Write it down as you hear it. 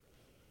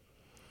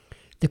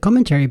The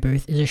Commentary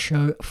Booth is a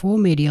show for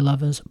media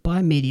lovers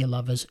by media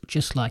lovers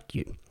just like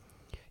you.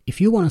 If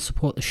you want to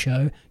support the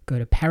show, go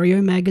to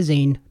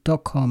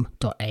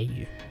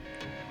pariomagazine.com.au.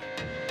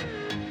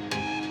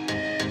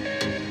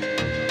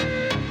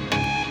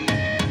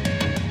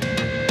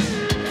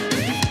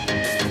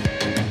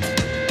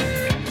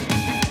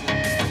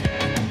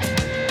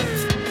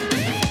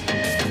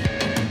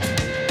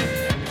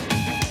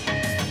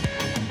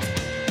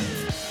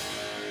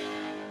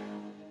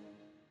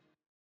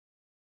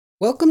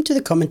 Welcome to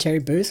the Commentary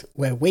Booth,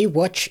 where we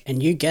watch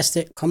and, you guessed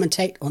it,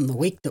 commentate on the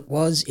week that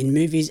was in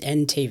movies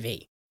and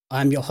TV.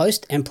 I'm your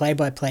host and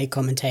play-by-play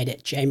commentator,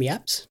 Jamie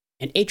Apps,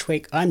 and each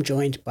week I'm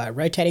joined by a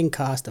rotating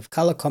cast of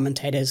colour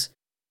commentators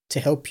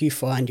to help you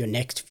find your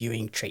next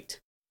viewing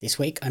treat. This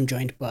week I'm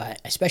joined by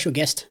a special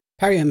guest,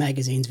 Pario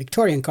Magazine's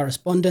Victorian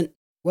correspondent.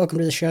 Welcome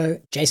to the show,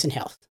 Jason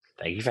Health.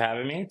 Thank you for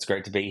having me. It's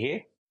great to be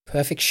here.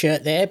 Perfect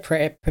shirt there,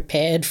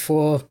 prepared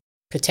for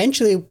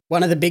potentially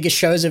one of the biggest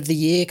shows of the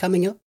year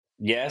coming up.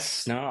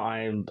 Yes, no,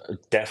 I'm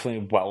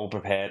definitely well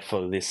prepared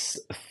for this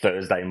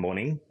Thursday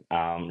morning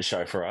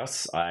show for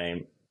us.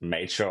 I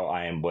made sure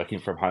I am working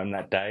from home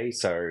that day,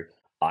 so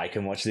I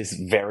can watch this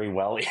very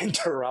well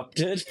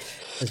interrupted.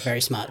 That's very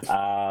smart.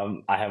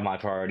 I have my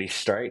priorities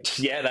straight.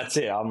 Yeah, that's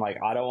it. I'm like,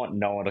 I don't want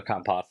no one to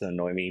come past and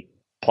annoy me.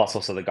 Plus,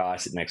 also the guy I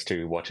sit next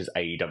to watches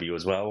AEW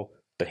as well,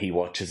 but he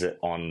watches it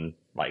on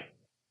like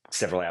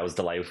several hours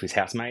delay with his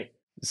housemate.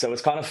 So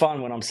it's kind of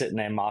fun when I'm sitting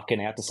there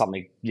marking out to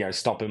something,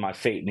 stomping my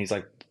feet, and he's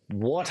like,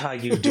 "What are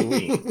you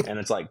doing?" And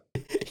it's like,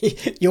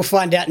 you'll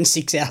find out in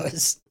 6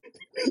 hours.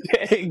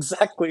 Yeah,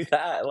 exactly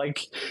that.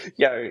 Like,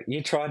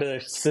 you try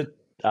to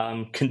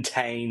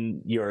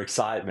contain your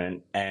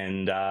excitement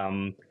and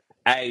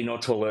A,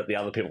 not to alert the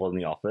other people in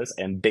the office,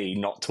 and B,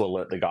 not to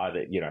alert the guy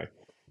that,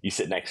 you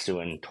sit next to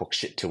and talk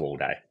shit to all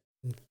day.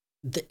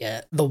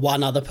 The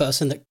one other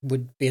person that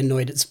would be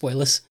annoyed at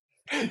spoilers.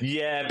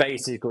 Yeah,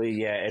 basically,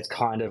 yeah. It's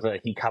kind of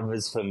he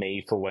covers for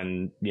me for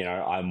when,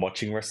 I'm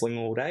watching wrestling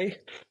all day.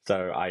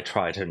 So I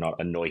try to not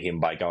annoy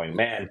him by going,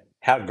 "Man,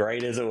 how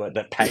great is it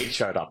that Paige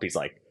showed up?" He's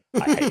like,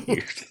 "I hate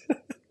you."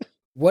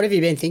 What have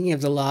you been thinking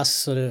of the last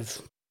sort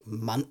of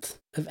month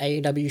of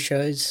AEW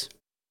shows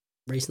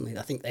recently?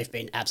 I think they've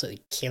been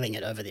absolutely killing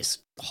it over this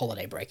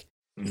holiday break.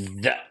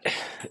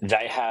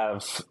 They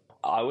have,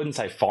 I wouldn't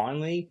say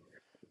finally,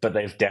 but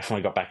they've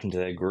definitely got back into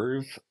their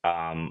groove.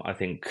 I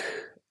think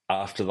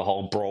after the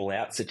whole brawl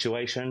out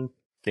situation,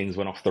 things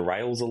went off the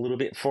rails a little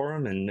bit for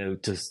them, and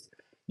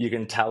you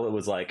can tell it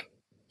was like,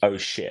 oh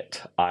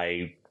shit,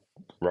 I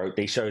wrote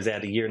these shows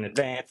out a year in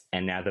advance,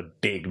 and now the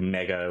big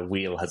mega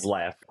wheel has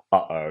left.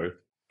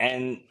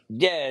 And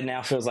yeah,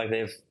 now feels like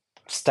they've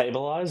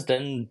stabilized,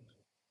 and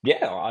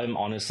yeah, I'm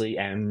honestly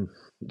am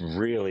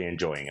really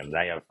enjoying them.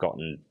 They have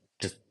gotten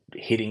just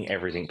hitting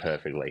everything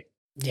perfectly.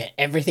 Yeah,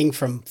 everything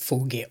from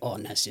Full Gear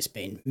on has just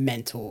been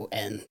mental,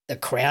 and the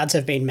crowds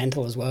have been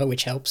mental as well,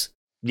 which helps.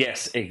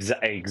 Yes,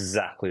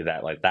 exactly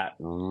that. Like, that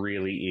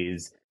really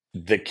is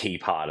the key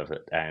part of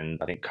it. And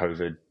I think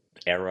COVID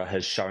era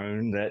has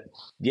shown that,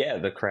 yeah,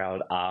 the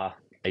crowd are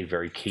a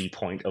very key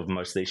point of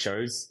most of these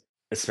shows,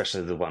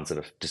 especially the ones that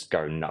have just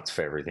go nuts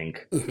for everything.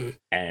 Mm-hmm.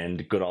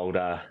 And good old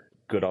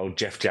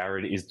Jeff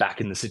Jarrett is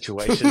back in the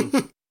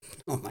situation.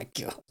 Oh my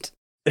God.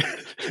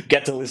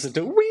 Get to listen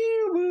to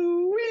wee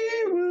woo,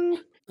 wee woo.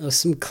 There was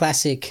some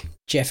classic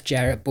Jeff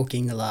Jarrett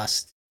booking the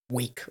last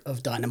week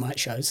of Dynamite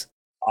shows.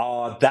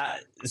 Oh,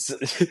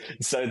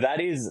 so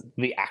that is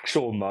the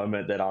actual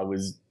moment that I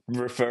was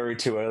referring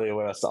to earlier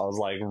when I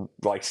was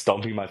like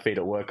stomping my feet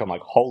at work. I'm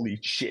like, holy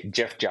shit,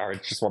 Jeff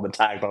Jarrett just won the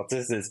tag belt.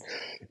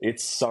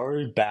 It's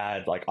so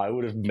bad. Like, I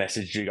would have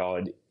messaged you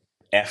going,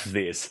 F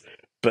this.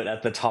 But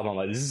at the time, I'm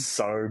like, this is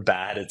so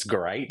bad, it's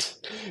great.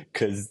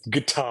 Because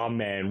Guitar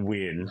Man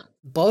win.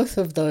 Both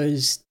of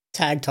those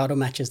tag title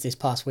matches this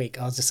past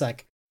week, I was just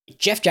like,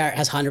 Jeff Jarrett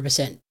has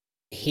 100%.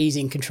 He's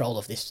in control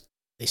of this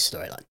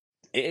storyline.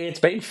 It's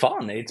been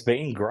fun. It's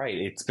been great.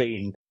 It's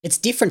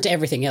different to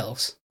everything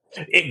else.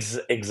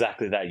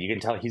 Exactly that. You can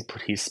tell he's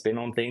put his spin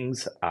on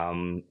things.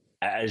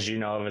 As you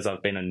know, as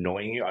I've been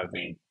annoying you, I've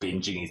been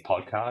binging his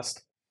podcast.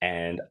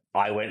 And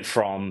I went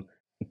from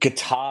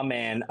Guitar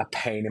Man, a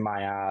pain in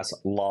my ass,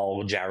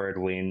 lol, Jared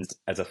wins,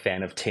 as a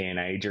fan of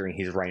TNA during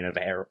his reign of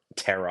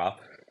terror,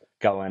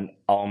 going,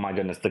 oh my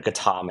goodness, the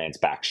Guitar Man's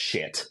back,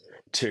 shit,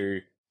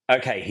 to,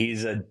 okay,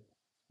 he's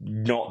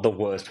not the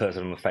worst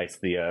person on the face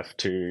of the earth,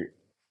 to,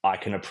 I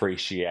can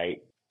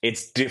appreciate,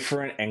 it's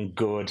different and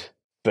good,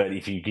 but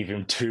if you give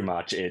him too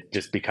much, it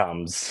just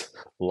becomes,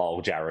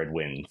 lol, Jared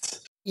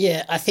wins.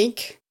 Yeah, I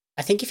think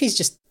if he's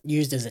just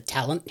used as a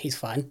talent, he's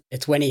fine.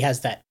 It's when he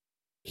has the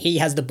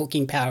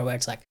booking power where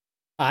it's like,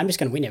 I'm just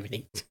going to win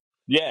everything.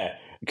 Yeah,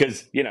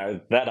 because,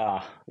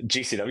 that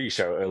GCW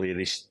show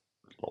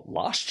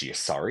last year,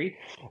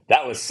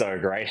 that was so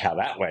great how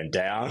that went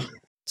down.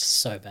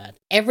 So bad.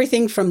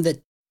 Everything from the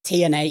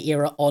TNA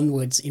era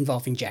onwards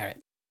involving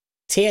Jarrett.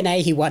 TNA,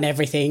 he won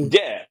everything.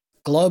 Yeah.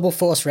 Global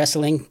Force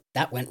Wrestling,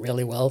 that went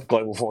really well.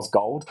 Global Force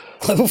Gold.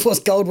 Global Force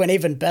Gold went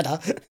even better.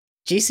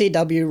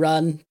 GCW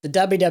run, the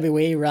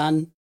WWE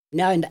run,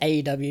 now in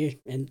AEW,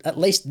 and at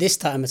least this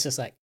time it's just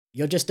like,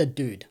 you're just a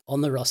dude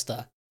on the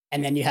roster,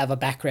 and then you have a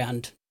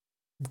background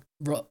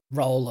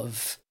role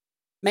of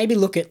maybe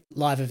look at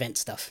live event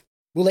stuff.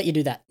 We'll let you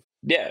do that.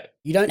 Yeah.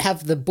 You don't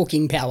have the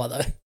booking power,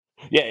 though.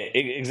 Yeah,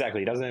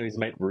 exactly. He doesn't have his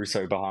mate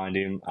Russo behind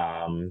him,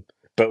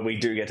 but we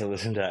do get to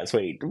listen to that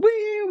sweet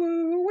wee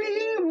woo,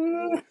 wee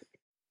woo.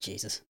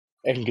 Jesus.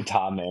 And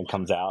Guitar Man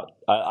comes out.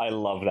 I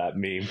love that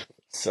meme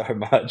so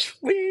much.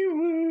 Wee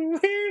woo,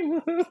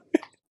 wee woo.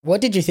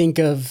 What did you think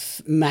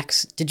of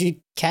Max? Did you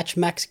catch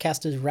Max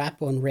Caster's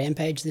rap on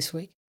Rampage this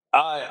week?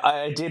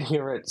 I did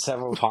hear it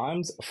several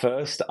times.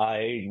 First,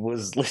 I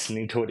was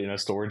listening to it in a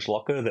storage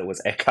locker that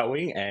was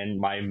echoing, and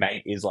my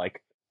mate is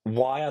like,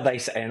 why are they...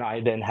 And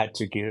I then had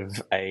to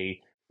give a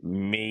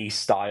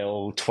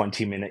me-style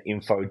 20-minute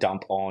info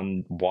dump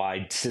on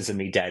why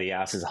Sesame Daddy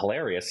Ass is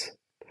hilarious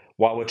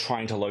while we're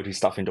trying to load his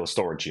stuff into a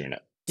storage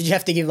unit. Did you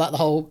have to give like the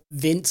whole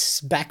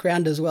Vince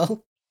background as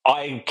well?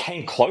 I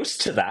came close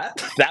to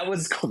that. That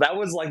was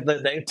like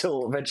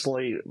until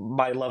eventually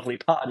my lovely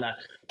partner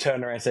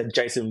turned around and said,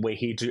 "Jason, we're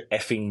here to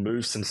effing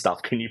move some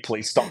stuff. Can you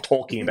please stop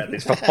talking about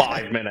this for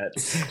 5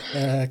 minutes?"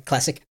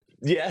 Classic.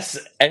 Yes,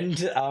 and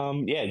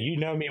yeah, you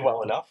know me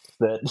well enough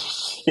that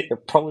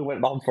it probably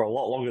went on for a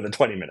lot longer than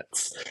 20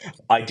 minutes.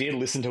 I did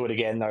listen to it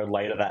again though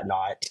later that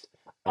night,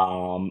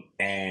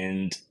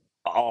 and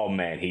oh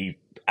man, he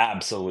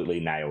absolutely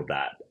nailed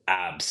that.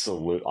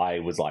 I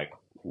was like,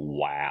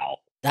 wow.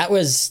 That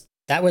was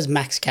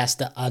Max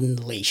Caster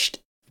Unleashed,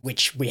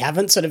 which we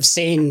haven't sort of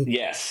seen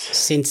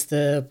since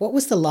what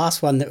was the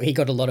last one that he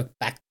got a lot of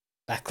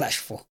backlash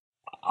for?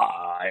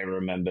 I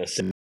remember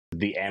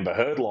the Amber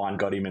Heard line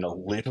got him in a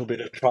little bit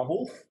of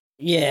trouble.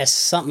 Yes,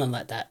 something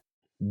like that.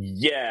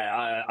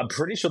 Yeah, I'm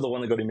pretty sure the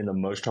one that got him in the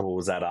most trouble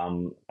was that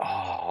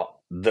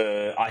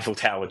the Eiffel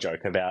Tower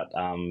joke about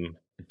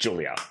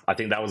Julia. I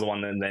think that was the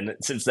one, and then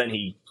since then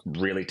he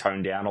really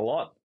toned down a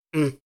lot.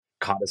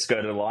 Kind of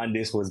skirted the line.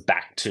 This was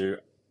back to,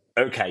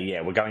 okay,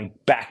 yeah, we're going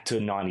back to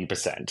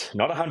 90%.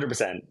 Not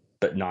 100%,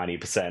 but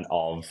 90%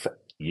 of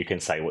you can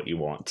say what you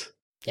want.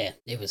 Yeah,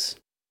 it was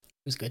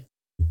good.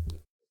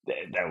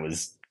 That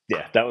was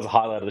a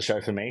highlight of the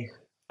show for me,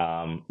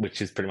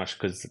 which is pretty much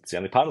because it's the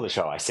only part of the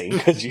show I've seen,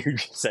 because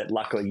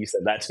luckily you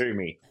said that to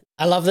me.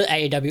 I love that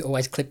AEW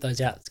always clip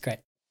those out. It's great.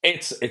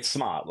 It's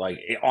smart. Like,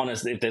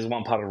 honestly, if there's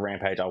one part of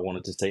Rampage I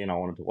wanted to see and I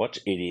wanted to watch,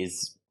 it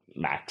is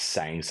Max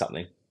saying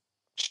something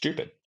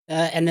stupid.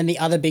 And then the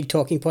other big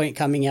talking point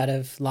coming out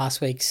of last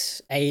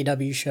week's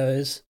AEW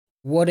shows,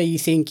 what are you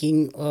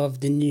thinking of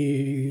the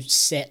new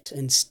set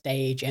and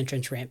stage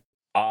entrance ramp?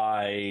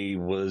 I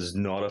was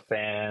not a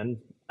fan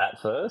at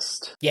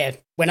first. Yeah,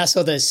 when I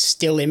saw the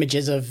still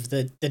images of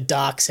the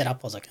dark setup,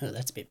 I was like, oh,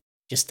 that's a bit...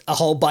 just a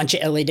whole bunch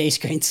of LED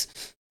screens.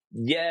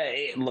 Yeah,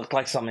 it looked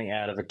like something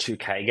out of a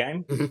 2K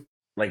game. Mm-hmm.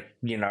 Like,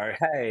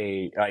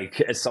 hey, like,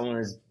 as someone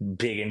who's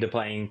big into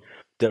playing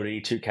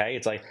WWE 2K,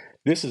 it's like,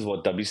 this is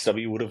what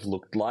WCW would have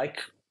looked like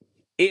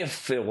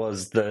if it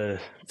was the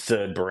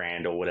third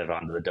brand or whatever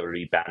under the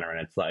WWE banner. And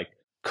it's like,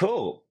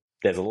 cool.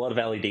 There's a lot of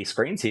LED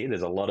screens here.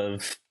 There's a lot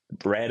of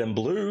red and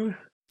blue.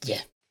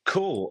 Yeah.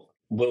 Cool.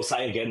 We'll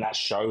say again, that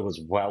show was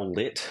well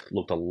lit.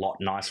 Looked a lot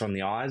nicer on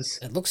the eyes.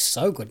 It looks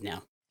so good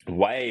now.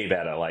 Way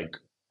better. Like,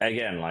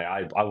 again, like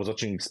I was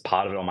watching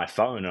part of it on my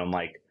phone, and I'm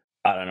like,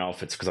 I don't know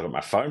if it's because I got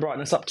my phone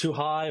brightness up too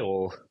high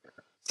or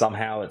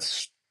somehow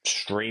it's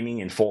streaming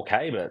in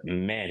 4K, but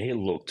man, he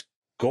looked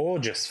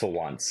gorgeous for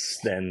once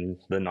than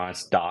the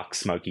nice dark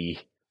smoky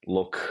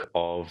look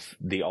of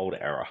the old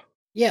era.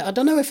 Yeah, I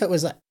don't know if it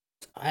was like,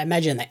 I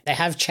imagine that they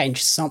have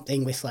changed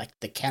something with like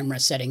the camera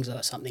settings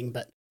or something,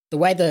 but the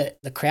way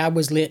the crowd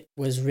was lit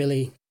was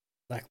really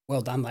like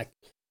well done. Like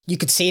you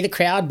could see the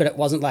crowd, but it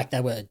wasn't like they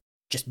were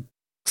just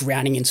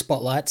drowning in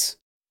spotlights,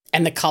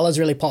 and the colors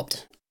really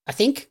popped. I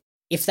think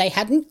if they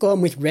hadn't gone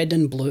with red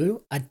and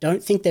blue, I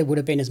don't think there would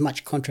have been as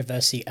much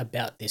controversy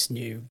about this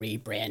new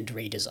rebrand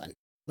redesign.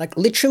 Like,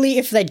 literally,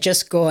 if they'd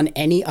just gone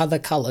any other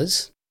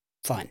colors,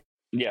 fine.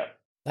 Yeah.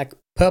 Like,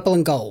 purple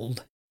and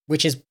gold,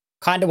 which is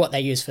kind of what they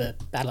use for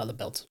Battle of the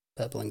Belts.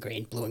 Purple and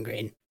green, blue and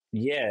green.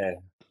 Yeah.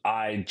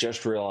 I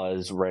just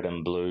realized red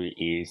and blue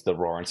is the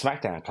Raw and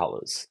SmackDown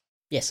colors.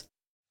 Yes.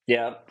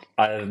 Yeah.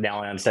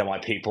 Now I understand why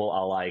people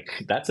are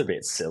like, that's a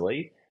bit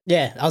silly.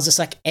 Yeah. I was just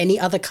like, any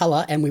other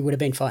color and we would have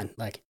been fine.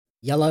 Like,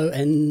 yellow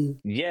and...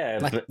 Yeah.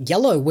 Like,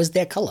 yellow was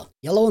their color.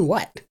 Yellow and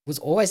white was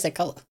always their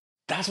color.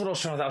 That's what I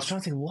was trying to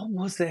think. What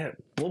was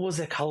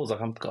their colors?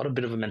 Like, I've got a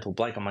bit of a mental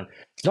blank. I'm like,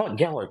 it's not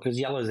yellow because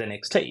yellow is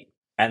NXT.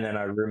 And then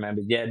I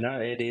remembered, yeah, no,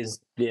 it is.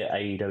 Yeah,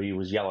 AEW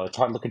was yellow. I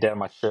tried looking down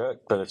my shirt,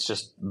 but it's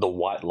just the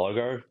white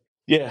logo.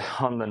 Yeah,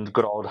 on the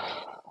good old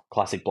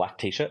classic black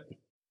t-shirt.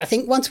 I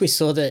think once we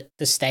saw the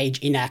stage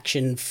in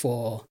action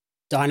for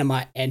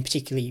Dynamite and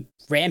particularly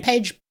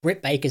Rampage,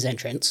 Britt Baker's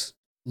entrance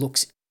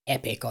looks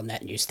epic on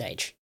that new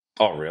stage.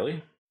 Oh,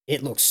 really?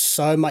 It looks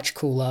so much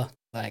cooler.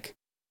 Like,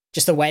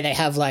 just the way they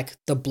have, like,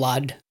 the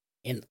blood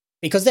in...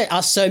 Because there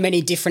are so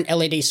many different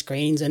LED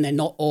screens and they're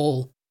not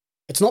all...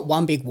 It's not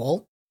one big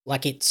wall.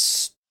 Like,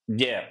 it's...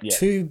 Yeah.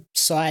 2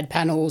 side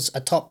panels, a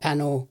top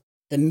panel,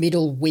 the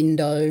middle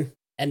window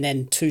and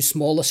then two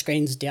smaller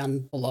screens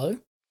down below.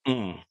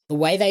 The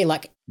way they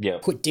like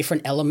put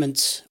different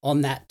elements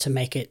on that to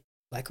make it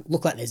like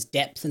look like there's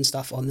depth and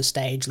stuff on the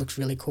stage looks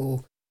really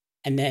cool.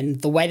 And then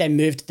the way they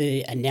moved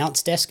the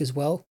announce desk as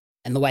well,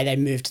 and the way they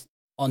moved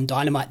on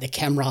Dynamite, the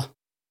camera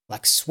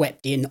like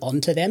swept in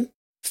onto them,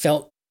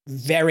 felt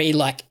very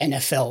like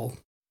NFL,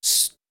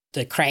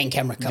 the crane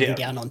camera coming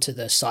down onto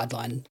the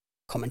sideline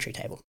commentary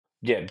table.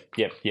 Yep.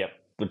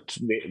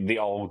 The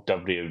old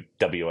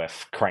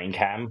WWF crane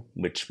cam,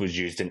 which was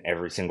used in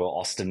every single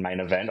Austin main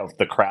event of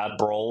the crowd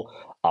brawl,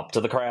 up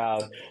to the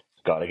crowd.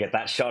 Got to get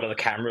that shot of the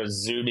camera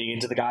zooming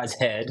into the guy's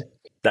head.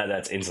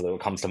 That's instantly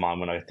what comes to mind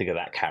when I think of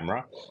that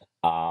camera.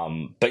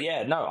 But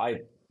yeah, no,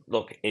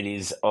 look, it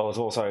is. I was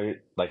also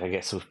like, I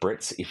guess with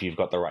Brits, if you've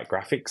got the right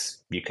graphics,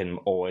 you can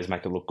always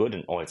make it look good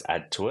and always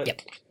add to it.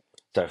 Yep.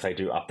 So if they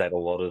do update a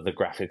lot of the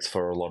graphics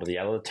for a lot of the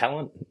other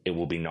talent, it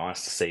will be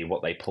nice to see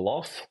what they pull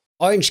off.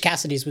 Orange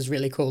Cassidy's was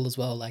really cool as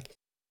well. Like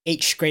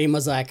each screen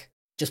was like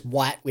just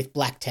white with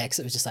black text.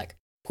 It was just like,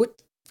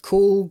 put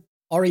cool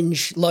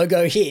orange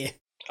logo here.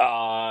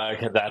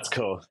 Okay, that's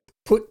cool.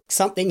 Put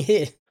something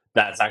here.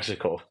 That's actually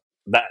cool.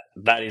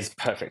 That is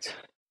perfect.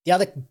 The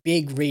other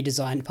big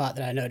redesign part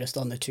that I noticed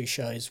on the two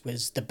shows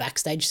was the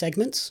backstage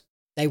segments.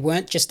 They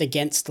weren't just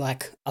against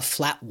like a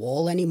flat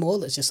wall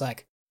anymore. It's just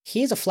like,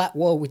 here's a flat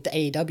wall with the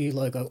AEW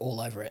logo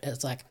all over it.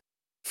 It's like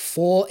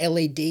 4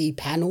 LED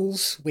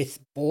panels with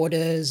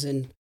borders,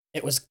 and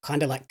it was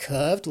kind of like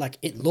curved. Like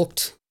it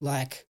looked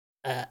like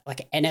an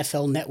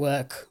NFL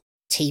Network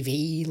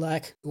TV,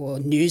 like, or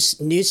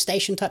news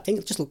station type thing.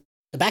 It just looked,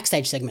 the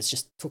backstage segments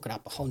just took it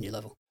up a whole new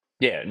level.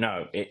 Yeah,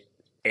 no,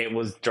 it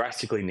was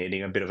drastically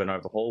needing a bit of an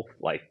overhaul,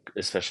 like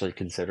especially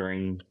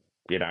considering,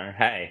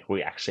 hey,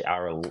 we actually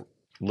are a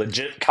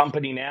legit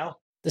company now.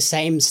 The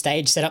same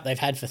stage setup they've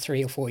had for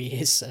 3 or 4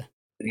 years. So.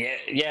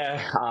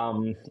 Yeah.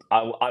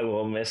 I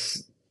will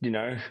miss,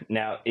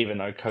 now, even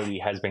though Cody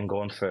has been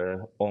gone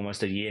for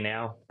almost a year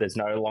now, there's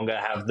no longer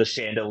have the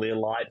chandelier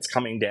lights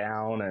coming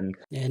down and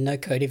no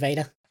Cody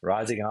Vader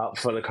rising up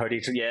for the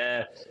Cody.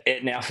 Yeah,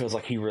 it now feels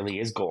like he really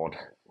is gone.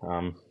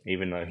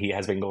 Even though he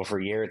has been gone for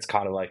a year, it's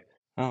kind of like,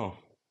 oh,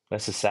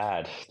 this is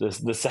sad.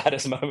 The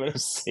saddest moment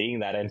of seeing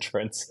that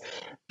entrance.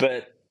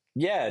 But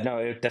yeah, no,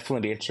 it'd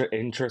definitely be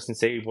interesting to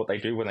see what they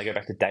do when they go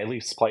back to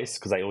Daly's place,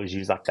 because they always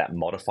use like that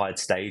modified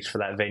stage for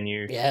that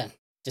venue. Yeah,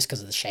 just because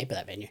of the shape of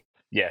that venue.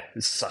 Yeah,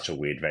 it's such a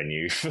weird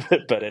venue,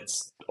 but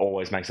it's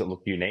always makes it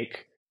look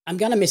unique. I'm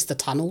gonna miss the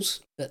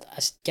tunnels, but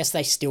I guess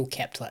they still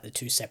kept like the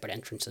 2 separate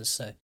entrances,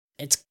 so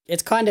it's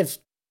kind of,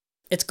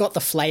 it's got the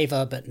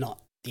flavor, but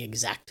not the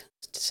exact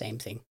same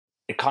thing.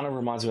 It kind of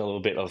reminds me a little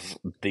bit of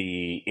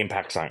the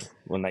Impact Zone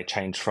when they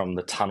changed from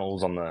the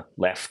tunnels on the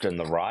left and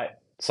the right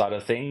side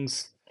of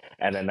things,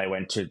 and then they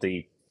went to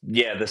the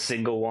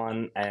single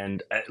one,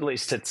 and at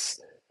least it's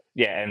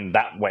and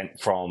that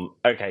went from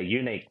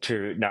unique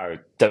to no,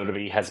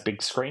 WWE has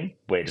big screen,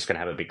 we're just gonna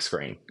have a big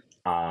screen.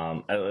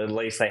 At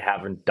least they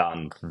haven't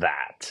done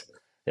that.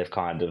 They've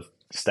kind of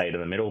stayed in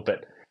the middle,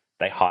 but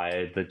they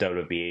hired the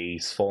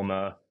WWE's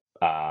former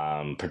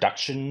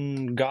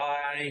production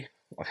guy.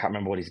 I can't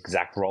remember what his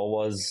exact role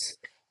was.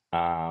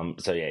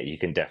 So yeah, you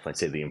can definitely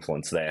see the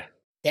influence there.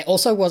 There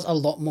also was a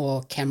lot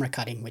more camera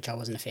cutting, which I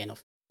wasn't a fan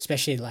of.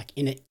 Especially like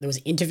there was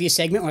an interview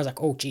segment where I was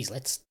like, oh geez,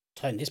 let's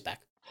tone this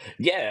back.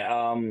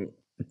 Yeah,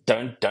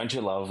 don't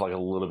you love like a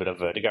little bit of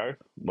vertigo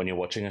when you're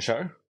watching a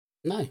show?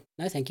 No,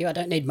 thank you. I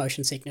don't need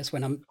motion sickness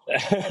when I'm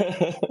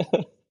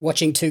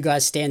watching 2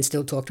 guys stand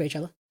still talk to each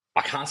other.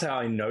 I can't say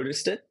I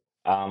noticed it.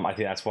 I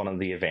think that's one of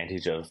the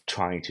advantage of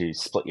trying to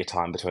split your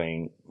time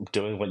between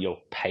doing what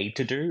you're paid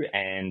to do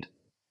and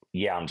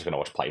I'm just going to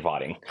watch play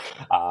fighting.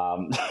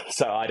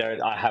 So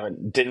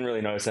didn't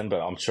really notice them, but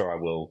I'm sure I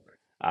will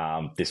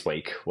this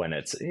week when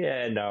it's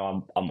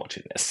I'm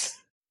watching this.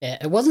 Yeah,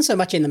 it wasn't so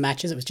much in the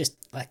matches. It was just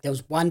like there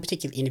was one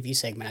particular interview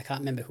segment. I can't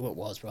remember who it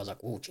was, but I was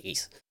like, oh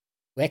geez,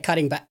 we're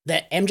cutting back.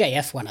 The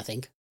MJF one, I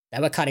think they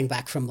were cutting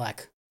back from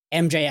like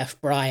MJF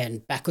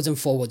Bryan backwards and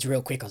forwards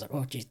real quick. I was like,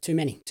 oh geez, too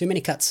many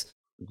cuts.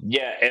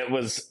 Yeah, it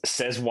was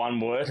says one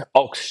word.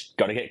 Oh,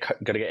 gotta get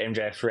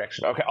MJF's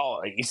reaction. Okay,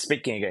 oh, he's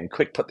speaking again.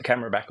 Quick, put the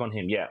camera back on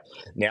him. Yeah,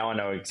 now I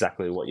know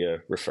exactly what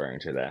you're referring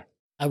to there.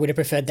 I would have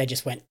preferred they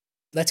just went,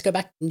 let's go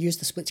back and use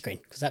the split screen,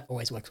 because that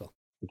always works well.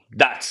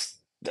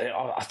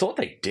 I thought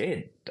they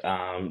did.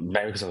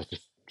 Maybe because I was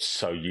just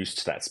so used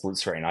to that split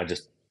screen.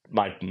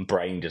 My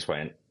brain just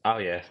went, oh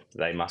yeah,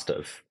 they must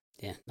have.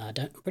 Yeah, no,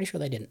 I'm pretty sure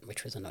they didn't,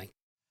 which was annoying.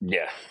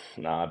 Yeah,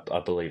 no, I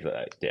believe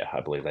that. Yeah,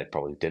 I believe they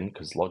probably didn't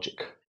because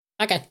logic.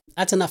 Okay,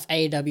 that's enough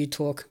AEW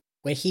talk.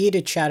 We're here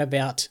to chat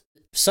about,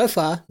 so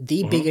far,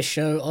 the biggest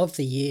show of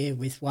the year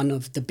with one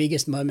of the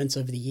biggest moments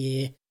of the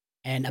year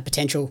and a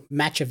potential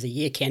match of the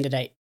year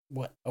candidate,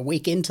 a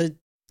week into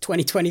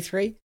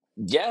 2023?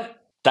 Yeah,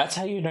 that's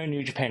how you know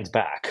New Japan's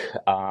back.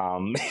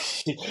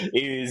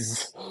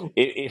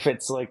 If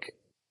it's like,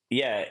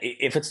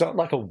 if it's not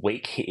like a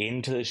week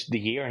into the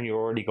year and you're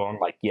already going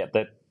like,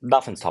 that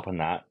nothing's topping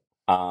that,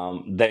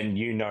 then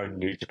you know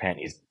New Japan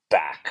is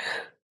back.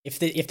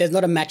 If there's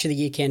not a match of the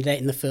year candidate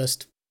in the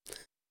first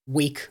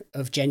week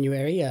of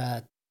January,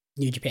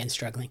 New Japan's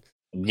struggling.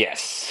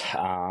 Yes,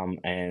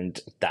 and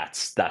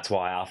that's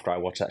why after I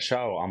watched that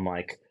show, I'm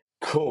like,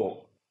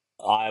 cool.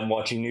 I'm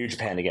watching New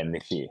Japan again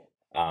this year.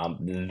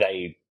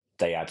 They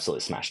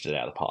absolutely smashed it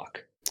out of the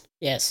park.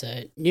 Yeah,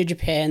 so New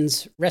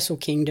Japan's Wrestle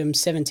Kingdom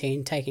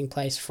 17 taking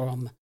place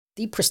from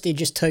the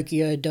prestigious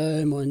Tokyo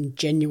Dome on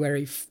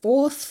January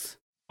 4th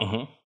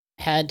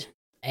had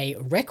a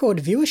record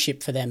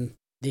viewership for them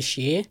this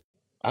year.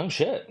 Oh,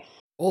 shit.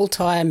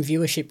 All-time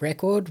viewership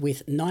record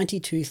with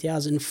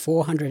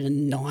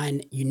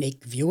 92,409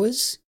 unique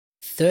viewers,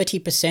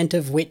 30%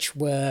 of which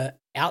were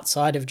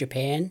outside of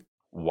Japan.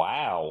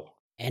 Wow.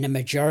 And a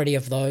majority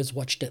of those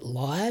watched it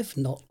live,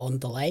 not on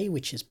delay,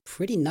 which is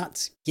pretty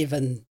nuts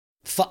given...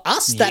 For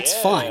us, that's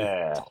fine.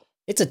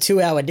 It's a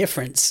 2-hour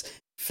difference.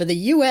 For the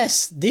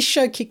US, this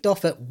show kicked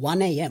off at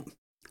 1 a.m.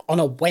 on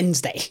a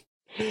Wednesday.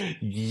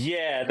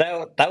 Yeah,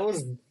 that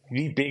was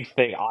the big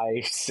thing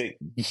I see.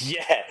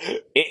 Yeah,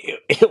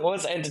 it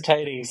was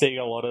entertaining seeing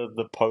a lot of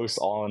the posts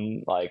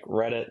on like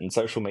Reddit and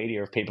social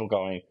media of people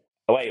going,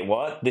 wait,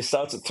 what? This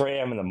starts at 3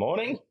 a.m. in the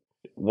morning?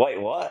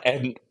 Wait, what?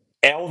 And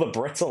all the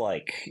Brits are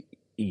like,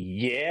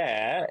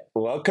 yeah,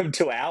 welcome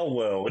to our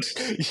world.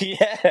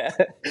 Yeah.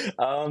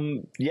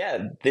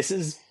 Yeah, this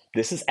is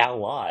our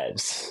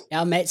lives.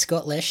 Our mate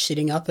Scott Lesh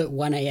sitting up at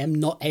 1 a.m.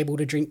 not able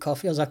to drink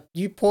coffee. I was like,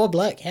 you poor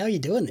bloke, how are you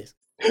doing this?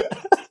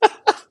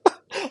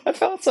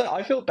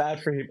 I feel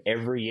bad for him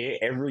every year.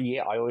 Every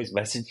year I always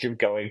message him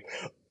going,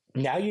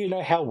 now you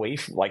know how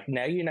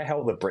now you know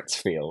how the Brits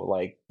feel.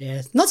 Like,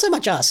 yeah, not so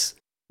much us.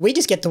 We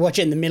just get to watch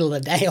it in the middle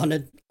of the day on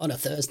a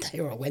Thursday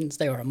or a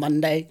Wednesday or a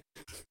Monday.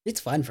 It's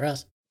fine for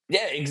us.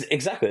 Yeah,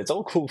 exactly. It's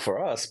all cool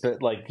for us,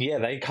 but like, yeah,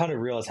 they kind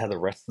of realize how the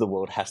rest of the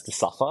world has to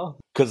suffer.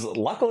 Because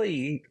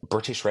luckily,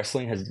 British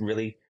wrestling has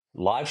really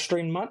live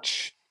streamed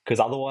much. Because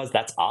otherwise,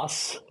 that's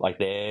us. Like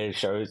their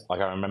shows. Like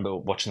I remember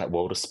watching that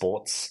World of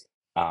Sports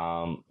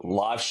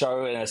live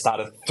show, and it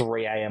started at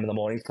 3 a.m. in the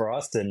morning for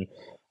us. And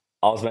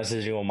I was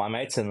messaging all my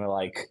mates, and they're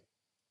like,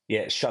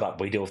 yeah, shut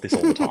up. We deal with this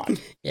all the time.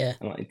 Yeah.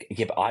 I'm like,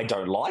 yeah, but I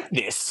don't like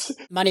this.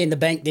 Money in the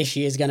Bank this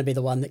year is going to be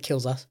the one that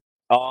kills us.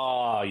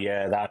 Oh,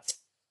 yeah, that's...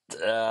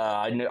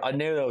 I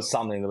knew there was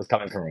something that was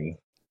coming from me.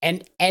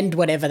 And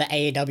whatever the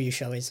AEW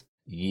show is.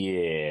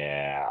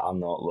 Yeah, I'm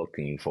not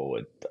looking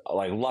forward.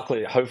 Like,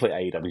 luckily, hopefully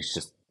AEW's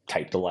just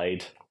tape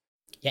delayed.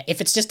 Yeah,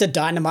 if it's just a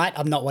Dynamite,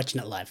 I'm not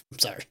watching it live. I'm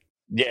sorry.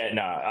 Yeah,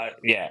 no, I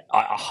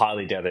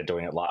highly doubt they're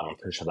doing it live. I'm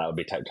pretty sure that would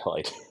be tape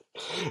delayed.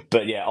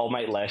 But yeah, old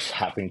mate Lesh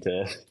having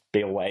to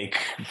be awake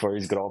for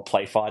his good old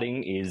play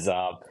fighting is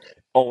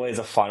always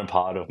a fun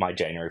part of my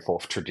January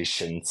 4th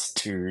traditions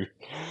to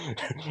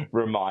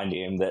remind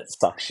him that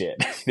suck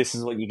shit. This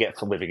is what you get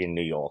for living in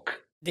New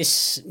York.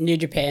 This New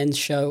Japan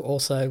show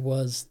also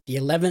was the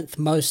 11th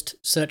most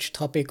searched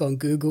topic on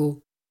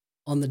Google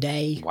on the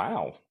day.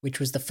 Wow. Which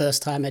was the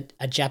first time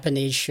a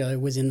Japanese show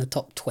was in the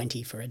top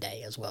 20 for a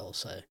day as well.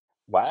 So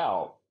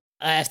wow.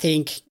 I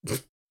think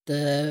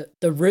the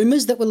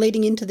rumors that were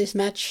leading into this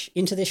match,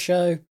 into this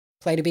show,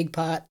 played a big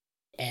part,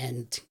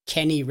 and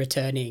Kenny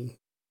returning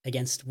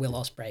against Will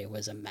Ospreay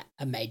was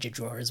a major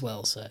draw as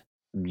well. So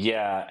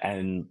yeah,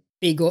 and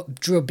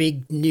drew a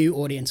big new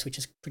audience, which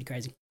is pretty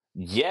crazy.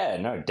 Yeah,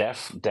 no,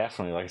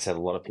 definitely. Like I said, a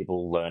lot of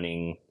people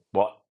learning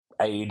what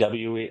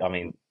AEW. I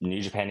mean,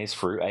 New Japan is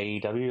through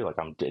AEW. Like,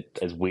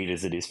 as weird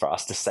as it is for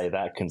us to say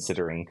that,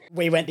 considering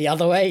we went the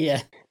other way.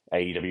 Yeah,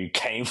 AEW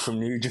came from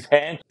New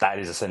Japan. That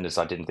is a sentence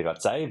I didn't think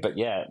I'd say, but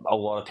yeah, a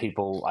lot of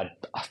people,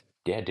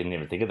 didn't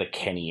even think of the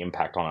Kenny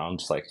impact on it. I'm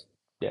just like,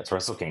 yeah, it's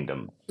Wrestle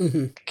Kingdom.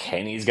 Mm-hmm.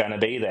 Kenny's going to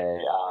be there,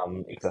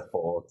 except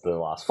for the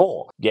last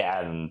 4.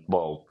 Yeah, and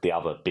well, the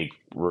other big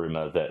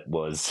rumor that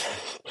was,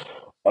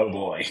 oh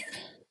boy.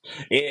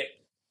 It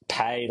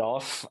paid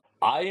off.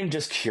 I am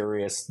just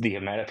curious the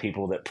amount of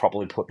people that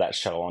probably put that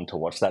show on to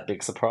watch that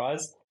big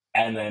surprise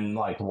and then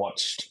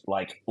watched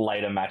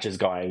later matches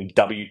going,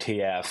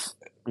 WTF,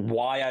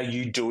 why are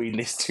you doing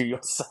this to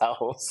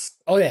yourselves?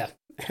 Oh yeah.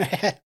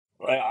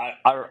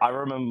 I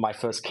remember my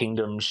first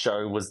Kingdom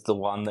show was the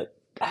one that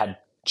had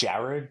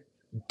Jared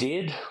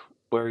did,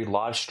 where he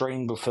live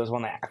streamed, the first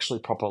one they actually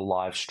proper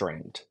live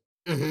streamed.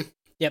 Mm-hmm.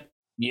 Yep.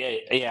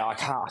 Yeah, I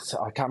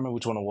can't remember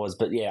which one it was,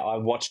 but yeah, I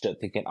watched it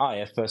thinking, oh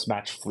yeah, first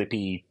match,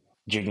 flippy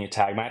junior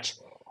tag match,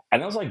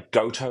 and that was like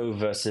Goto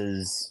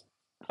versus,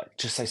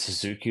 just say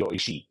Suzuki or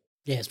Ishii.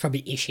 Yeah, it's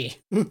probably Ishii,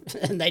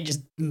 and they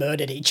just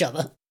murdered each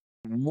other.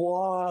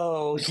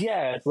 Whoa,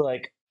 yeah, it's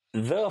like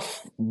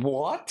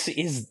what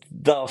is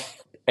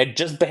it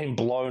just being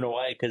blown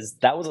away because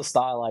that was a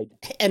style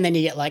and then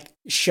you get like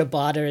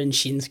Shibata and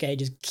Shinsuke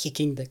just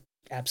kicking the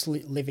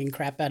absolute living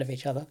crap out of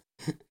each other.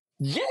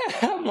 Yeah,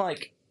 I'm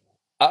like,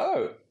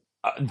 oh,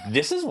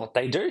 this is what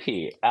they do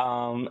here.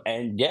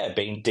 And yeah,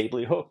 being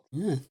deeply hooked.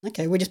 Yeah,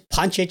 okay, we just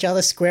punch each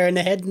other square in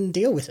the head and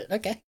deal with it.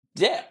 Okay.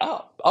 Yeah.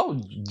 Oh,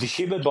 the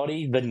human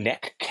body, the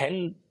neck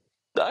can.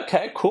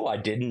 Okay, cool. I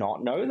did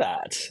not know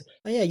that.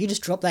 Oh yeah, you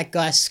just drop that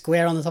guy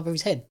square on the top of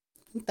his head.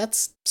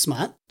 That's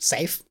smart,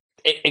 safe.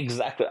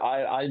 Exactly.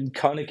 I'm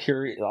kind of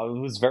curious. I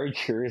was very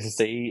curious to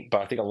see,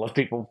 but I think a lot of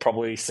people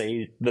probably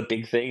see the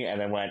big thing and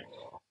then went,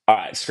 all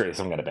right, screw this,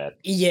 I'm going to bed.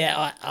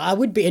 Yeah, I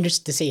would be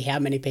interested to see how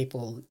many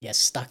people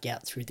stuck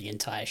out through the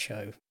entire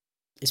show,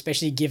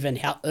 especially given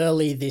how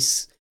early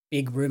this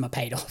big rumor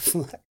paid off.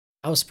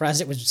 I was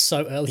surprised it was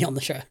so early on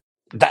the show.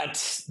 That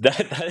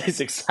is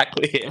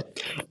exactly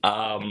it.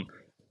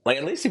 Like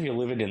at least if you're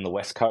living in the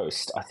West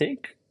Coast, I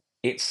think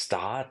the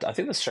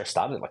show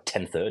started at like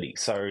 10:30.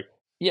 So,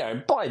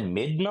 by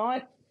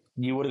midnight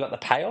you would have got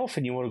the payoff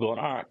and you would have gone,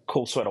 all right,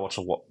 cool, sweet, I'll watch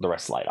the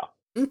rest later.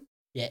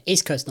 Yeah,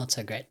 East Coast not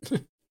so great.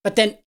 But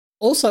then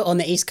also on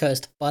the East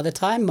Coast, by the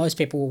time most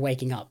people were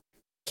waking up,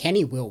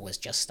 Kenny Will was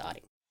just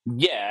starting.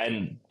 Yeah,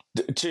 and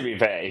to be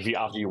fair, if you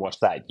after you watch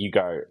that, you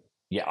go,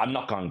 yeah, I'm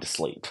not going to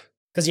sleep.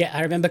 Because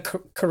I remember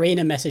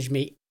Karina messaged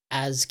me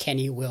as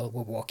Kenny Will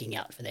were walking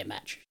out for their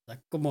match. Like,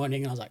 good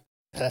morning. And I was like,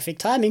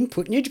 perfect timing,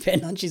 put New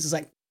Japan on. She's just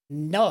like,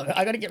 no,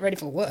 I got to get ready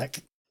for work.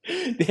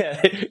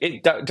 Yeah,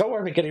 don't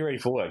worry about getting ready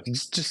for work.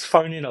 Just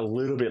phone in a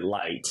little bit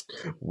late.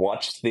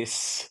 Watch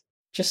this.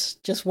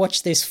 Just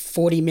watch this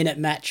 40-minute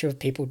match of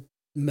people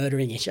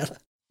murdering each other.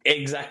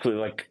 Exactly.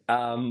 Like,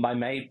 my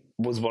mate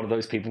was one of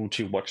those people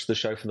to watch the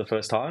show for the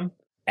first time,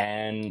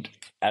 and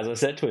as I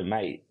said to him,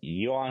 mate,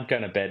 you aren't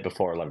going to bed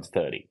before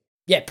 11:30.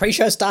 Yeah,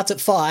 pre-show starts at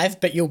 5,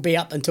 but you'll be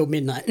up until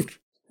midnight.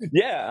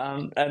 Yeah,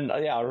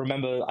 I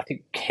remember. I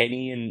think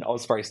Kenny and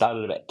Ospreay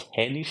started about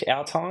 10ish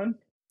our time.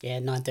 Yeah,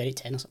 9:30,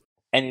 10 or something.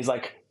 And he's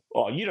like,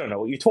 "Oh, you don't know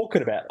what you're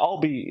talking about. I'll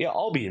be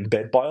in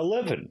bed by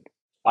 11."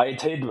 I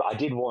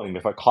did warn him,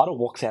 if Okada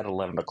walks out at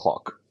 11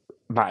 o'clock,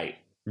 mate,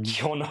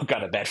 you're not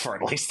going to bed for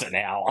at least an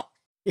hour.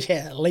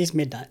 Yeah, at least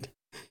midnight.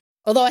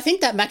 Although I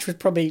think that match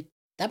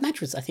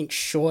was I think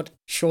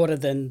shorter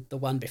than the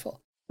one before.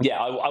 Yeah,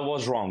 I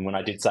was wrong when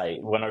I did say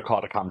when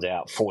Okada comes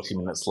out 40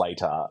 minutes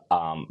later,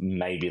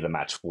 maybe the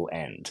match will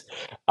end.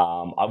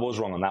 I was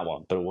wrong on that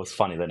one, but it was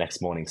funny the next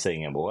morning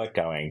seeing him at work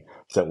going,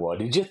 so what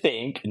did you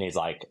think? And he's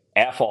like,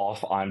 F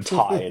off, I'm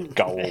tired,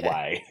 go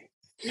away.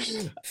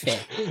 Fair.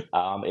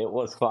 It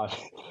was fun.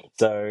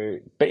 So,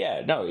 but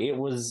yeah, no, it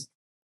was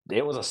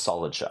a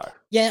solid show.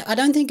 Yeah, I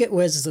don't think it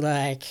was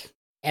like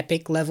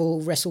epic level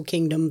Wrestle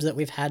Kingdoms that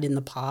we've had in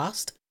the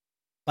past,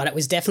 but it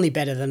was definitely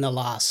better than the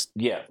last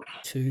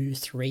 2,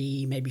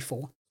 3, maybe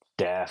 4.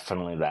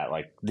 Definitely that.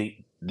 Like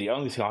the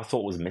only thing I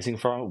thought was missing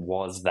from it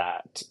was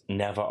that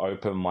never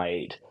open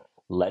weight.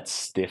 Let's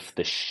stiff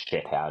the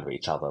shit out of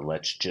each other.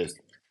 Let's just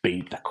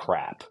beat the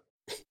crap.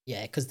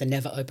 Yeah, because the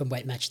never open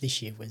weight match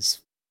this year was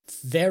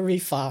very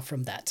far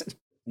from that.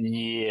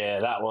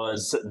 Yeah, that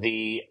was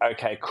the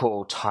okay,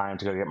 cool, time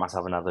to go get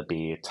myself another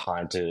beer,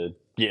 time to,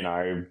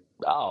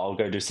 I'll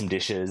go do some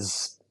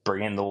dishes,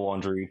 bring in the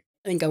laundry.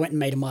 I think I went and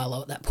made a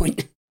Milo at that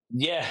point.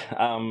 Yeah,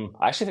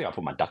 I actually think I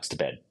put my ducks to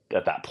bed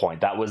at that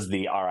point. That was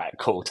the, all right,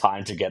 cool,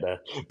 time to get a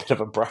bit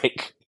of a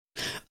break.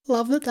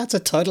 Love that that's a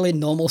totally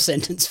normal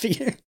sentence for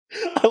you.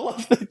 I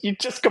love that you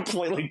just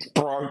completely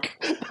broke.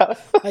 Oh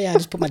yeah, I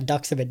just put my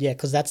ducks to bed. Yeah,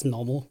 because that's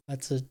normal.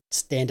 That's a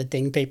standard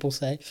thing people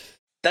say.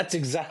 That's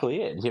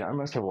exactly it.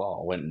 Most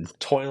people, went in the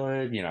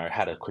toilet,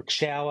 had a quick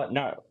shower.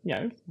 No,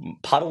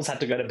 Puddles had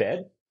to go to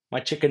bed. My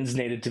chickens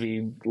needed to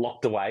be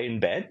locked away in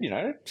bed,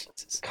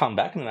 Jesus. Come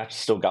back and the match is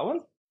still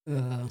going.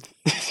 I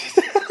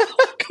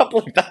can't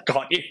believe that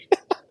got you.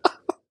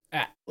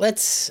 Alright,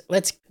 let's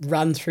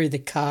run through the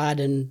card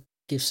and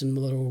give some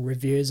little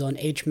reviews on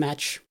each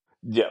match.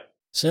 Yeah.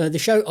 So the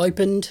show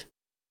opened.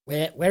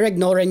 We're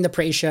ignoring the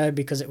pre-show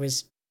because it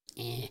was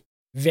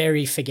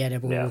very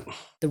forgettable. Yeah.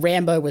 The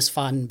Rambo was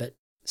fun, but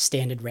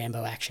standard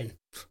Rambo action.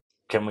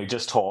 Can we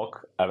just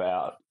talk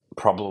about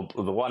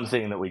probably the one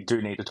thing that we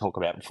do need to talk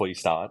about before you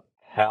start?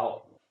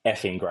 How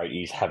effing great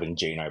is having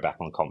Gino back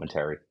on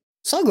commentary.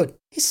 So good.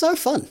 He's so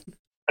fun.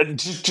 And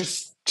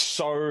just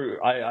so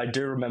I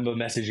do remember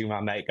messaging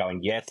my mate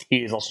going, yes,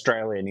 he is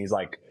Australian. He's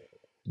like,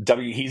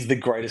 he's the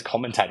greatest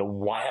commentator.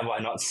 Why have I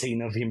not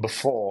seen of him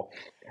before?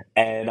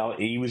 And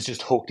he was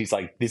just hooked. He's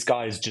like, this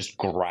guy is just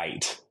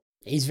great.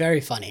 He's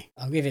very funny.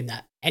 I'll give him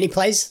that. And he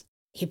plays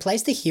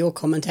the heel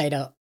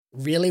commentator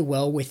really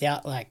well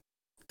without like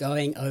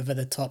going over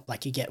the top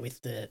like you get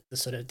with the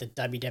sort of the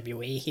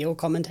WWE heel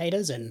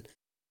commentators and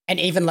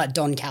even like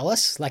Don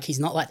Callis. Like he's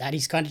not like that.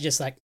 He's kind of just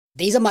like,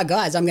 these are my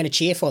guys. I'm going to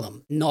cheer for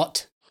them.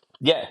 Not,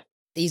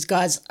 these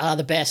guys are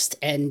the best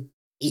and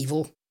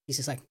evil. He's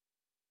just like,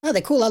 oh,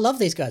 they're cool. I love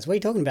these guys. What are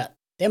you talking about?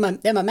 They're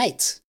my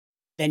mates.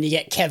 Then you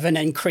get Kevin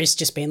and Chris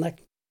just being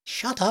like,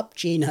 shut up,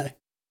 Gino.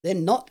 They're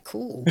not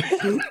cool.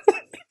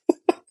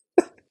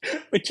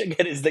 Which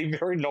again is the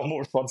very normal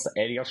response to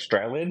any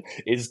Australian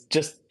is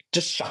just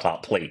shut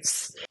up,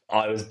 please.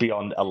 I was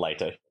beyond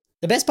elated.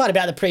 The best part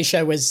about the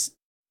pre-show was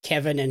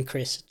Kevin and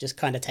Chris just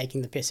kind of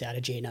taking the piss out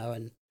of Gino.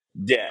 And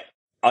yeah,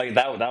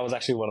 that was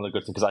actually one of the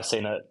good things because I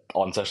seen it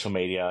on social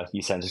media.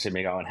 You sent it to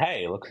me going,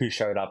 hey, look who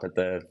showed up at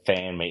the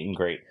fan meet and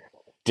greet.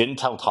 Didn't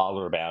tell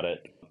Tyler about it.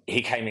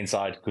 He came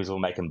inside because we were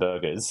making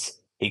burgers.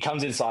 He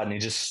comes inside and he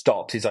just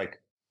stops. He's like,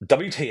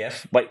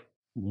 WTF? Wait,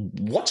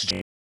 what's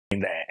in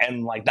there?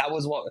 And like that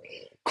was what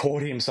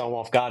caught him so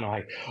off guard. I'm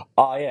like,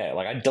 oh yeah,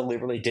 like I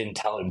deliberately didn't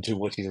tell him to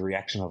watch his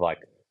reaction of like,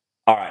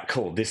 all right,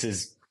 cool, this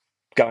is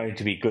going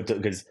to be good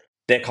because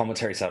their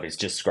commentary stuff is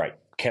just great.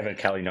 Kevin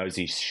Kelly knows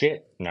his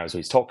shit, knows what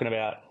he's talking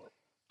about.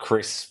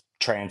 Chris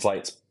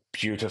translates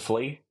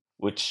beautifully,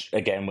 which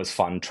again was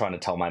fun trying to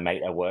tell my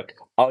mate at work.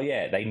 Oh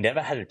yeah, they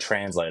never had a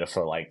translator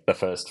for like the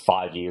first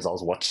 5 years I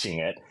was watching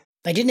it.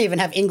 They didn't even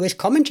have English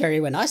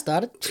commentary when I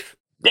started.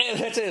 Yeah,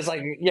 that's it. It's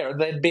like,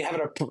 they'd be having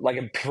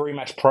a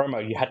pre-match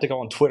promo. You had to go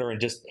on Twitter and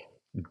just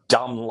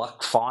dumb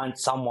luck find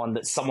someone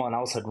that someone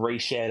else had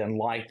reshared and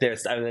liked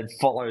this, and then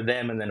follow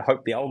them, and then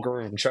hope the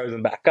algorithm shows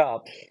them back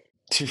up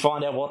to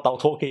find out what they're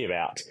talking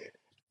about.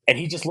 And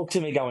he just looked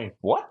at me going,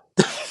 "What?"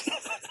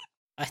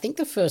 I think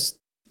the first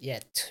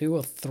 2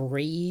 or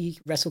 3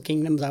 Wrestle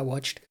Kingdoms I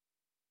watched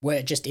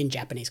were just in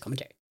Japanese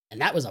commentary, and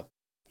that was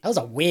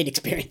a weird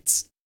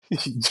experience.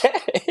 Yeah,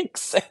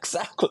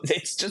 exactly.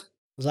 It's just I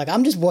was like,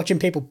 I'm just watching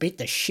people beat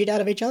the shit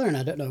out of each other, and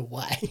I don't know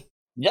why.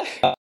 Yeah.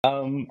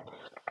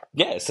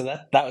 So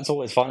that was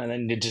always fun, and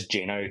then just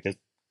Gino just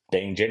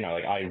being Gino.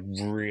 Like I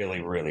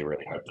really, really,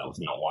 really hope that was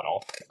not one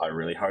off. I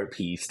really hope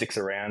he sticks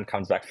around,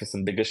 comes back for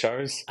some bigger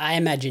shows. I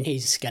imagine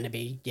he's going to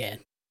be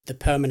the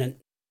permanent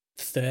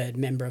third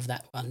member of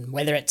that one.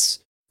 Whether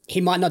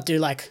he might not do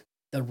like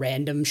the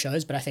random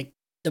shows, but I think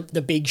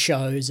the big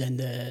shows and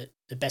the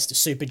best of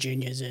Super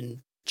Juniors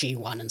and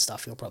G1 and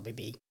stuff he'll probably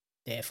be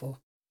there for.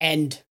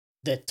 And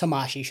the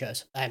Tamashi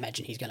shows, I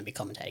imagine he's going to be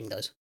commentating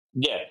those.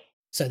 Yeah.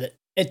 So that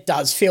it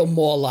does feel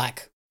more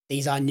like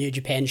these are New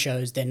Japan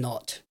shows, they're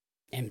not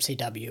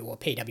MCW or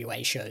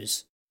PWA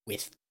shows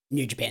with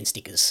New Japan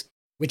stickers,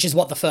 which is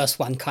what the first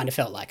one kind of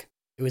felt like.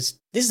 This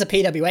is a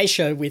PWA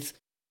show with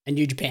a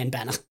New Japan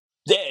banner.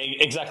 Yeah,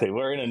 exactly.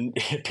 We're in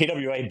a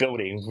PWA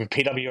building with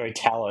PWA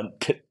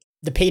talent.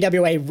 The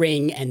PWA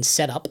ring and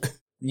setup.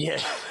 Yeah.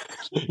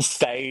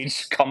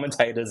 Stage,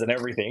 commentators and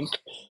everything.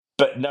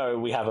 But no,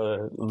 we have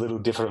a little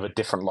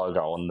different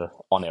logo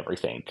on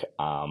everything.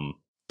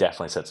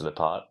 Definitely sets it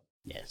apart.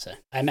 Yeah, so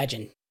I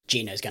imagine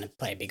Gino's going to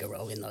play a bigger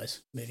role in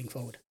those moving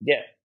forward.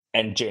 Yeah,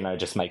 and Gino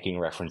just making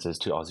references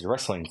to Aussie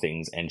wrestling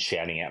things and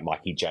shouting out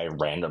Mikey J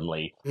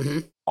randomly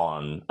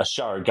on a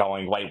show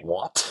going, wait,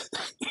 what?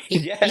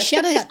 He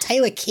shouted out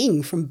Taylor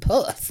King from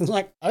Perth. I'm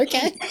like,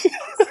 okay.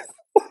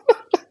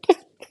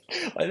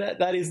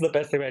 That is the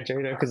best thing about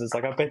Gino, because it's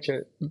like, I bet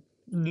you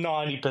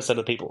 90% of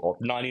the people, or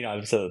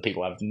 99% of the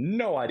people have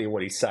no idea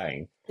what he's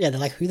saying. Yeah, they're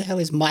like, who the hell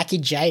is Mikey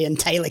J and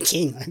Taylor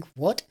King? Like,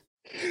 what?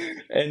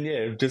 And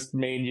yeah, just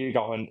me and you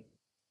going,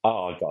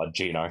 oh God,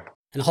 Gino.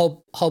 And a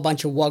whole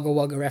bunch of Wagga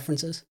Wagga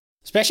references.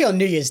 Especially on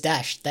New Year's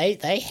Dash. They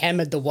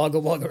hammered the Wagga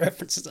Wagga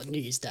references on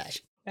New Year's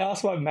Dash. I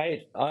asked one of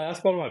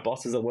my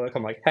bosses at work,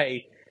 I'm like,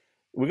 hey,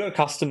 we got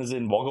customers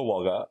in Wagga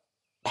Wagga.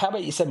 How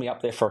about you send me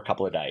up there for a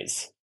couple of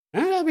days?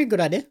 Oh, that'd be a good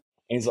idea.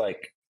 And he's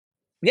like,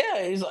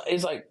 yeah,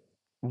 he's like,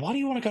 why do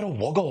you want to go to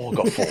Wagga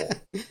Wagga for?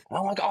 And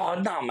I'm like, oh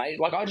no, mate.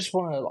 Like, I just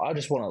want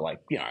to like,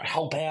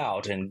 help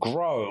out and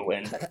grow.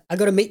 And I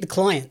got to meet the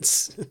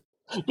clients.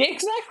 Yeah,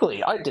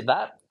 exactly. I did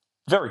that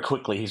very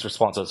quickly. His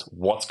response was,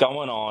 "What's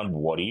going on?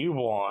 What do you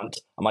want?"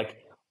 I'm like,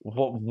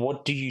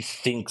 "What do you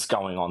think's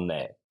going on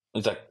there?"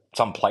 He's like,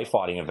 "Some play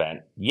fighting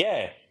event."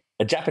 Yeah,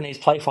 a Japanese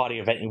play fighting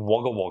event in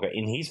Wagga Wagga.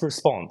 In his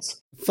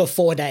response, for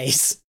 4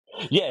 days.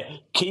 Yeah,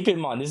 keep in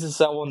mind, this is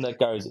someone that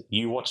goes,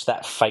 "You watch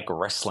that fake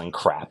wrestling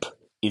crap,"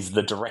 is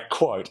the direct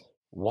quote.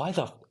 Why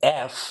the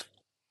F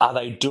are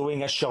they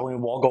doing a show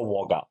in Wagga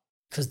Wagga?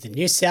 Because the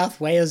New South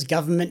Wales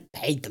government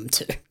paid them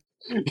to.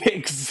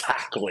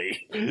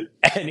 Exactly.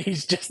 And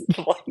he's just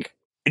like,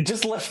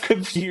 just left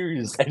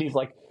confused. And he's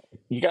like,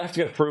 you're going to have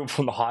to go through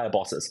from the higher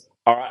bosses.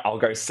 All right, I'll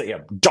go see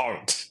him.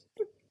 Don't.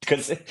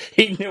 Because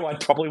he knew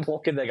I'd probably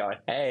walk in there going,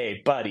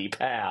 hey, buddy,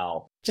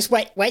 pal. Just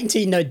wait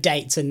until you know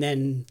dates and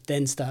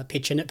then start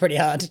pitching it pretty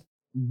hard.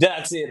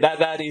 That's it.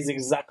 That is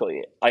exactly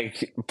it.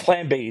 Like,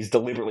 Plan B is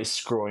deliberately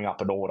screwing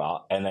up an order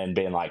and then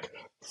being like,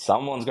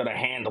 someone's going to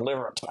hand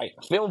deliver it to make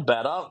me feel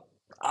better.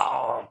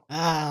 Oh,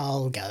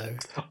 I'll go.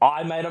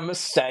 I made a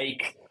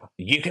mistake.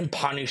 You can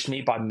punish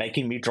me by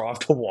making me drive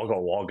to Wagga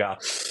Wagga.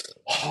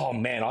 Oh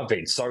man, I've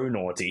been so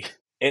naughty.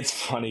 It's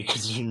funny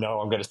because I'm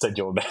going to send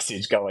you a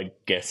message going,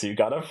 guess who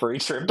got a free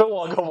trip to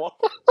Wagga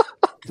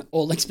Wagga?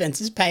 All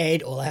expenses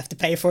paid. All I have to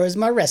pay for is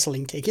my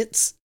wrestling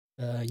tickets.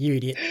 You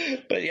idiot.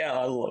 But yeah,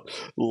 I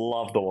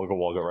love the Wagga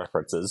Wagga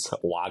references.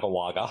 Wagga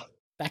Wagga.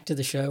 Back to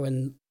the show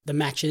and the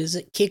matches.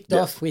 It kicked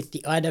off with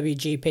the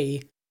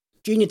IWGP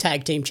Junior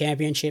Tag Team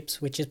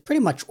Championships, which is pretty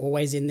much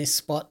always in this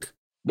spot.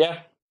 Yeah.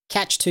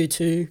 Catch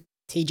 2-2,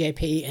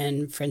 TJP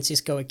and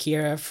Francisco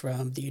Akira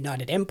from the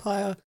United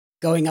Empire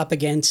going up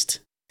against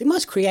the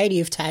most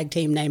creative tag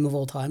team name of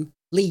all time,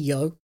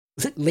 Leo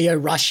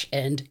Rush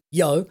and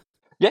Yo.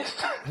 Yeah.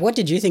 What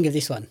did you think of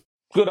this one?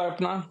 Good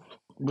opener.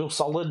 Real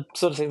solid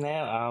sort of thing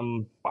there.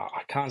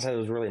 I can't say there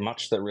was really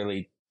much that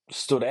really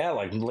stood out.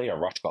 Like, Leo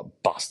Rush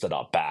got busted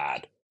up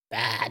bad.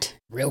 Bad.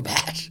 Real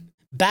bad.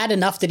 Bad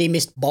enough that he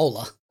missed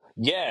Bowler.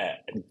 Yeah,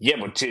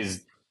 which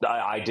is,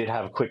 I did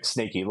have a quick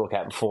sneaky look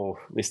at before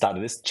we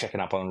started this,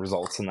 checking up on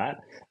results and that.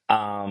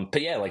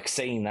 But yeah, like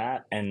seeing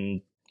that,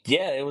 and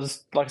yeah, it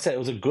was, like I said, it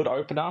was a good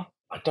opener.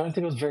 I don't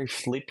think it was very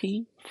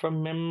flippy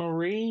from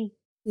memory.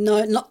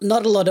 No,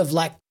 not a lot of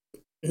like,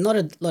 not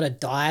a lot of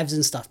dives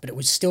and stuff, but it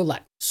was still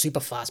like super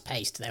fast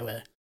paced. They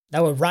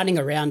were running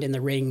around in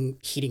the ring,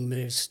 hitting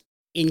moves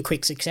in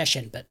quick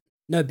succession, but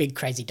no big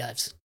crazy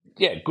dives.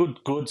 Yeah,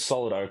 good,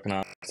 solid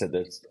opener. So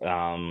that's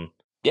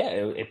yeah,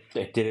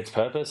 it did its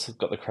purpose. It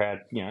got the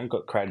crowd, got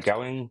the crowd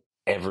going.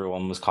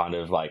 Everyone was kind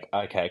of like,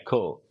 okay,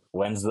 cool.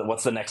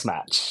 What's the next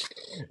match?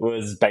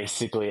 Was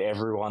basically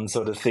everyone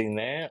sort of thing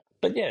there.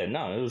 But yeah,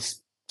 no, it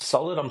was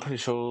solid. I'm pretty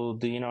sure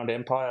the United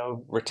Empire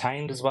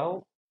retained as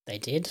well. They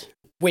did,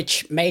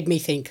 which made me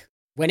think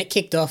when it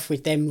kicked off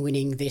with them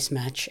winning this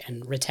match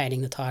and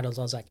retaining the titles,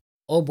 I was like,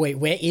 oh boy,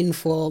 we're in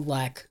for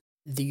like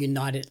the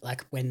United,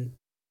 like when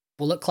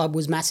Bullet Club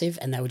was massive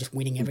and they were just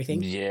winning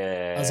everything.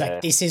 Yeah. I was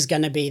like, this is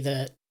going to be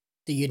the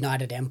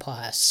United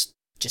Empire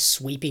just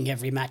sweeping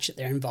every match that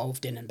they're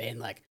involved in and being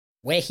like,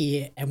 we're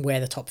here and we're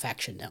the top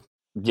faction now.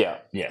 Yeah,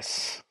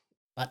 yes.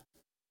 But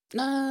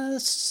no,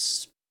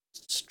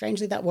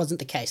 strangely, that wasn't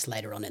the case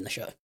later on in the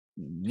show.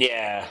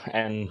 Yeah,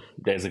 and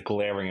there's a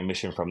glaring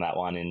omission from that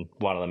one in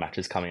one of the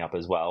matches coming up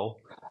as well.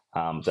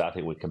 So I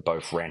think we could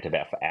both rant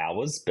about for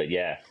hours. But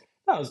yeah,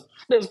 that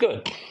was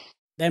good.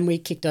 Then we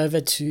kicked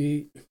over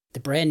to the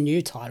brand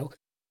new title.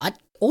 I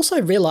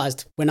also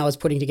realized when I was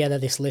putting together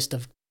this list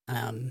of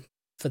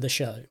for the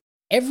show,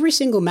 every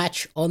single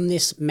match on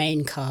this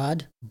main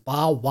card,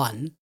 bar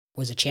one,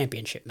 was a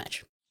championship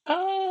match.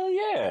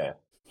 Yeah.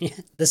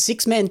 The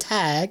 6-man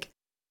tag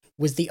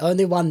was the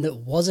only one that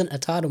wasn't a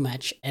title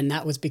match, and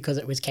that was because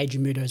it was Keiji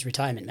Muto's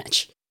retirement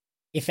match.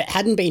 If it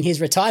hadn't been his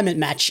retirement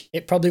match,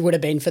 it probably would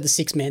have been for the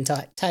 6-man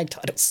tag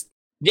titles.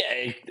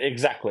 Yeah,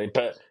 exactly.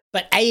 But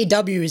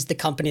AEW is the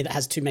company that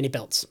has too many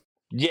belts.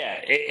 Yeah,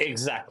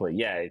 exactly.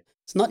 Yeah,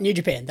 it's not New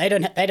Japan. They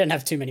don't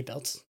have too many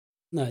belts.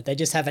 No, they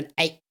just have an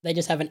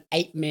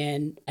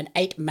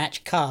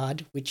 8-match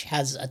card which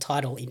has a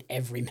title in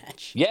every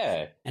match.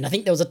 Yeah, and I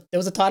think there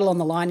was a title on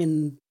the line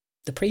in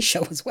the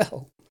pre-show as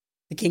well.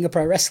 The King of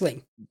Pro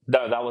Wrestling.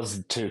 No, that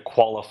was to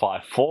qualify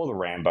for the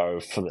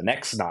Rambo for the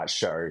next night's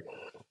show,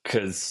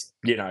 because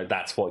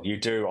that's what you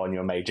do on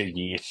your major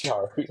year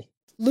show.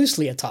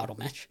 Loosely a title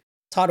match.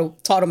 Title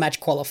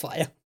match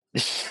qualifier.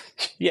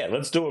 Yeah,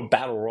 let's do a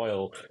battle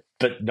royal,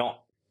 but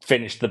not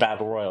finish the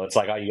battle royal. It's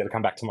like, oh, you got to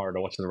come back tomorrow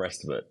to watch the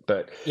rest of it.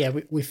 But yeah,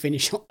 we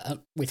finish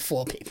with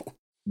 4 people.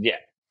 Yeah,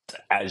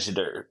 as you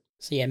do.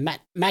 So yeah,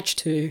 match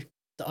 2,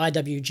 the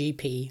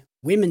IWGP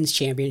Women's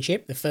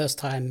Championship, the first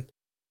time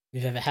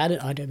we've ever had an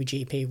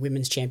IWGP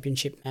Women's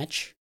Championship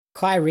match.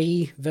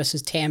 Kairi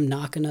versus Tam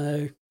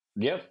Nakano.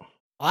 Yep.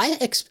 I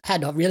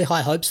had really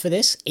high hopes for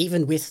this,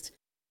 even with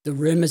the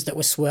rumors that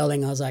were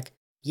swirling. I was like,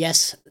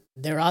 yes,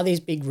 there are these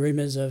big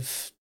rumors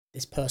of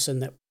this person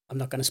that I'm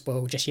not going to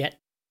spoil just yet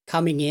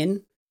coming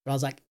in. But I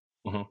was like,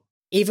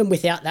 even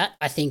without that,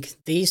 I think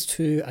these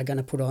two are going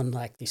to put on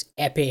like this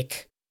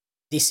epic,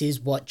 this is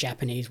what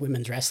Japanese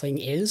women's wrestling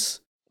is.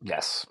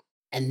 Yes.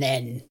 And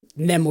then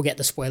we'll get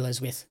the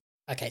spoilers with,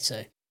 okay,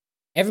 so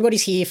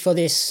everybody's here for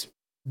this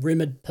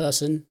rumored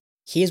person.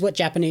 Here's what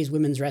Japanese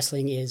women's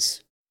wrestling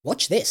is.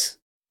 Watch this.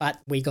 But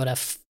we got a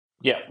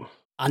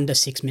under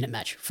 6-minute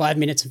match, 5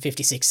 minutes and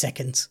 56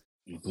 seconds.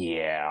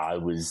 Yeah, I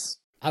was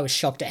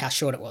shocked at how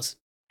short it was.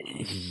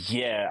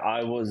 Yeah,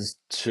 I was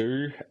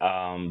too.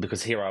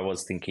 Because here I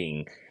was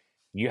thinking,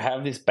 you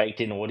have this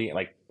baked-in audience.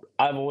 Like,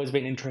 I've always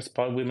been interested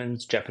by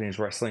women's Japanese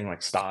wrestling,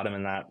 like Stardom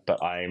and that,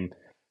 but I'm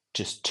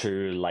just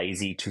too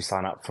lazy to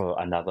sign up for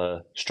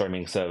another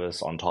streaming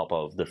service on top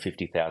of the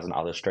 50,000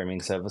 other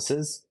streaming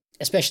services.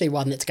 Especially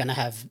one that's going to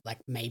have like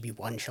maybe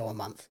one show a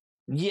month.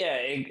 Yeah,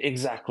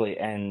 exactly.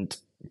 And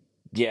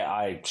yeah,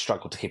 I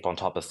struggle to keep on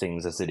top of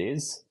things as it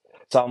is.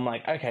 So I'm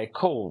like, okay,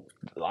 cool.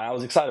 I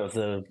was excited with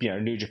the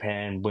New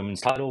Japan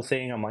women's title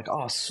thing. I'm like,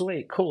 oh,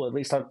 sweet, cool. At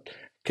least I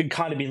could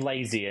kind of be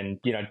lazy and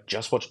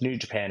just watch New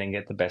Japan and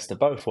get the best of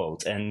both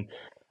worlds. And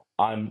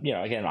I'm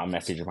again, I'm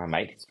messaging my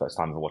mate. It's the first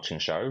time ever watching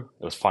a show.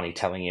 It was funny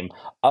telling him,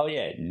 oh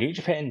yeah, New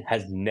Japan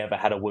has never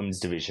had a women's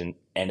division,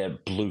 and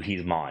it blew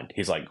his mind.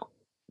 He's like,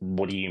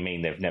 what do you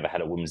mean they've never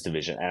had a women's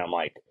division? And I'm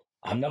like,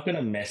 I'm not going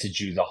to message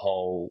you the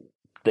whole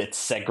that's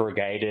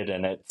segregated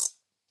and it's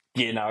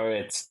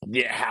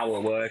how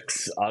it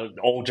works.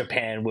 All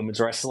Japan women's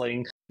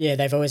wrestling. Yeah,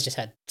 they've always just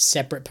had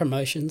separate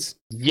promotions.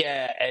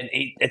 Yeah, and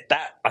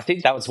I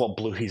think that was what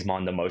blew his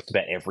mind the most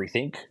about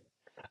everything.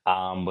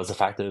 Was the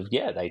fact of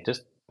they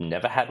just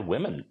never had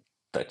women.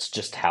 That's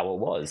just how it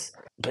was.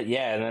 But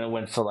yeah, and then it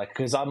went for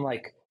because I'm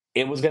like,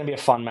 it was going to be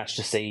a fun match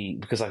to see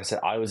because, like I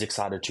said, I was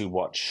excited to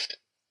watch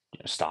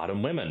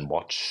Stardom women.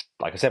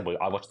 Like I said,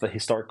 I watched the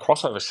historic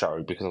crossover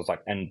show because I was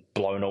like, and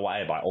blown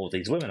away by all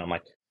these women. I'm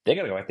like, they're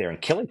going to go out there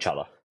and kill each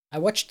other. I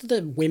watched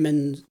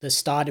the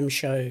Stardom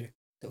show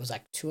that was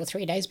like 2 or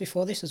 3 days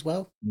before this as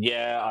well.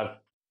 Yeah.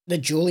 The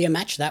Julia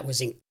match, now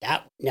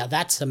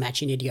that's a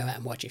match you need to go out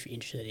and watch if you're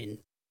interested in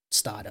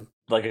Stardom.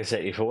 Like I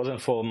said, if it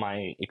wasn't for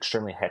my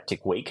extremely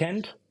hectic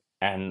weekend,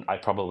 and I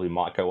probably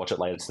might go watch it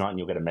later tonight, and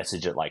you'll get a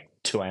message at like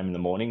 2 a.m. in the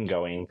morning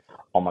going,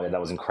 "Oh my god,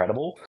 that was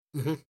incredible."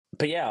 Mm-hmm.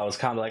 But yeah, I was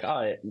kind of like,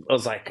 I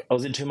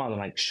was in 2 months. I'm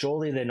like,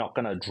 surely they're not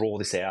going to draw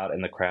this out,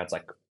 and the crowd's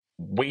like,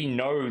 we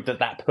know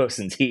that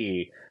person's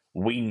here.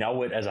 We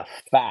know it as a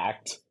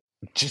fact.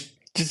 Just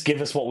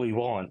give us what we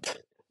want.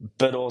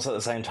 But also at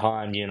the same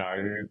time,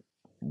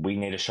 we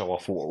need to show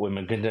off what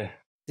women can do.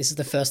 This is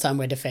the first time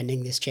we're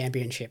defending this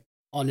championship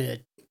on a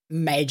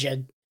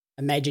major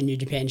New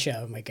Japan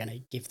show, and we're going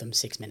to give them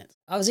 6 minutes.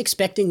 I was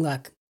expecting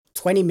like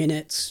 20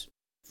 minutes,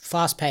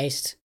 fast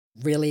paced,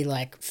 really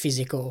like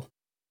physical,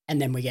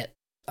 and then we get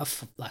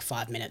like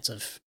 5 minutes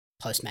of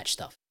post match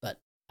stuff. But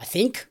I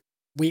think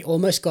we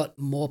almost got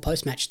more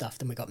post match stuff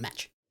than we got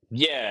match.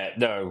 Yeah,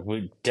 no,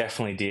 we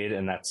definitely did,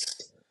 and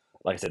that's,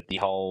 like I said, the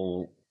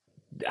whole,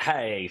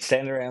 hey,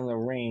 stand around the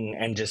ring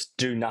and just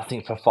do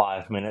nothing for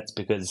 5 minutes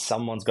because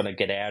someone's going to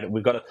get out.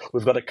 We've got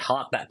to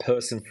cart that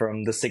person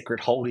from the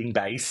secret holding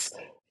base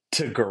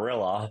to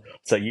Gorilla.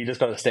 So you just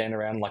got to stand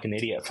around like an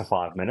idiot for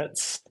 5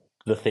 minutes.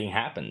 The thing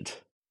happened.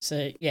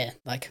 So yeah,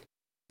 like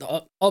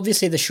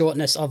obviously the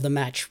shortness of the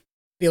match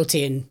built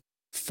in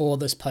for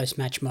this post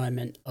match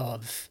moment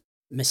of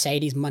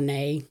Mercedes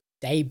Moné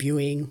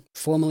debuting,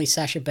 formerly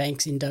Sasha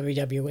Banks in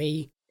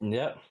WWE.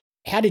 Yeah.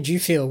 How did you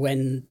feel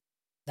when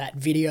that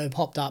video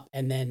popped up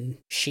and then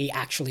she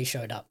actually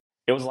showed up?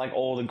 It was like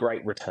all the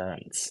great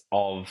returns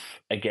of,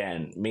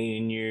 again, me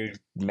and you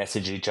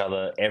message each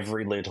other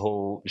every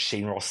little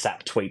Sheen Ross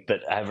Sapp tweet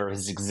that ever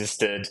has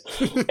existed,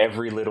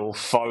 every little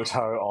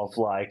photo of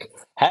like,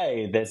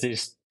 hey, there's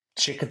this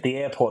chick at the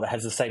airport that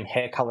has the same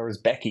hair color as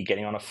Becky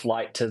getting on a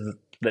flight to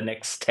the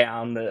next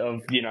town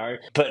of,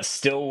 but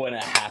still when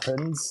it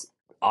happens,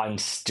 I'm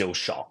still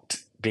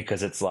shocked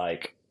because it's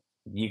like,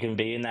 you can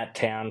be in that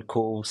town,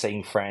 cool,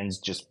 seeing friends,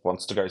 just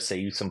wants to go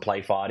see some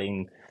play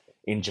fighting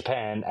in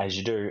Japan, as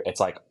you do. It's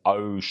like,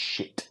 oh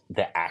shit,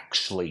 they're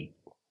actually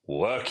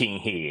working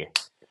here.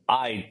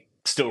 I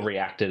still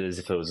reacted as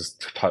if it was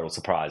a total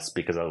surprise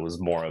because it was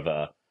more of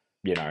a,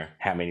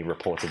 how many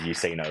reports have you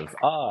seen of,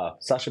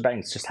 Sasha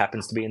Banks just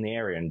happens to be in the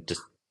area and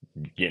just,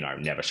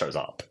 never shows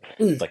up.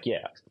 It's like,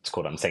 yeah, it's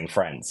called I'm Seeing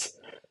Friends.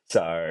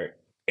 So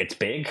it's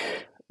big.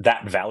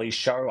 That Valley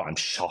show, I'm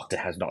shocked it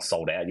has not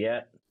sold out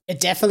yet. It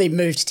definitely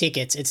moved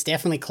tickets. It's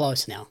definitely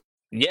close now.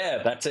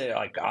 Yeah, that's it.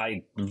 Like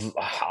I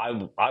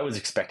was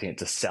expecting it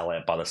to sell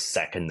out by the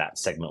second that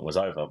segment was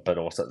over, but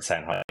also at the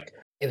same time, like,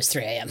 it was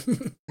 3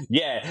 a.m.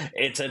 Yeah,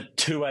 it's at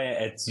 2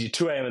 a.m. It's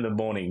 2 a.m. in the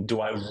morning.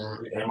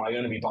 Am I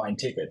going to be buying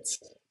tickets?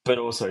 But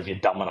also, if you're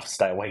dumb enough to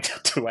stay awake till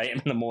 2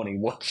 a.m. in the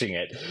morning watching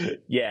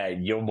it, yeah,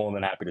 you're more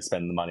than happy to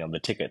spend the money on the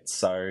tickets.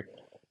 So,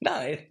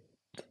 no,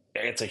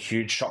 it's a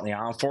huge shot in the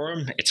arm for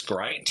him. It's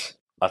great.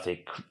 I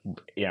think,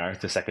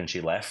 the second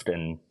she left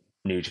and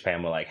New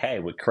Japan were like, hey,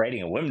 we're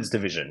creating a women's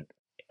division.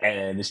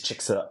 And this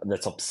chick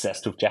that's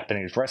obsessed with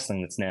Japanese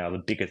wrestling that's now the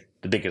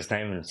biggest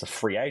name, and it's a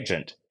free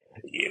agent.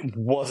 It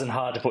wasn't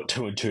hard to put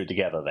two and two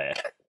together there.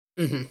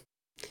 Mm-hmm.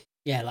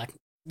 Yeah, like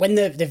when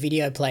the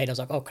video played, I was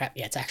like, oh crap,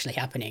 yeah, it's actually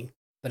happening.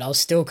 But I was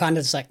still kind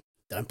of just like,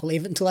 don't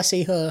believe it until I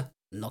see her.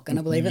 I'm not going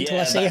to believe it until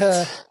I see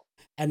her.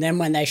 And then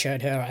when they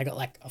showed her, I got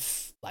like a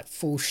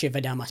full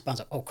shiver down my spine. I was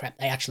like, oh crap,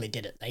 they actually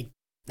did it.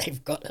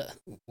 They've got her.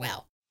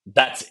 Wow.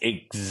 That's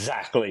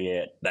exactly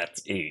it.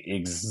 As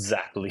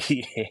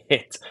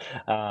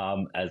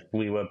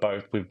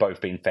we've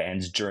both been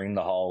fans during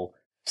the whole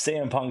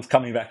CM Punk's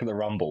coming back in the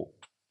Rumble.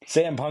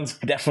 CM Punk's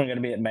definitely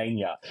going to be at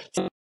Mania.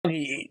 So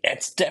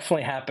it's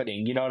definitely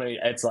happening. You know what I mean?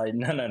 It's like,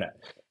 no.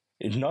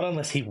 Not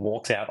unless he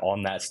walks out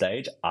on that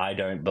stage, I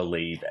don't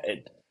believe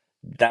it.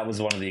 That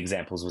was one of the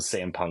examples with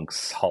CM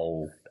Punk's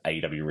whole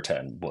AEW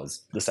return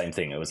was the same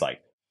thing. It was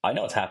like, I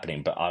know it's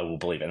happening, but I will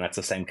believe it. And that's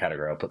the same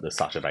category I'll put the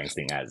Sasha Banks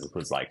thing as. It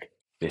was like,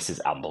 this is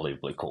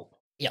unbelievably cool.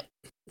 Yep.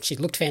 She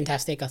looked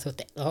fantastic. I thought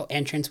the whole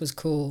entrance was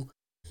cool.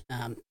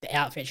 The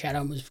outfit she had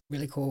on was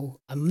really cool.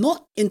 I'm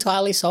not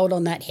entirely sold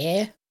on that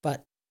hair,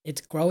 but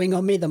it's growing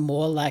on me. The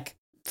more like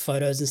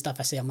photos and stuff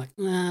I see, I'm like,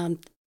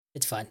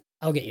 it's fine.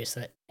 I'll get used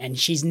to it. And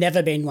she's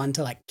never been one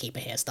to like keep a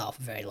hairstyle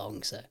for very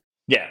long. So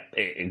yeah,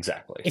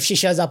 exactly. If she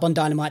shows up on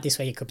Dynamite this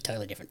week, it could be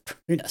totally different.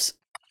 Who knows?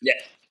 Yeah.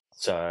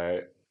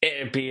 So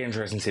it'd be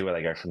interesting to see where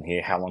they go from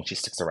here, how long she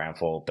sticks around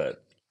for.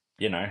 But,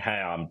 hey,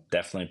 I'm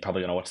definitely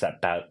probably going to watch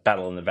that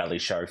Battle in the Valley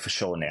show for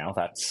sure now.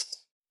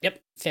 Yep,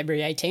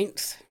 February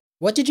 18th.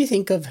 What did you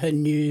think of her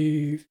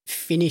new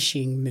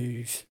finishing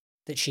move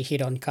that she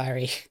hit on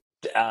Kyrie?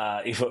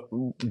 If it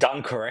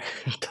done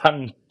correct,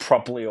 done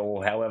properly,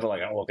 or however, I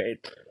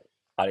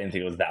didn't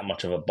think it was that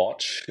much of a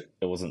botch.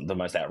 It wasn't the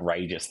most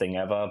outrageous thing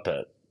ever,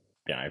 but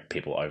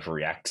people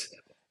overreact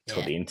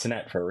to the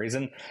internet for a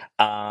reason.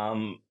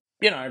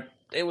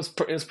 It was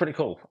pretty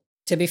cool.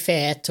 To be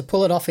fair, to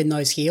pull it off in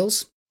those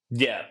heels,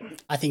 yeah,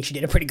 I think she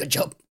did a pretty good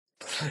job.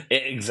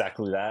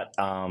 Exactly that.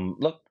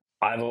 Look,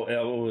 I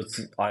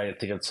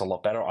think it's a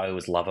lot better. I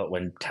always love it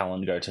when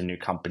talent go to new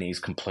companies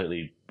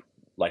completely,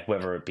 like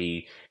whether it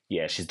be,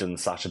 she's doing the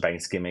Sasha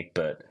Banks gimmick,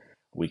 but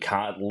we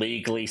can't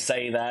legally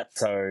say that.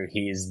 So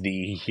here's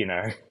the,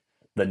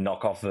 the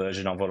knockoff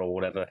version of it or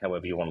whatever,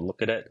 however you want to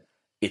look at it.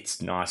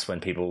 It's nice when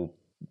people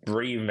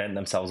reinvent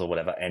themselves or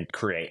whatever and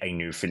create a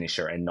new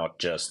finisher and not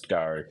just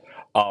go,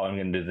 oh, I'm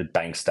going to do the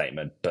bank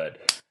statement,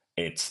 but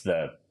it's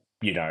the,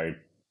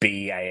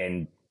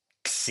 BANCK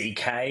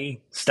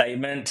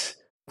statement.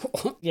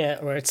 Yeah,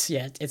 or it's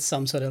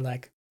some sort of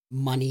like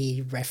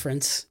money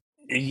reference.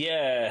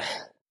 Yeah.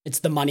 It's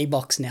the money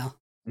box now.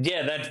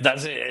 Yeah,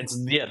 that's it. It's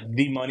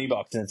the money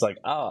box, and it's like,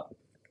 oh,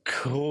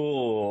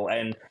 cool.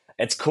 And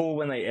it's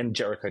cool and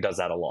Jericho does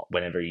that a lot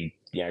whenever he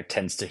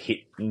tends to hit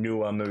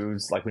newer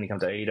moves, like when he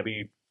comes to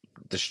AEW,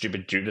 the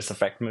stupid Judas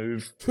effect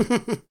move.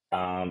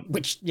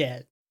 Which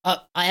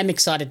I am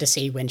excited to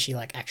see when she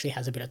like actually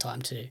has a bit of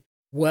time to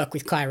work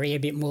with Kyrie a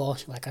bit more.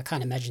 Like I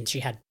can't imagine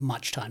she had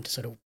much time to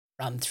sort of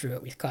run through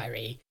it with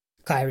Kyrie.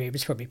 Kyrie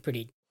was probably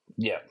pretty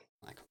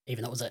like,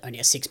 even though it was only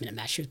a 6-minute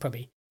match, she was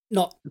probably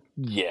not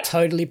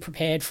totally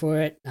prepared for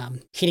it.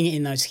 Hitting it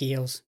in those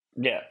heels.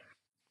 Yeah.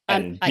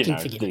 And I can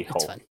forgive it.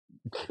 It's fine.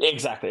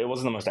 Exactly. It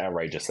wasn't the most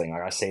outrageous thing.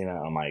 Like I seen it,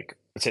 I'm like,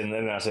 and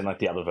then I seen like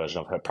the other version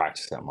of her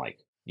practicing. I'm like,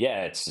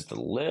 yeah, it's just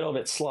a little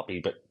bit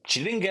sloppy, but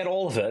she didn't get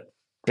all of it,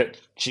 but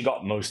she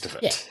got most of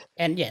it. Yeah,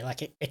 and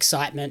like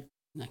excitement.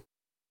 No,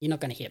 you're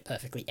not going to hit it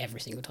perfectly every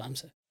single time.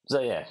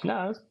 So yeah,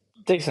 no,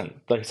 decent.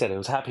 Like I said, it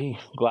was happy.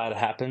 Glad it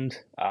happened.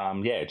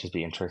 It'd just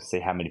be interesting to see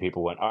how many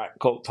people went, all right,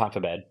 cool, time for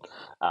bed.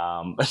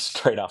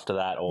 Straight after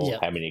that, or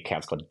how many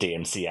accounts got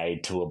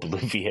DMCA'd to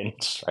oblivion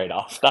straight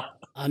after.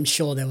 I'm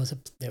sure there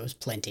was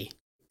plenty.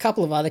 A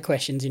couple of other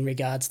questions in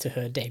regards to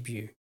her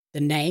debut. The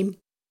name.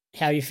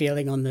 How are you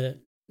feeling on the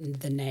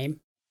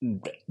name?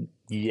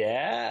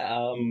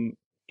 Yeah,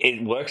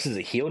 it works as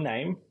a heel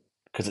name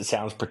because it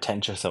sounds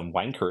pretentious and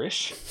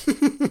wankerish.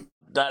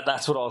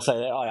 That's what I'll say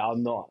there.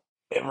 I'm not.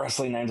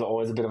 Wrestling names are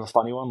always a bit of a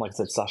funny one. Like I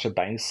said, Sasha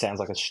Banks sounds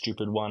like a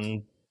stupid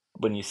one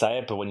when you say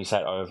it, but when you say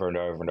it over and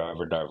over and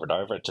over and over and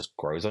over, it just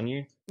grows on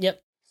you.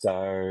 Yep.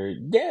 So,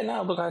 yeah,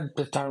 no, look, I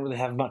don't really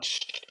have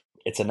much.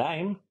 It's a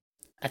name.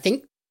 I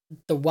think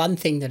the one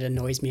thing that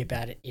annoys me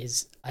about it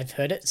is I've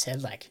heard it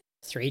said like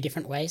 3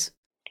 different ways.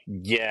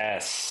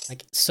 Yes.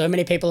 Like so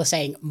many people are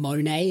saying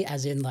Monet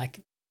as in like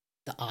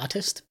the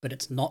artist, but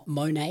it's not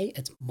Monet,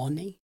 it's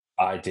Monet.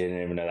 I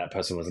didn't even know that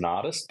person was an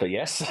artist, but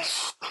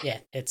yes. Yeah,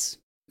 it's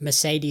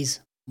Mercedes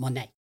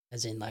Monet,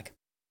 as in like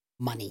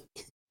money.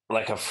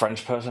 Like a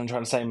French person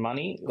trying to say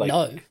money? Like,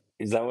 no.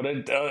 Is that what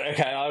it...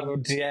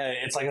 Okay,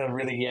 it's like a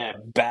really,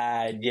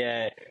 bad,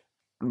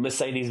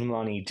 Mercedes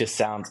Money just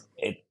sounds...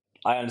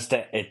 I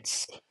understand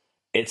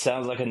it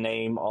sounds like a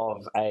name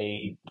of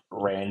a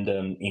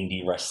random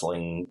indie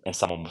wrestling and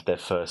someone with their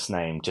first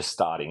name just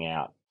starting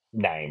out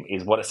name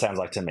is what it sounds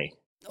like to me.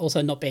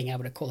 Also, not being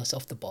able to call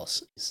herself the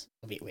boss is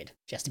a bit weird.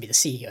 She has to be the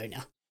CEO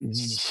now.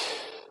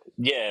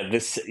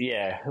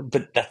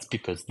 But that's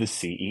because the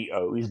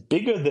CEO is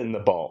bigger than the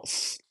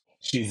boss.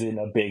 She's in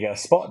a bigger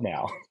spot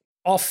now.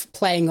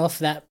 Playing off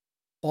that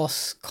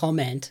boss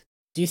comment,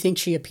 do you think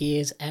she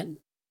appears at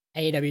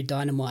AEW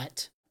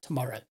Dynamite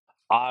tomorrow?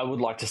 I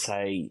would like to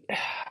say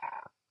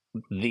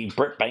the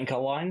Britt Baker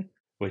line,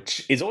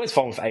 which is always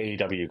fun with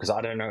AEW because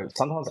I don't know,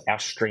 sometimes our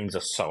streams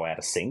are so out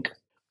of sync.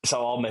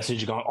 So I'll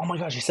message you going, oh my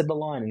gosh, you said the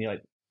line. And you're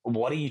like,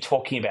 what are you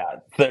talking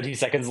about? 30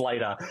 seconds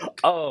later,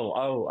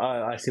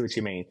 I see what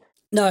you mean.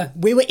 No,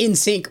 we were in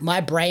sync.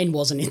 My brain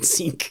wasn't in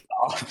sync.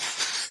 Oh,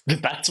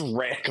 that's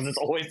rare because it's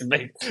always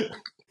me.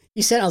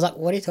 You said, I was like,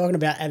 what are you talking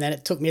about? And then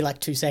it took me like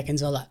 2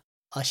 seconds. I was like,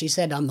 oh, she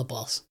said I'm the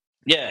boss.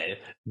 Yeah,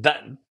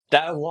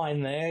 that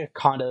line there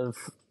kind of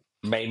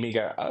made me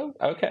go, oh,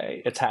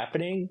 okay, it's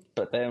happening.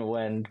 But then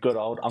when good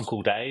old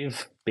Uncle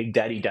Dave, Big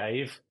Daddy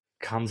Dave,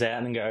 comes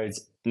out and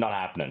goes, not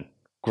happening,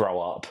 grow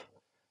up.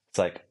 It's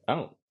like,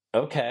 oh,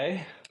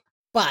 okay.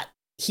 But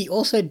he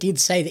also did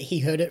say that he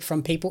heard it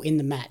from people in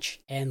the match.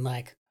 And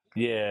like,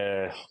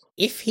 yeah,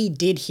 if he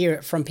did hear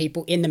it from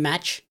people in the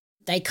match,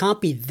 they can't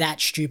be that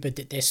stupid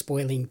that they're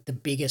spoiling the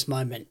biggest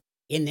moment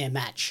in their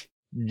match.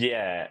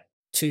 Yeah.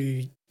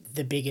 To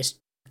the biggest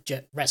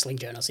wrestling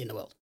journalist in the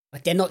world.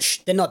 Like they're not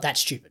that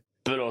stupid.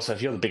 But also,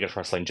 if you're the biggest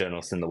wrestling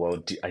journalist in the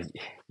world,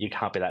 you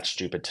can't be that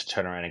stupid to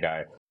turn around and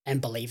go and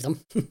believe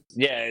them.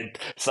 Yeah,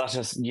 such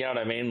as, you know what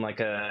I mean.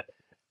 Like,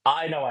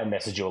 I know I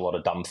message you a lot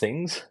of dumb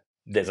things.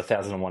 There's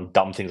 1,001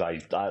 dumb things I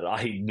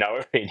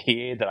know in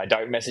here that I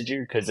don't message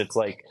you because it's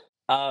like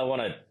I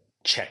want to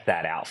check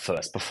that out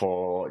first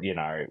before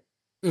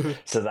Mm-hmm.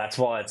 So that's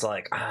why it's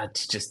like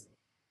it's just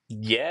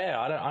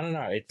I don't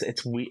know.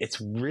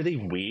 It's really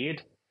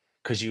weird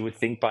because you would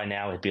think by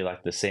now it'd be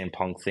like the CM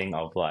Punk thing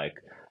of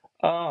like,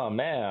 oh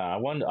man, I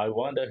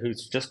wonder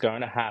who's just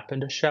going to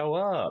happen to show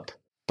up,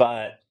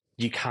 but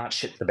you can't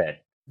shit the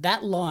bed.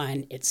 That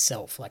line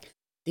itself, like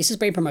this has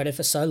been promoted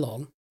for so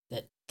long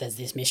that there's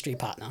this mystery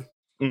partner.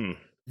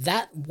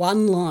 That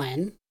one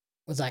line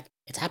was like,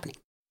 it's happening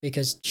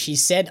because she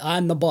said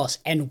I'm the boss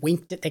and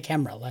winked at the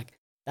camera. Like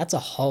that's a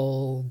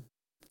whole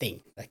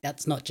thing. Like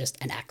that's not just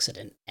an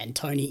accident. And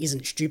Tony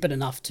isn't stupid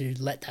enough to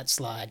let that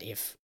slide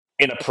if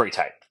in a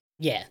pre-tape.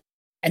 Yeah.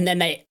 And then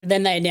they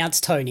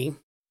announced Tony,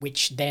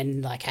 which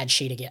then like had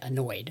Sheeta get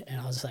annoyed. And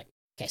I was like,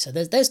 Okay, so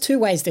there's two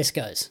ways this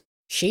goes.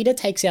 Shida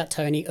takes out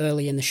Tony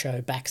early in the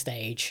show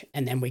backstage,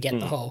 and then we get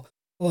the whole,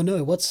 oh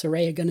no, what's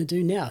Saraya going to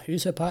do now?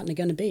 Who's her partner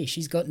going to be?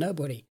 She's got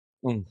nobody.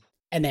 And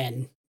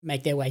then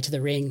make their way to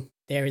the ring.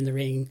 They're in the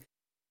ring.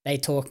 They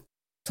talk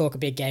a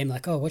big game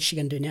like, oh, what's she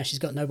going to do now? She's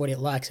got nobody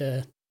that likes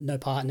her, no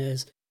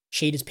partners.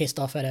 Shida's pissed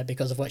off at her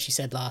because of what she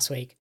said last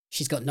week.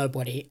 She's got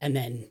nobody. And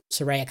then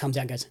Saraya comes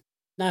out and goes,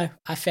 no,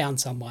 I found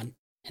someone.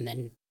 And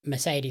then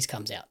Mercedes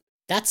comes out.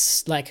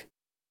 That's like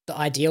the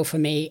ideal for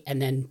me.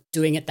 And then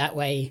doing it that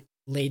way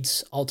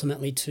leads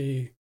ultimately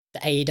to the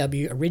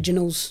AEW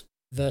originals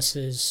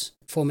versus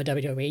former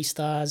WWE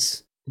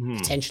stars,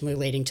 potentially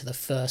leading to the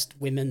first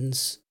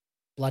women's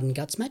blood and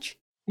guts match.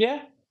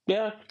 Yeah,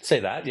 I'd say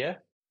that, yeah.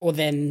 Or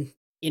then,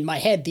 in my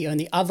head, the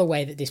only other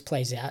way that this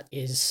plays out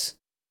is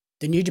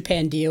the New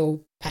Japan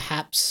deal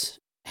perhaps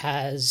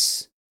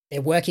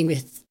they're working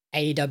with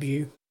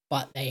AEW,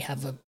 but they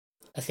have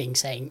a thing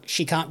saying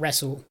she can't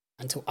wrestle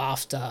until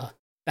after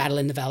Battle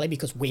in the Valley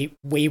because we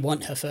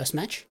want her first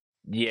match.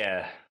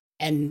 Yeah.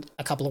 And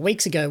a couple of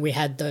weeks ago, we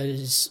had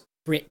those,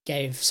 Britt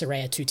gave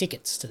Saraya 2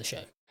 tickets to the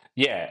show.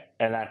 Yeah,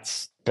 and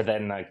but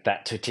then like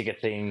that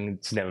 2-ticket thing,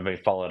 it's never been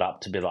followed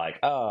up to be like,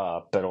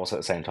 but also at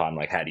the same time,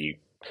 like how do you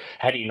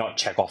not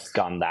check off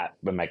gun that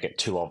and make it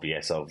too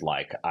obvious of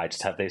like, I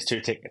just have these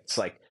 2 tickets,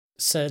 like.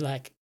 So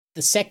like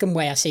the second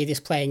way I see this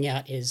playing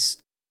out is,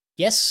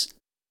 yes,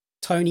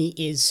 Tony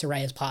is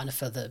Saraya's partner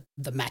for the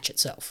match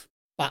itself,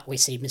 but we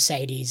see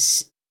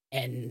Mercedes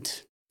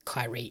and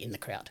Kyrie in the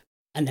crowd,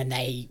 and then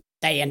they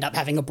end up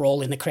having a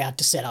brawl in the crowd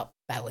to set up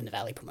Battle in the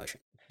Valley promotion.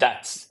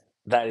 That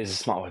is a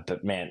smart way,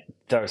 but man,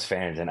 those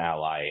fans in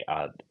LA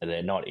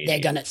they're not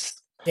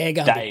idiots. They're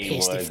gonna be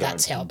pissed if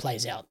that's how it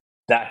plays out.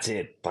 That's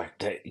it. Like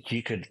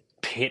you could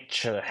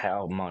picture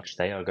how much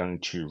they are going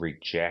to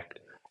reject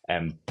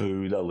and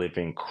boo the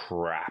living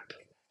crap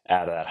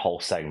out of that whole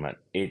segment.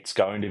 It's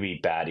going to be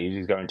bad. It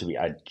is going to be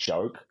a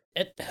joke.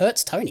 It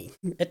hurts Tony.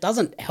 It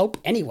doesn't help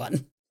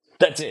anyone.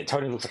 That's it.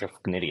 Tony looks like a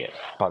fucking idiot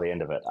by the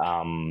end of it.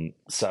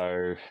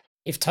 So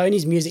if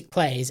Tony's music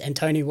plays and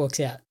Tony walks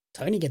out,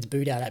 Tony gets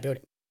booed out of that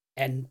building.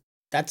 And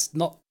that's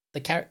not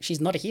the character.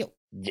 She's not a heel.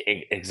 Yeah,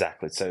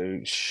 exactly.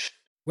 So,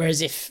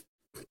 whereas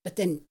but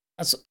then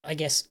I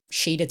guess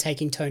Shida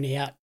taking Tony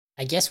out,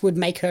 I guess would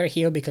make her a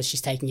heel because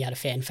she's taking out a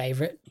fan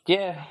favorite.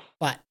 Yeah.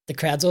 But the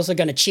crowd's also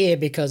going to cheer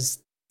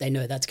because they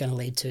know that's going to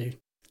lead to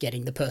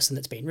getting the person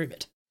that's been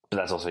rumored. But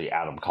that's also the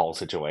Adam Cole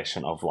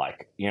situation of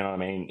like, you know what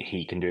I mean?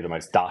 He can do the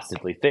most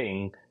dastardly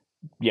thing,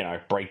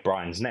 break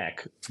Brian's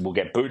neck. We'll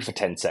get booed for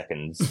 10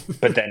 seconds,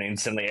 but then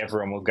instantly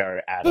everyone will go,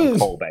 Adam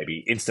Cole,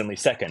 baby, instantly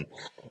second.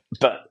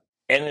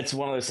 And it's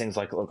one of those things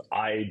like, look,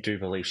 I do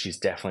believe she's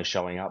definitely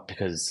showing up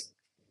because,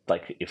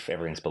 like, if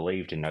everyone's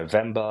believed, in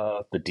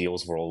November, the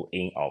deals were all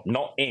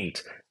not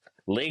inked.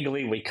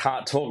 Legally, we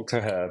can't talk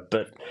to her,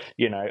 but,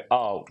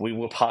 we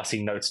were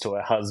passing notes to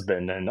her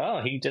husband, and,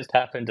 he just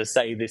happened to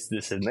say this,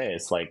 and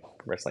this, like,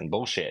 wrestling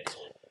bullshit.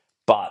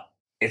 But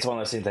it's one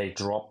of those things, they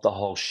dropped the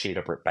whole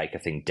Shida Britt Baker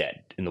thing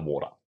dead in the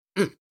water.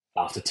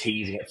 After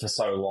teasing it for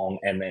so long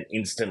and then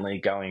instantly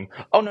going,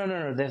 oh,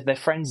 no, they're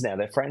friends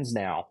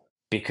now,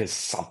 because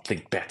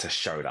something better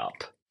showed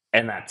up.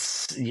 And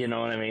that's, you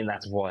know what I mean?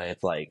 That's why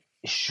it's like,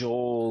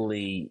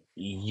 surely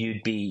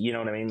you'd be, you know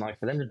what I mean? Like,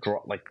 for them to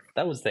drop, like,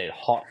 that was their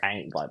hot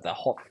aim. Like, the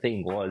hot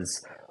thing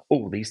was,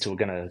 these two are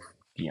going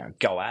to,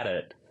 go at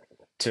it.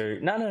 To,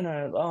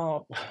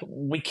 no,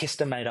 we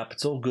kissed and made up.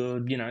 It's all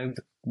good.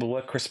 We'll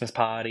work Christmas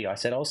party. I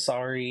said,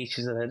 sorry.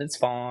 She said, it's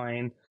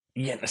fine.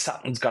 Yeah,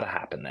 something's got to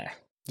happen there.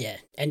 Yeah,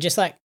 and just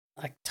like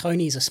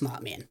Tony's a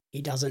smart man.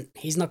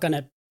 He's not going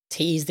to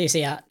tease this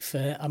out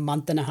for a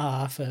month and a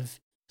half of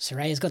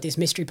Saraya's got this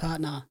mystery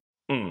partner.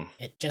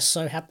 It just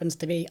so happens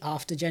to be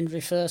after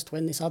January 1st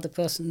when this other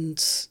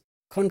person's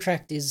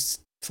contract is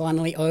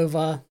finally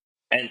over.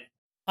 And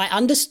I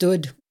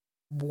understood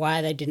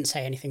why they didn't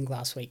say anything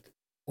last week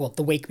or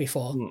the week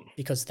before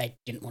because they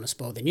didn't want to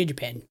spoil the New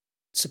Japan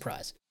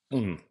surprise.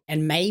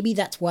 And maybe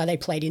that's why they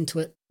played into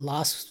it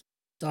last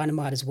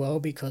Dynamite as well,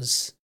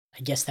 because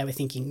I guess they were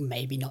thinking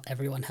maybe not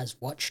everyone has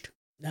watched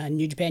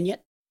New Japan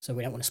yet, so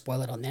we don't want to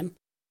spoil it on them.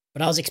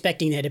 But I was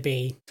expecting there to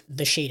be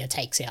the Shida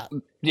takes out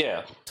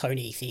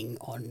Tony thing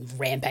on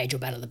Rampage or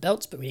Battle of the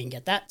Belts, but we didn't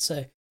get that.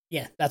 So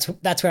yeah, that's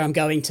where I'm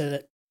going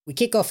to. We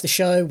kick off the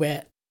show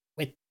where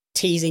we're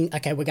teasing,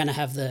 okay, we're going to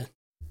have the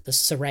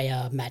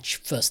Saraya match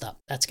first up.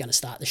 That's going to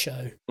start the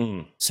show.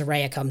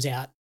 Saraya comes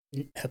out,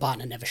 her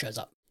partner never shows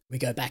up. We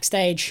go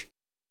backstage,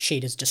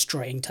 Shida's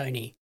destroying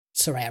Tony.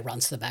 Saraya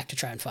runs to the back to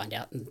try and find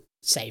out and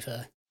save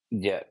her.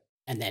 Yeah.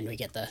 And then we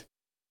get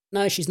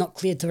no, she's not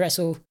cleared to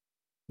wrestle.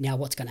 Now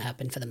what's going to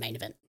happen for the main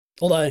event?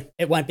 Although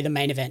it won't be the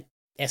main event.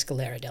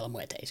 Escalera de la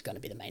Muerte is going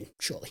to be the main,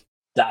 surely.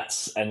 That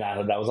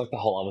was like the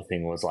whole other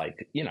thing was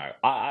like,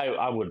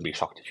 I wouldn't be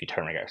shocked if you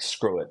turn around and go,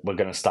 screw it. We're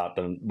going to start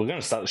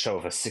the show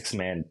with a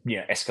 6-man,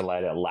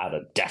 escalator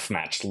ladder,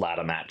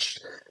 ladder match.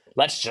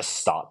 Let's just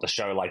start the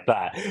show like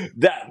that.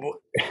 That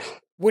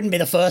wouldn't be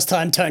the first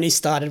time Tony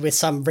started with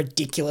some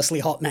ridiculously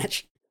hot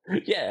match.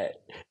 Yeah.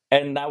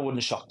 And that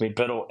wouldn't shock me.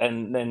 But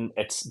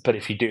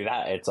if you do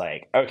that, it's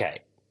like, okay,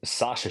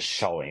 Sasha's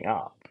showing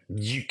up.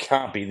 You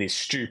can't be this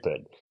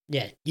stupid.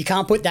 Yeah, you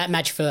can't put that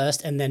match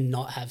first and then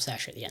not have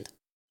Sasha at the end.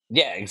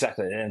 Yeah,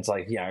 exactly. And it's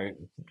like,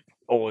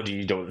 or do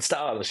you do it at the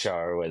start of the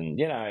show? And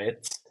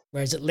it's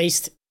Whereas at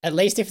least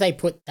if they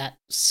put that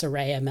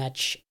Saraya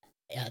match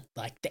at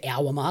like the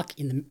hour mark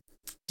in the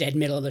dead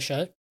middle of the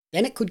show,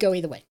 then it could go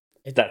either way.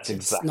 that's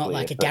It's exactly not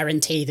like it. a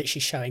guarantee that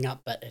she's showing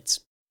up, but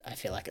I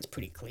feel like it's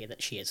pretty clear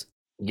that she is.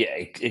 Yeah,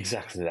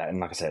 exactly that. And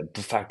like I said,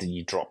 the fact that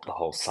you dropped the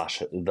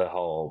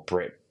whole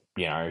Brit,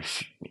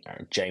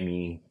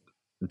 Jamie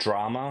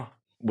drama,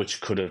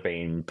 which could have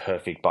been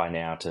perfect by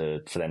now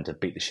for them to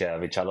beat the shit out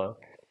of each other,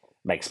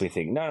 makes me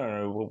think,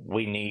 no,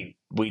 we need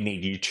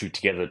you two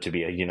together to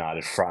be a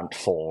united front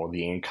for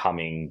the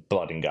incoming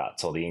blood and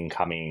guts or the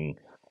incoming,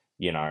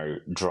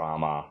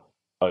 drama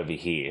over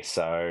here.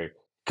 So,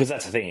 because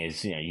that's the thing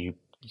is,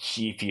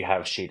 if you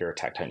have Sheeta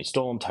attack Tony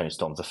Storm's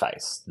the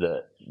face.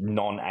 The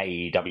non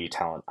AEW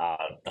talent are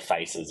the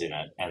faces in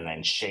it, and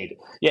then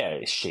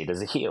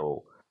Sheeta's a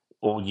heel.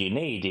 All you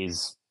need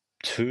is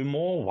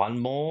one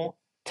more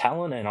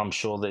talent, and I'm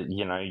sure that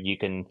you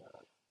can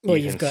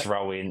You've got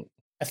throw in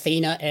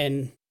Athena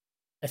and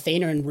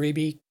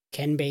Ruby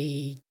can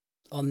be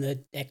on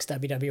the ex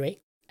WWE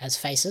as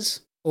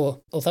faces,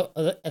 or although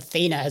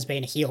Athena has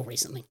been a heel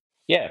recently.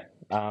 Yeah,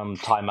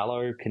 Ty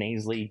Mello can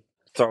easily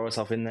throw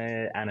herself in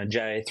there. Anna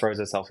Jay throws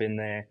herself in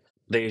there.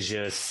 There's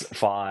just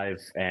five,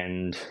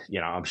 and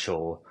I'm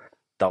sure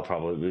they'll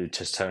probably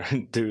just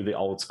do the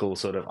old school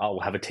sort of, I'll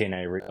have a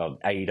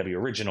TNA AEW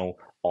original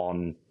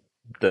on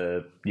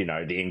the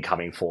the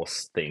incoming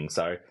force thing.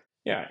 So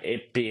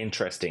it'd be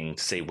interesting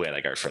to see where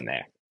they go from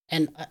there.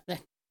 And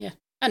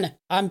I know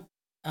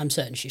I'm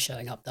certain she's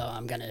showing up though.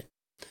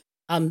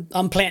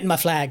 I'm planting my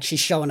flag. She's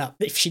showing up.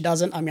 If she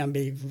doesn't, I'm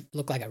gonna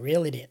look like a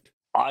real idiot.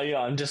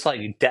 I'm just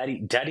like,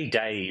 Daddy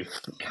Dave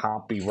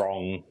can't be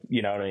wrong.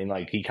 You know what I mean?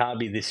 Like, he can't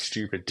be this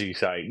stupid to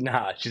say,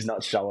 nah, she's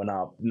not showing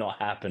up, not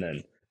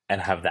happening, and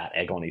have that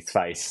egg on his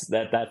face.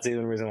 That's the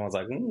only reason I was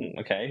like,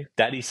 okay,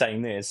 Daddy's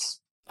saying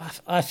this.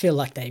 I feel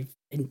like they're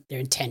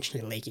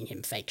intentionally leaking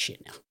him fake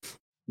shit now.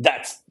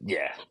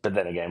 But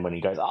then again, when he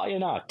goes,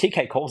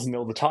 TK calls me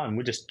all the time.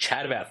 We just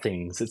chat about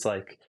things. It's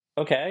like,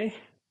 okay,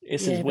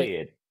 this is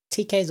weird.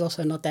 TK's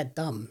also not that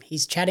dumb.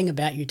 He's chatting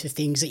about you to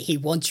things that he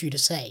wants you to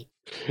say.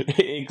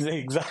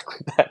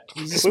 Exactly that.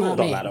 We've all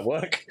done that at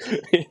work.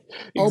 Exactly.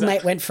 Old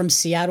mate went from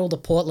Seattle to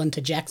Portland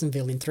to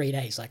Jacksonville in 3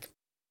 days. Like,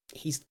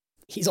 he's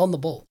on the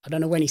ball. I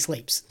don't know when he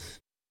sleeps.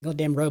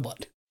 Goddamn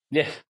robot.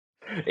 Yeah,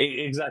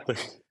 exactly.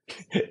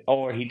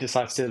 Or he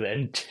decides to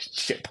then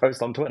shit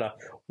post on Twitter.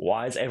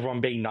 Why is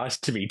everyone being nice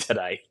to me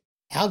today?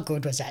 How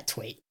good was that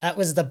tweet? That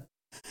was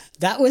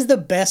the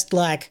best,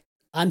 like,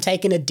 I'm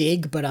taking a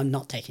dig, but I'm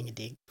not taking a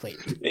dig tweet.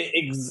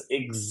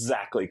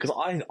 Exactly. Because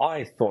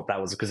I thought that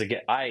was, because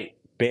again, I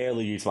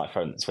barely used my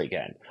phone this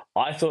weekend.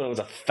 I thought it was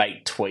a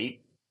fake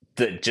tweet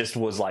that just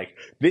was like,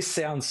 this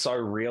sounds so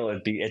real,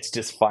 it's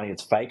just funny,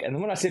 it's fake. And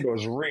then when I said it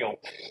was real,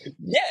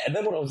 and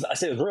then when I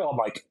said it was real, I'm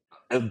like,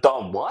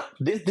 what?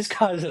 This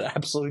guy's an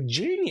absolute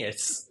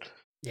genius.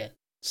 Yeah,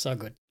 so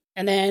good.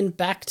 And then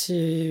back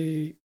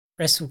to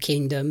Wrestle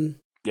Kingdom.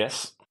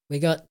 Yes. We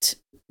got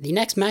the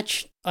next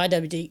match,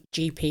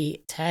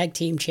 IWGP Tag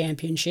Team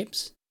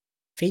Championships,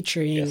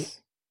 featuring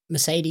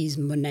Mercedes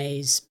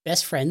Moné's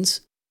best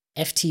friends,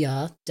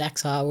 FTR,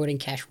 Dax Harwood and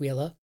Cash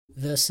Wheeler,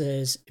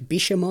 versus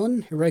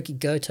Bishamon, Hiroki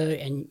Goto,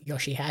 and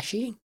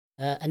Yoshihashi.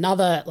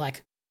 Another,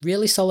 like,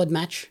 really solid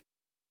match,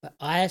 but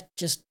I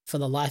just, for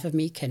the life of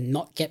me,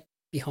 cannot get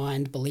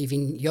behind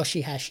believing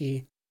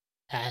Yoshihashi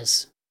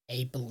as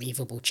a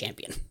believable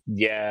champion.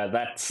 Yeah,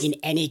 that's... in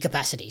any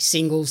capacity.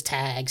 Singles,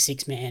 tag,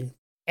 six-man.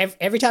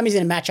 Every time he's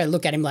in a match, I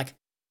look at him like,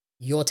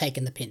 you're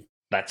taking the pin.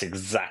 That's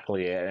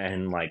exactly it.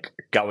 And, like,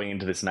 going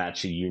into this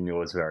match, you knew it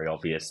was very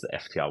obvious that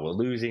FTR were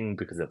losing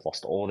because they've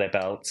lost all their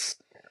belts.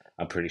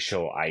 I'm pretty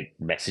sure I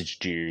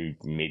messaged you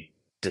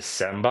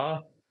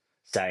mid-December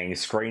saying,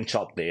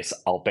 screenshot this,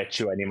 I'll bet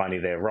you any money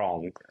they're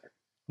wrong.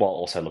 While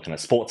also looking at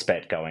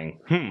Sportsbet going,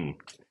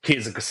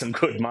 here's some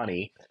good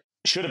money.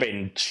 Should have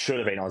been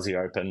Aussie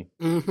Open.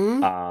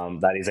 Mm-hmm.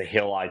 That is a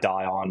hill I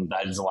die on.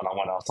 That is the one I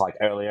was like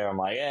earlier. I'm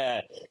like,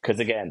 yeah, because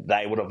again,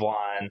 they would have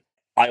won.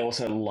 I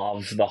also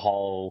love the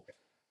whole,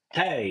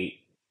 hey,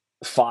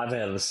 5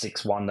 out of the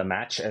 6 won the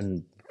match,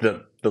 and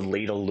the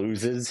leader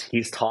loses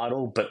his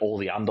title, but all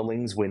the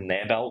underlings win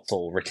their belts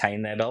or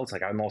retain their belts.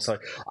 Like,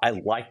 I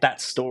like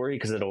that story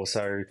because it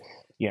also,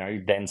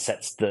 then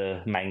sets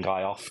the main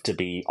guy off to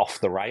be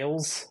off the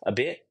rails a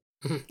bit.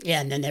 Yeah,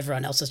 and then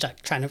everyone else is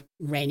trying to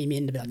rein him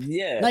in to be like,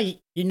 yeah, no,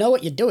 you know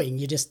what you're doing.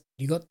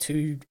 You got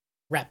too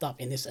wrapped up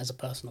in this as a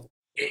personal.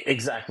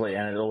 Exactly,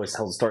 and it always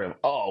tells the story of,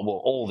 oh,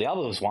 well, all the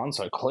others won,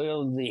 so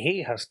clearly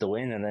he has to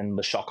win, and then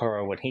the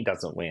shocker when he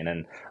doesn't win.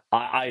 And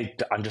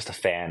I'm just a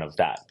fan of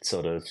that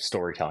sort of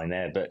storytelling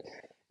there. But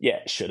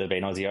yeah, should have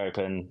been Aussie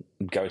Open.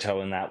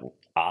 Goto and that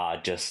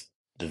are just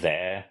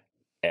there.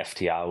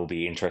 FTR will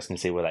be interesting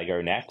to see where they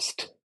go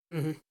next.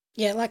 Mm-hmm.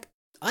 Yeah, like,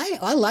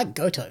 I like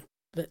Goto.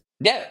 But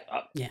Yeah,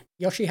 yeah,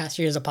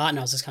 Yoshihashi as a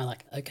partner, I was just kind of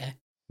like, okay.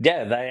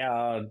 yeah, they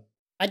are.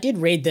 I did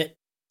read that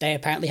they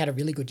apparently had a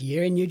really good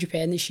year in New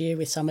Japan this year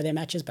with some of their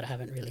matches, but I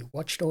haven't really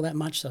watched all that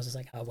much, so I was just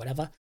like, oh,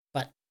 whatever.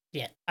 But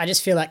yeah, I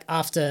just feel like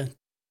after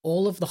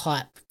all of the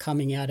hype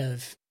coming out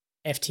of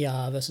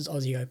FTR versus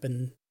Aussie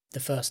Open the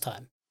first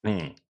time,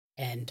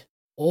 and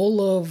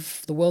all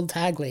of the World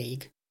Tag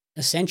League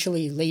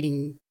essentially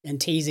leading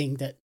and teasing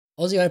that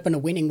Aussie Open are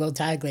winning World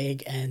Tag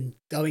League and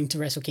going to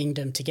Wrestle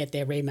Kingdom to get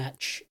their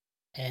rematch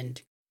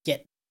and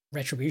get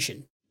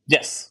retribution.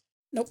 Yes.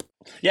 Nope.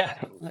 Yeah.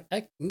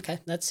 Okay,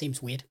 that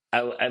seems weird.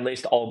 At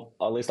least old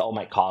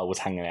mate Kyle was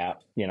hanging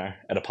out,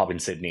 at a pub in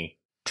Sydney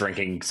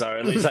drinking. So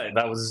at least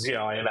that was,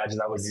 I imagine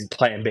that was his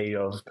plan B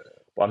of,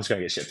 well, I'm just going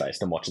to get shit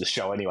faced and watch the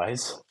show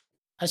anyways.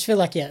 I just feel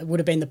like, yeah, it would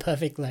have been the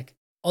perfect, like,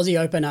 Aussie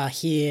Open are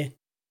here.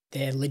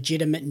 They're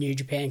legitimate New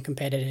Japan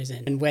competitors,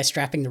 and we're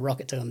strapping the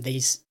rocket to them.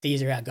 These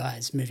are our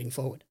guys moving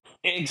forward.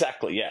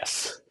 Exactly,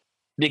 yes.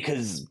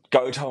 Because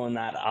Goto and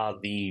that are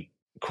the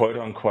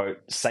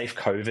quote-unquote safe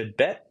COVID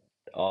bet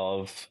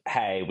of,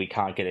 hey, we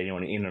can't get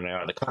anyone in and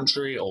out of the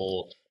country,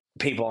 or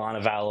people aren't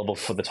available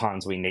for the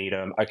times we need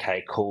them.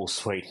 Okay, cool,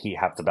 sweet. Here,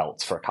 have the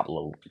belts for a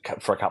couple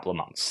of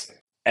months.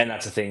 And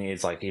that's the thing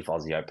is, like, if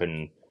Aussie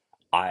Open,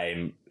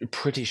 I'm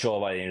pretty sure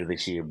by the end of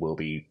this year will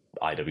be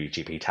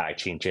IWGP Tag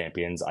Team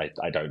Champions.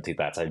 I don't think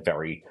that's a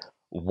very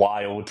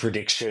wild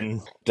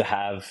prediction to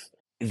have.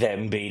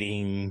 Them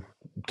beating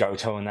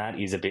Goto and that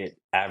is a bit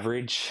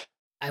average.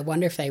 I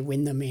wonder if they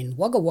win them in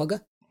Wagga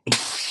Wagga.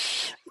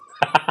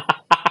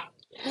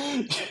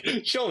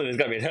 Surely there's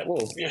going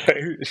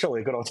to be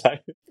surely a good old time.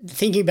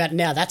 Thinking about it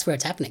now, that's where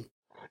it's happening.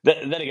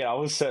 Then again, I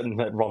was certain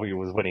that Robbie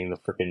was winning the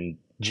freaking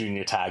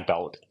junior tag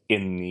belt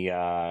in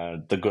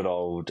the good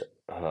old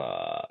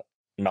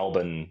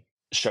Melbourne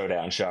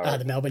Showdown show.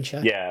 The Melbourne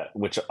show? Yeah,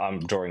 which I'm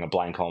drawing a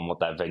blank on what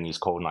that venue's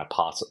called, and I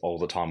pass it all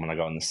the time when I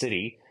go in the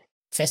city.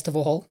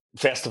 Festival Hall?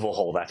 Festival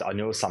Hall, that I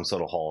knew it was some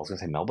sort of hall. I was going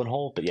to say Melbourne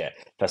Hall, but yeah,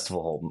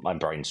 Festival Hall. My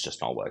brain's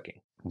just not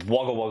working.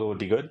 Wagga Wagga would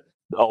be good.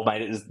 Old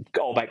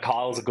mate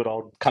Kyle's a good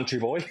old country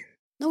boy.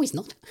 No, he's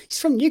not. He's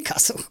from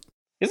Newcastle.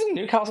 Isn't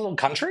Newcastle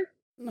country?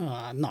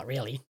 No, not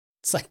really.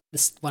 It's like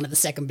one of the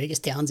second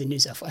biggest towns in New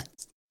South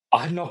Wales.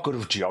 I'm not good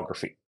with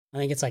geography. I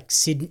think it's like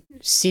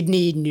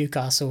Sydney,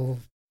 Newcastle,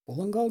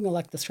 Wollongong are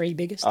like the three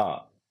biggest.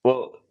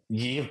 Well,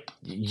 you've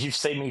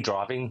seen me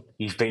driving.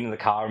 You've been in the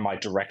car and my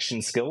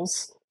direction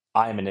skills.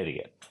 I am an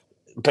idiot.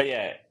 But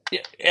yeah,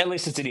 at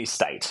least it's in his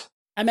state.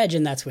 I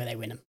imagine that's where they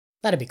win them.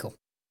 That'd be cool,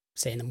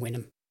 seeing them win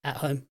them at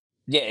home.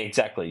 Yeah,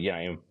 exactly.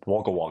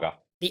 Wagga Wagga.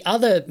 The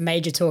other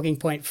major talking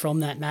point from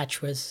that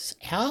match was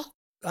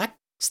I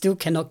still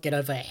cannot get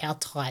over how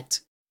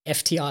tight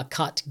FTR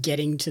cut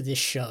getting to this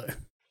show.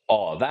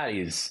 Oh, that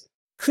is...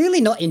 Clearly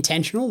not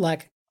intentional.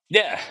 Like,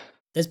 yeah.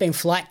 There's been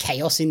flight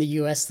chaos in the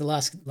US the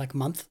last,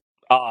 month.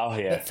 Oh,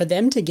 yeah. But for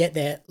them to get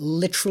there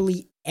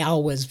literally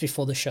hours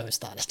before the show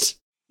started...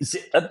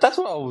 That's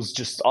what I was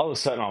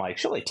certain. I'm like,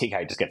 surely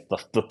TK just gets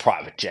the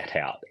private jet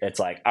out. It's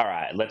like, all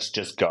right, let's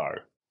just go.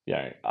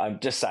 I'm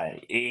just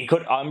saying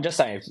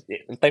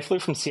if they flew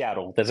from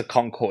Seattle, there's a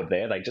Concorde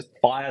there. They just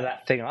fire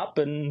that thing up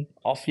and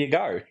off you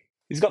go.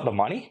 He's got the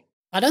money.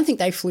 I don't think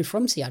they flew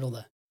from Seattle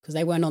though, because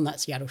they weren't on that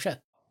Seattle show.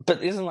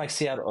 But isn't like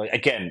Seattle,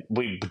 again,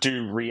 we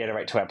do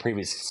reiterate to our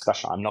previous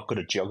discussion, I'm not good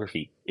at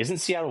geography. Isn't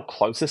Seattle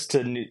closest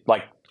to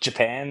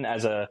Japan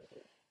as a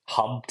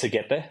hub to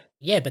get there?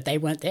 Yeah, but they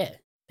weren't there.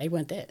 They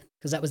weren't there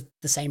because that was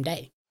the same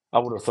day. I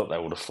would have thought they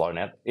would have flown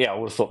out. Yeah, I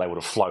would have thought they would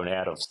have flown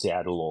out of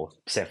Seattle or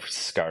San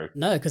Francisco.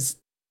 No, because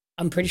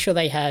I'm pretty sure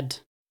they had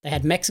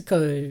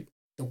Mexico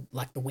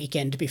the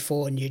weekend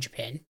before New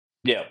Japan.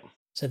 Yeah.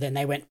 So then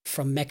they went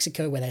from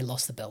Mexico where they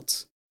lost the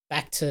belts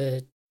back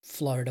to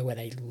Florida where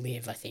they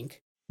live, I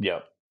think. Yeah.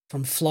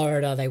 From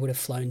Florida, they would have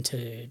flown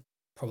to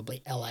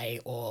probably LA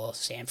or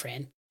San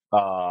Fran.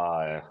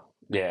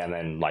 Yeah, and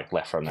then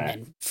left from there.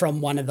 And then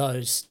from one of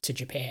those to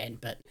Japan.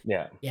 But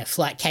yeah,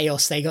 flight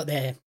chaos. They got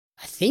there.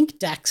 I think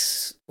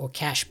Dax or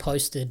Cash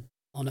posted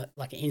on an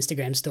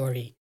Instagram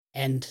story,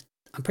 and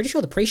I'm pretty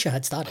sure the pre-show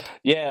had started.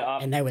 Yeah,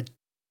 and they were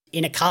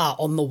in a car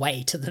on the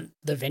way to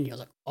the venue. I was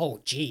like, oh,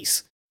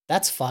 geez,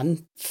 that's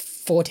fun.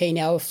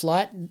 14-hour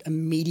flight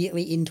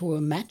immediately into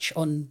a match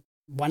on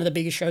one of the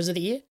biggest shows of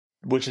the year.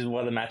 Which is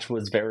why the match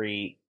was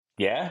very...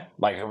 Yeah,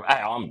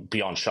 I'm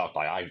beyond shocked.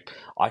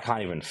 I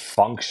can't even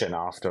function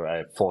after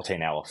a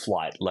 14-hour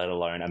flight, let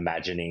alone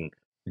imagining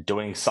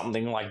doing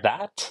something like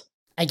that.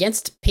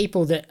 Against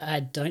people that I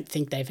don't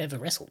think they've ever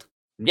wrestled.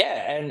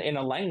 Yeah, and in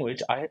a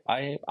language, I'm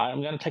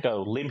going to take a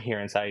limb here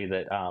and say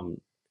that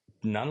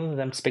none of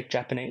them speak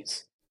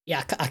Japanese.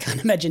 Yeah, I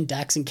can't imagine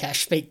Dax and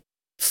Cash speak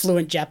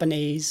fluent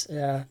Japanese.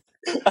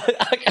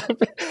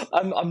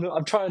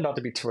 I'm trying not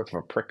to be too much of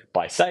a prick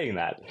by saying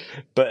that,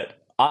 but...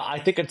 I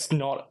think it's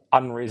not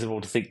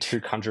unreasonable to think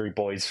two country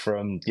boys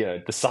from,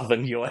 the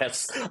southern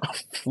US are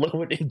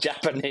fluent in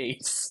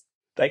Japanese.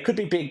 They could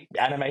be big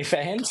anime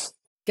fans.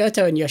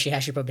 Goto and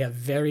Yoshihashi probably have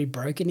very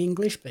broken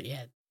English, but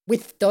yeah.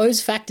 With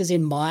those factors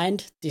in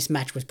mind, this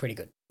match was pretty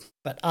good.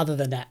 But other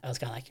than that, I was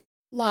kind of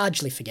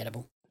largely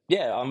forgettable.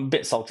 Yeah, I'm a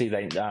bit salty.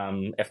 They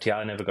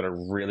FTR never got a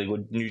really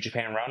good New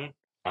Japan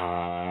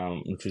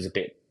run, which was a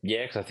bit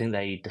because I think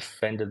they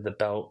defended the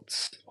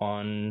belts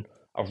on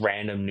a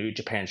random New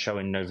Japan show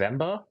in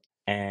November,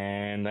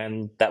 and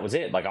then that was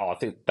it. Like, I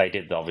think they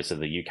did obviously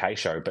the UK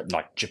show, but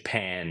like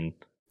Japan,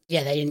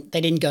 Yeah, they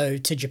didn't go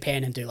to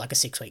Japan and do like a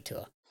 6-week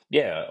tour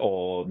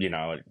or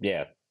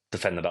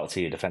defend the belts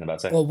here, defend the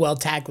belts there. or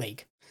World Tag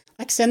League.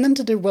 Like send them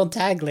to do World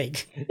Tag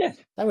League. Yeah,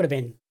 That would have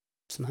been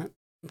smart.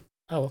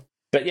 Oh, well.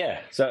 but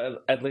yeah, so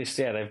at least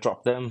they've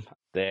dropped them.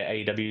 Their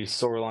AEW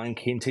storyline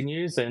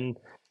continues, and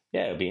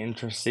it'll be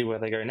interesting to see where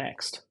they go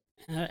next.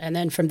 And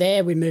then from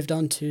there we moved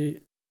on to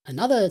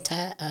another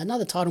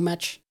title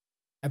match,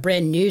 a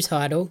brand new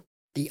title,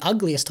 the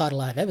ugliest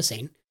title I've ever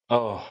seen.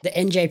 Oh, The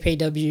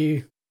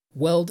NJPW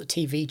World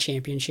TV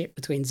Championship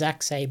between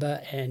Zack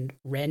Sabre and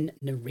Ren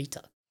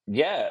Narita.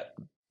 yeah,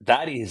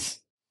 that is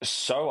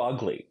so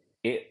ugly.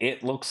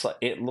 It looks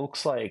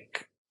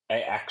like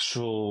a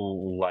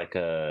actual like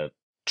a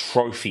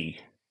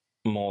trophy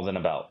more than a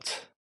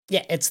belt.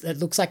 Yeah, it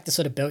looks like the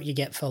sort of belt you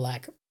get for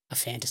like a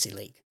fantasy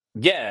league.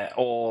 Yeah,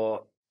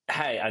 or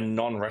hey, a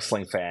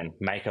non-wrestling fan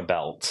make a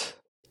belt.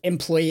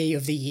 Employee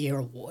of the Year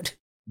award.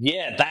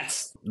 Yeah,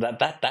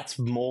 that's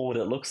more what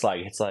it looks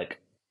like. It's like,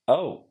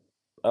 oh,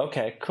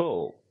 okay,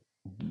 cool.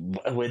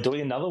 We're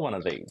doing another one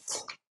of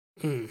these.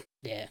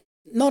 Yeah,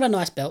 not a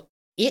nice belt.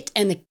 It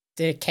and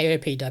the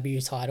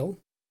KOPW title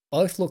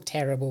both look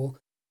terrible.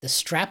 The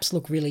straps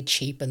look really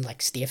cheap and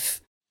like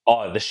stiff.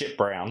 Oh, the shit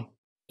brown.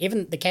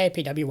 Even the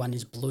KOPW one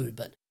is blue,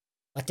 but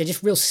like they're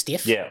just real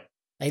stiff. Yeah.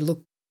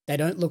 They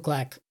don't look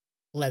like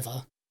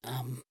leather.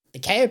 The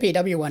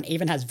KOPW one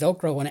even has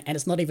Velcro on it, and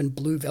it's not even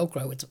blue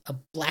Velcro. It's a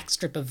black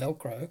strip of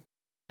Velcro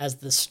as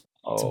the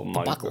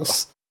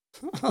buckles.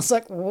 I was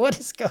like, what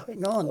is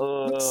going on?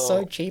 It looks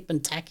so cheap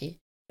and tacky.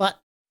 But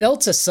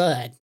belts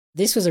aside,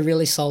 this was a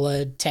really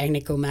solid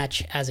technical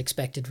match as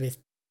expected with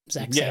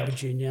Zack Sabre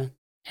Jr.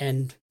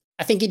 And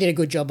I think he did a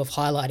good job of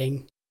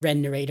highlighting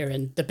Ren Narita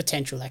and the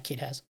potential that kid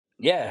has.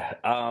 Yeah,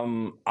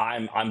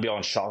 I'm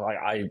beyond shocked.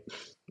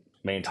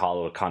 Me and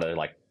Tyler were kind of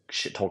like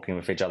shit talking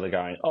with each other,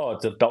 going, "Oh,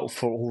 it's a belt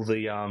for all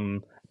the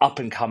up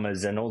and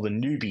comers and all the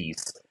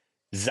newbies."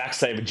 Zack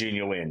Sabre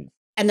Jr. wins,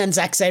 and then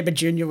Zack Sabre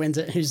Jr. wins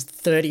it, who's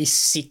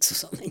 36 or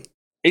something.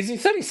 Is he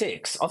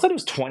 36? I thought he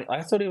was 20.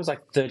 I thought he was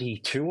like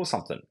 32 or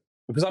something.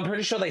 Because I'm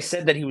pretty sure they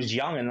said that he was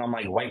young, and I'm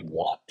like, wait,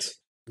 what?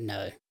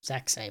 No,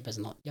 Zack Sabre's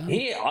not young.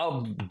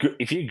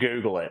 If you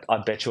Google it, I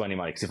bet you any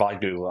money, because if I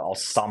Google it, I'll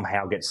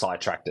somehow get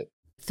sidetracked.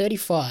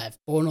 35,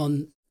 born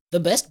on the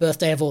best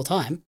birthday of all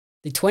time,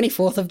 the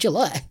 24th of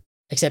July.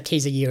 Except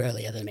he's a year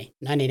earlier than me,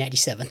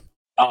 1987.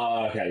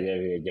 Oh,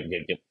 okay,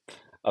 yeah.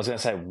 I was going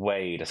to say,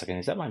 wait a second,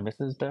 is that my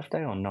missus'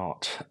 birthday or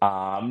not?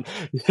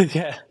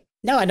 Yeah.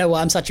 Now I know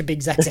why I'm such a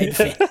big Zack Sabre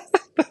fan.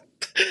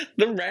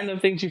 The random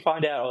things you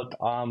find out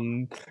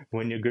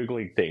when you're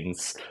Googling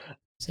things.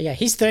 So yeah,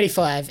 he's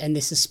 35, and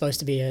this is supposed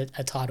to be a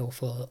title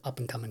for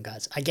up-and-coming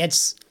guys. I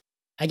guess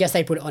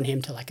they put it on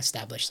him to like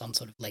establish some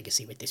sort of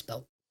legacy with this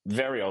belt.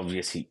 Very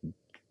obvious he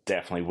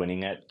definitely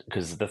winning it,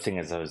 because the thing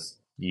is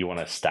you want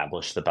to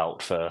establish the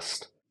belt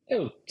first. It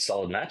was a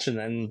solid match, and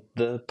then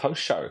the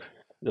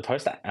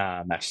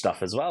post-match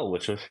stuff as well,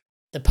 which was...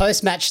 The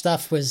post-match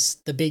stuff was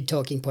the big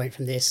talking point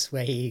from this,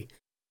 where he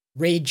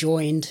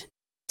rejoined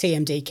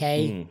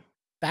TMDK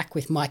back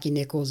with Mikey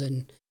Nichols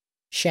and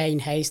Shane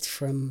Haste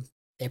from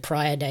their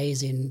prior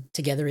days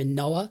together in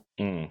Noah.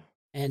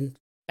 And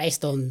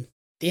based on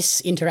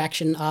this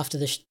interaction after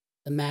the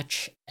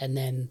match, and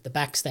then the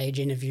backstage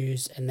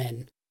interviews, and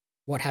then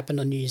what happened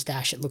on New Year's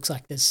Dash, it looks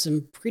like there's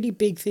some pretty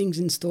big things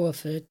in store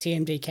for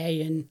TMDK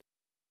in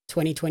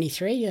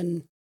 2023,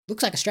 and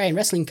looks like Australian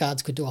Wrestling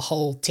Cards could do a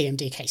whole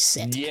TMDK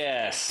set.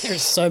 Yes.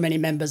 There's so many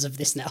members of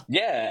this now.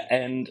 Yeah,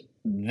 and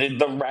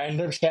the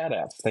random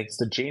shout-outs, thanks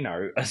to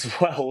Gino as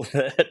well,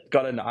 that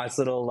got a nice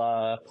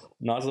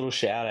little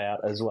shout-out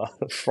as well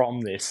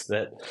from this,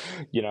 that,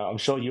 I'm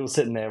sure you were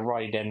sitting there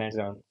writing down there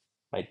going,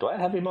 wait, do I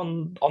have him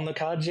on the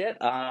cards yet?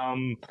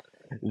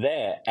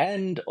 There.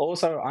 And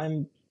also,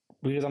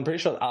 because I'm pretty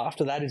sure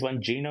after that is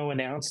when Gino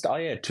announced,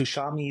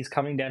 Tushami is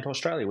coming down to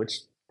Australia, which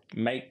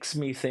makes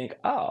me think,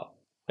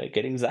 we're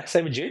getting Zack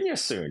Sabre Jr.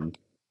 soon.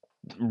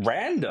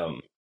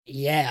 Random.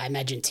 Yeah, I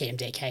imagine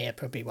TMDK are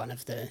probably one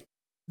of the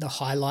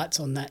highlights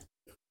on that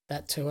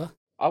tour.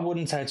 I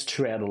wouldn't say it's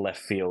too out of left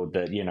field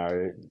that,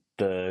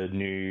 the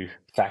new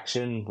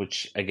faction,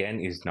 which again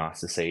is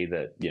nice to see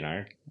that,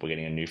 we're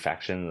getting a new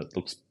faction that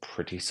looks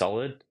pretty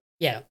solid.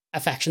 Yeah, a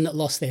faction that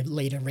lost their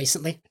leader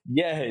recently.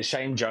 Yeah,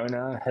 Shane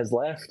Jonah has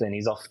left and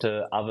he's off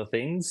to other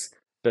things.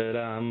 But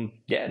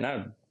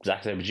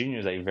Zack Sabre Jr.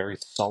 is a very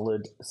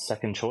solid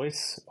second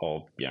choice,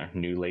 or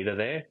new leader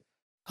there.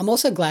 I'm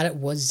also glad it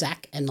was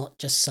Zack and not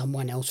just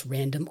someone else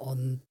random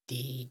on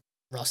the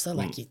roster.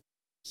 Like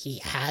he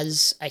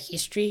has a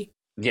history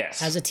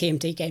as a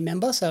TMDK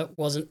member, so it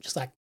wasn't just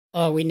like,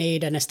 oh, we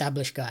need an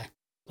established guy,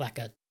 like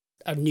a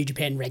New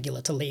Japan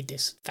regular to lead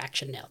this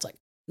faction now. It's like,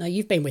 no,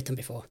 you've been with them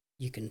before.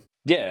 You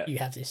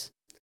have this.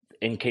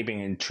 in keeping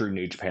in true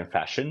New Japan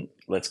fashion,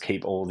 let's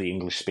keep all the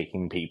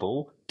English-speaking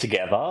people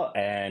together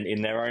and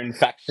in their own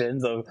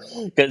factions of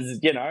because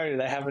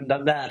they haven't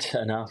done that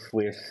enough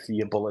with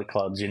your Bullet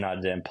Clubs,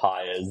 United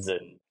Empires,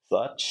 and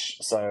such.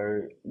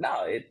 So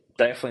no, it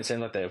definitely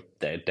seems like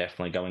they're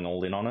definitely going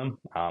all in on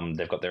them.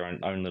 They've got their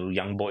own little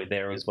young boy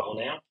there as well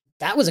now.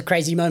 That was a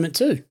crazy moment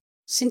too.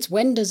 Since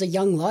when does a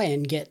young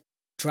lion get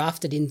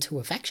drafted into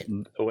a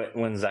faction?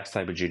 When Zack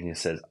Sabre Jr.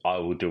 says, "I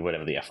will do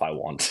whatever the f I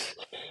want."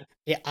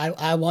 Yeah,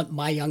 I want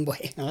my young boy.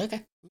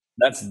 Okay.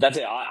 That's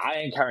it. I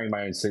ain't carrying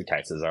my own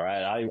suitcases, all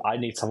right? I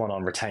need someone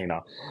on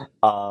retainer.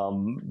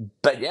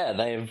 But yeah,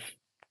 they've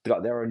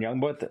got their own young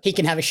boy. He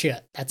can have a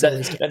shirt. That's all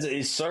he's getting.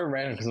 It's so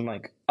random because I'm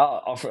like,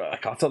 I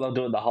thought they'll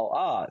do it the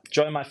whole,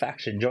 join my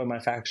faction,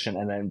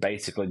 and then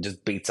basically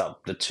just beats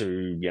up the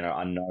two,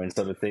 unknown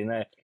sort of thing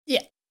there.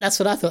 Yeah, that's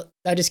what I thought.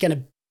 They're just going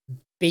to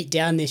beat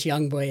down this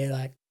young boy,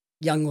 like,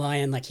 young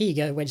lion, like, here you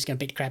go, we're just going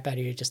to beat the crap out of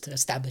you just to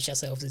establish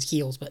ourselves as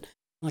heels. But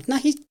I'm like, no,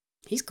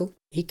 he's cool.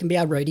 He can be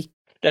our roadie.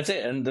 That's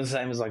it. And the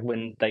same as like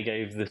when they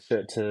gave the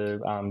shirt to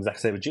Zack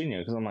Sabre Jr.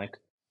 because I'm like,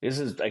 this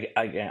is,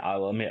 again,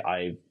 I'll admit,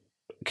 I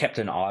kept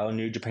an eye on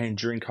New Japan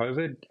during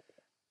COVID,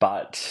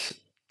 but,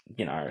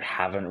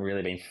 haven't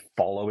really been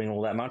following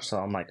all that much. So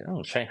I'm like,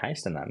 oh, Shane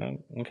Haste in that.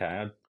 Okay,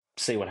 I'll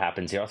see what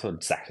happens here. I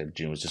thought Zack Sabre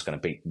Jr. was just going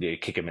to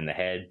kick him in the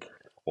head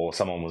or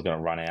someone was going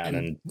to run out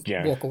and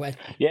walk away.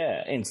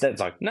 Yeah, instead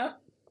it's like, no,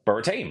 we're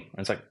a team. And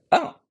it's like,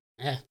 oh.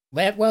 Yeah.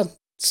 Well,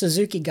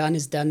 Suzuki Gun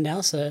is done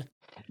now, so...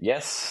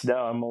 Yes, no,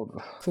 I'm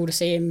all... Cool to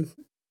see him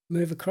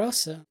move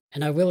across.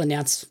 And I will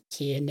announce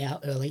here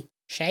now early,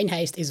 Shane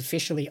Haste is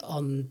officially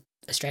on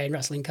Australian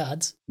Wrestling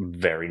cards.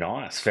 Very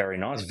nice,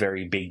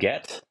 very big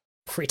get.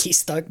 Pretty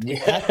stoked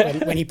with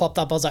that. When he popped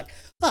up, I was like,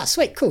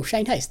 sweet, cool,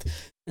 Shane Haste.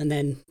 And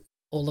then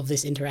all of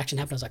this interaction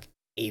happened. I was like,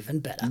 even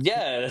better.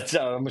 Yeah,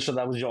 I'm sure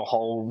that was your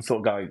whole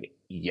thought going,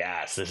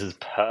 yes, this is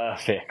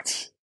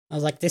perfect. I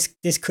was like,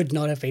 this could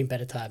not have been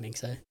better timing.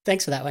 So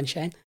thanks for that one,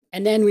 Shane.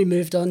 And then we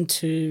moved on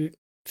to,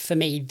 for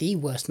me, the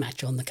worst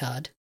match on the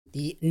card.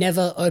 The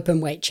Never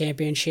Openweight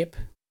Championship.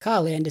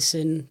 Carl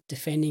Anderson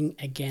defending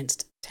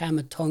against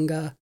Tama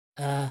Tonga.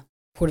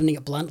 Putting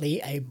it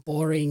bluntly, a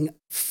boring,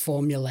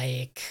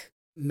 formulaic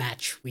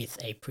match with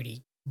a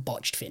pretty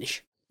botched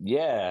finish.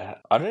 Yeah,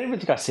 I don't even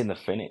think I've seen the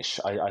finish.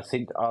 I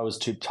think I was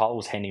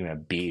was handing him a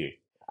beer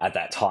at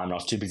that time, and I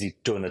was too busy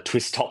doing the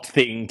twist top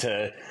thing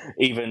to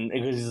even,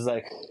 because he's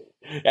like,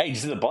 hey, you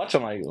see the botch?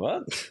 I'm like,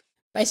 what?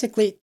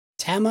 Basically,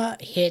 Tama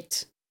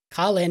hit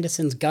Carl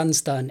Anderson's gun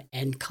stun,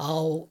 and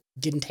Carl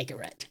didn't take it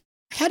right.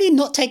 How do you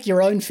not take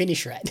your own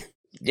finish right?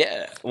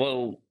 Yeah,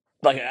 well,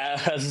 like,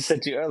 as I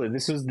said to you earlier,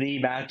 this was the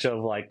match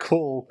of like,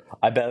 cool,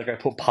 I better go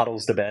put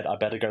Puddles to bed. I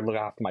better go look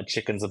after my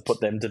chickens and put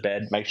them to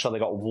bed, make sure they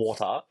got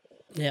water.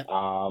 Yeah.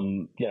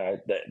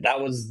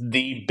 That was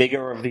the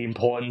bigger of the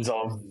importance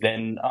of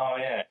then,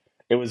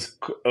 it was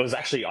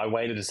actually, I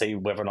waited to see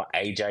whether or not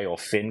AJ or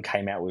Finn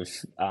came out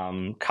with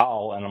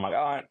Carl, and I'm like,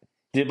 all right,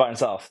 did it by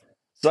himself.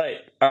 Sweet,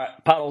 all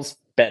right, Puddles,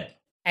 bed.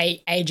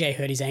 AJ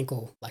hurt his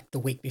ankle like the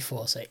week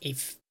before, so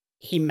if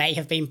he may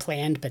have been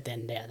planned, but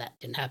then that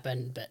didn't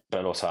happen.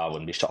 But also, I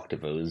wouldn't be shocked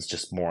if it was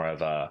just more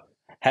of a,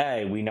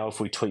 hey, we know if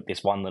we tweak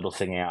this one little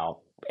thing out,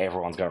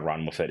 everyone's going to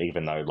run with it,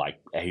 even though, like,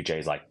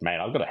 AJ's like, man,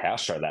 I've got a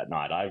house show that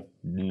night. I've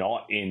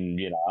not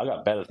I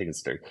got better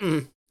things to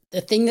do.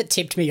 The thing that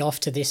tipped me off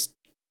to this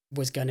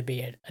was going to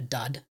be a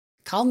dud.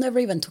 Carl never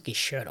even took his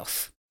shirt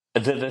off.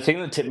 The thing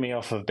that tipped me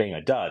off of being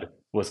a dud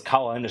was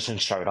Carl Anderson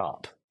showed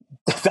up.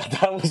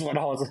 that was what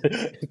I was...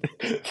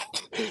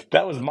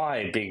 that was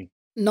my big...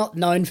 Not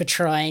known for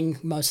trying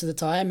most of the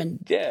time, and...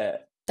 Yeah.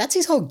 That's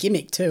his whole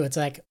gimmick too. It's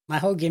like, my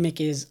whole gimmick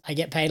is I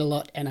get paid a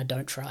lot and I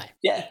don't try.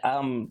 Yeah.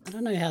 I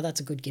don't know how that's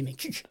a good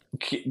gimmick.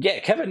 Yeah,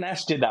 Kevin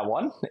Nash did that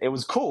one. It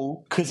was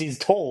cool because he's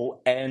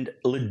tall and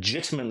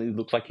legitimately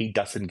looked like he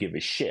doesn't give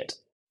a shit.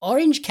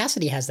 Orange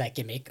Cassidy has that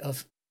gimmick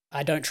of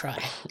I don't try.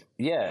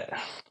 Yeah.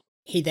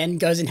 He then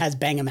goes and has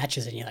banger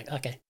matches and you're like,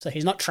 okay, so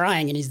he's not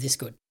trying and he's this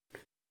good.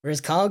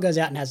 Whereas Carl goes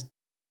out and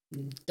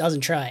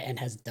doesn't try and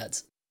has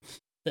duds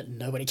that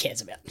nobody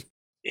cares about.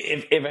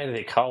 If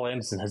anything, Carl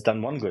Anderson has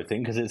done one good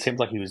thing because it seems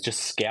like he was just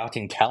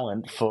scouting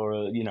talent for,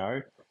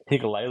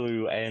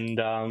 Hikulelu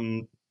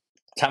and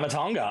Tama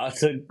Tonga.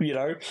 So,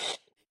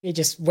 He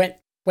just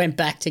went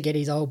back to get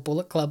his old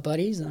Bullet Club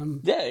buddies.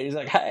 Yeah, he's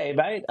like, hey,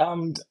 mate,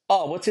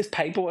 what's this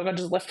paperwork I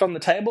just left on the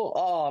table?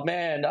 Oh,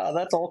 man,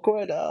 that's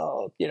awkward.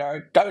 Oh,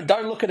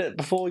 don't look at it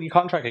before your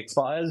contract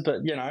expires.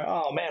 But,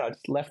 oh, man, I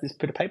just left this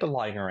bit of paper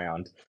lying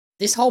around.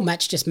 This whole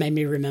match just made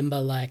me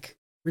remember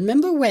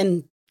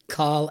when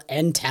Carl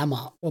and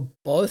Tama were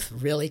both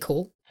really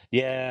cool.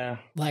 Yeah.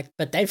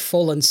 But they've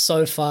fallen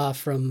so far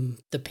from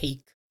the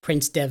peak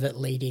Prince Devitt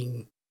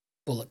leading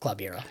Bullet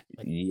Club era.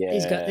 Yeah.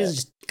 These are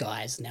just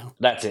guys now.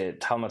 That's it.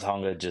 Tama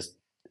Tonga just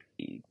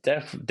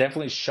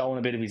definitely showing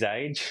a bit of his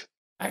age.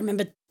 I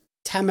remember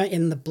Tama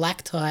in the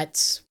black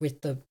tights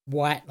with the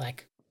white,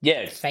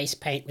 face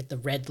paint with the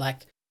red,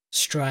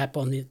 stripe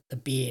on the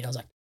beard. I was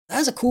like,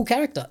 that's a cool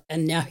character.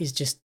 And now he's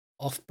just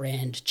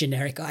off-brand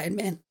generic Iron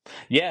Man.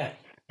 Yeah.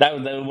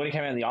 when he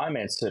came out in the Iron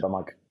Man suit, I'm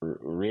like,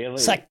 really?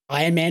 It's like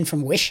Iron Man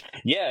from Wish.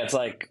 Yeah, it's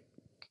like,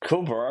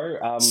 cool,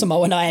 bro.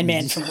 Samoan Iron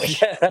Man from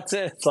Wish. Yeah, that's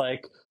it. It's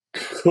like,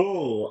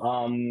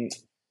 cool.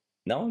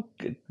 No,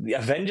 the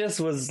Avengers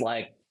was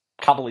like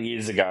a couple of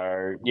years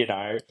ago,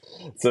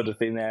 sort of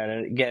thing there.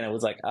 And again, it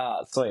was like,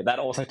 sweet. That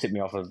also tipped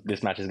me off of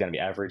this match is going to be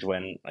average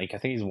when, like, I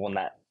think he's won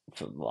that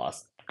for the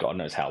last God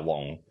knows how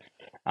long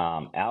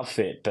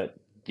outfit. But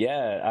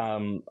yeah,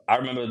 I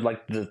remember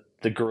like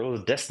the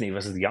Guerrillas of Destiny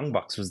versus the Young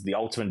Bucks was the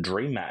ultimate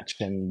dream match,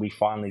 and we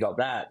finally got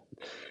that.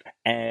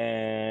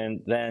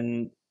 And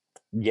then,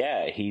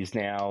 yeah, he's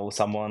now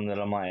someone that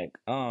I'm like,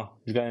 oh,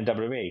 he's going to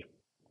WWE.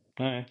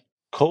 Okay,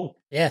 cool.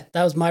 Yeah,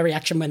 that was my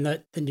reaction when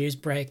the news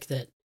broke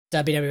that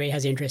WWE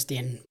has interest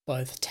in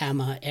both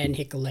Tama and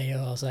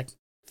Hikuleo. I was like,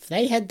 if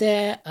they head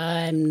there,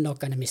 I'm not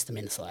going to miss them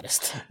in the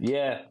slightest.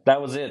 Yeah,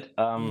 that was it.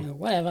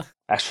 Whatever.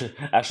 Actually,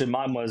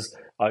 mine was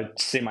I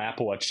see my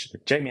Apple Watch.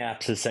 Jamie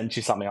Apps has sent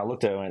you something. I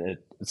looked at it and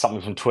it's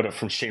something from Twitter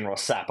from Shinra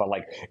Sap. I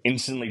like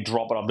instantly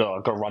drop it. I'm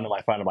going to run to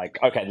my phone. I'm like,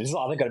 okay, this is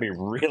either going to be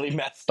really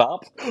messed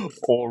up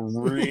or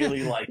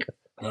really like,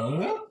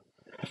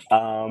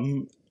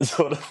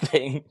 sort of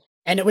thing.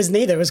 And it was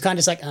neither. It was kind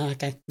of just like, oh,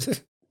 okay.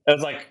 It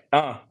was like,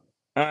 all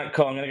right,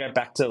 cool. I'm going to go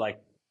back to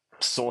like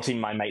sorting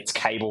my mate's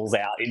cables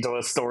out into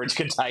a storage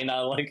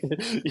container. Like,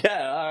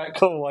 yeah, all right,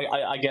 cool. Like,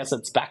 I guess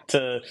it's back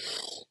to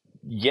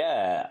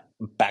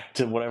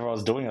whatever I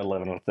was doing at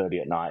 11 or 30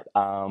 at night.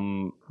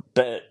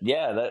 But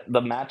yeah,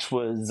 the match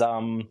was.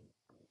 I'm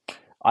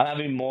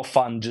having more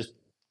fun just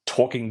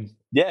talking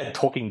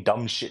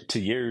dumb shit to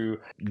you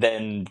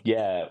than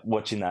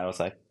watching that. I was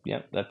like,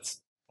 yeah,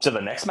 that's. So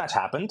the next match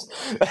happened.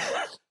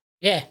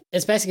 Yeah,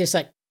 it's basically just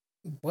like,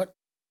 what?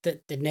 The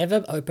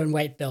never open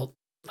weight belt,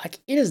 like,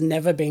 it has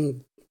never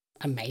been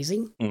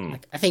amazing.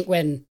 Like, I think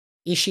when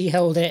Ishii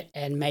held it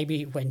and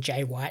maybe when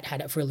Jay White had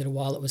it for a little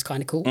while, it was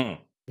kind of cool.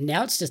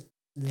 Now it's just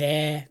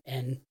there,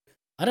 and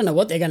I don't know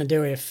what they're going to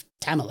do if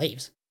Tama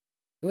leaves.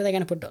 Who are they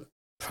going to put it on?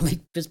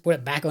 Probably just put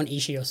it back on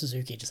Ishii or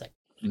Suzuki, just like,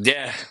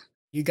 yeah,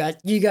 you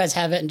guys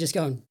have it and just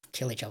go and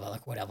kill each other,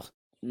 like, whatever.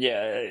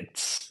 Yeah,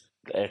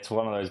 it's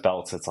one of those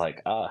belts. It's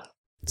like,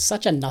 It's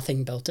such a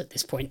nothing belt at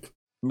this point.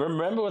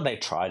 Remember when they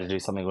tried to do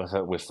something with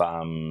it with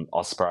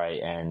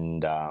Ospreay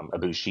and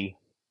Ibushi,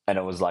 and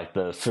it was like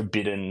the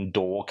forbidden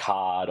door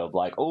card of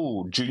like,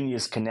 oh,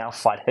 juniors can now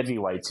fight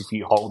heavyweights if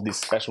you hold this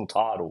special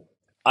title.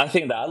 I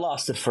think that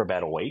lasted for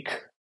about a week.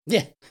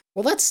 Yeah,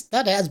 well,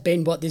 that has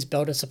been what this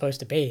belt is supposed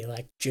to be.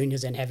 Like,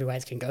 juniors and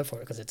heavyweights can go for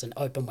it because it's an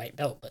open weight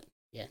belt. But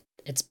yeah,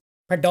 it's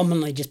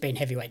predominantly just been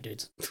heavyweight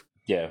dudes.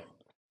 Yeah,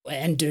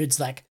 and dudes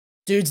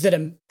that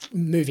are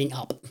moving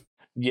up.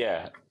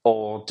 Yeah,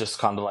 or just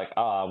kind of like,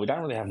 we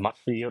don't really have much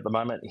for you at the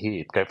moment.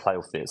 Here, go play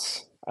with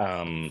this.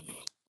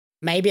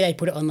 Maybe they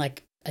put it on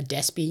like a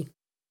Despy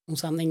or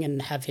something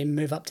and have him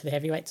move up to the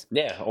heavyweights.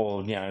 Yeah,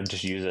 or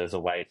just use it as a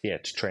way, to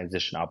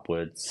transition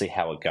upwards, see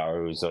how it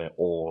goes,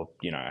 or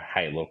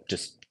hey, look,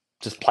 just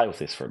play with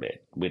this for a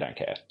bit. We don't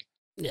care.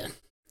 Yeah.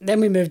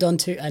 Then we moved on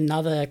to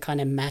another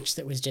kind of match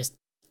that was just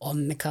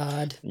on the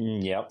card.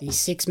 Yep. The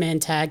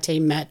 6-man tag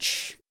team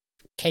match.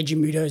 Keiji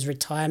Muto's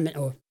retirement,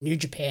 or New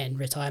Japan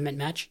retirement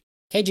match.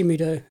 Keiji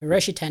Muto,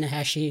 Hiroshi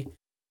Tanahashi,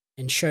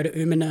 and Shota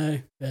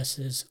Umino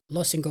versus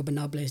Los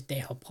Ingobernables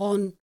de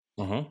Japón,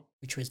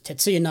 which was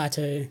Tetsuya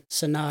Naito,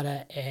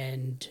 Sonata,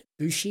 and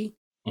Bushi.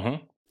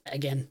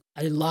 Again,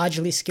 a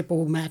largely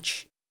skippable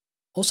match.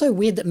 Also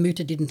weird that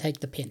Muta didn't take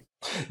the pin.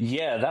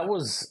 Yeah, that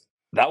was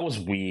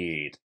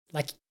weird.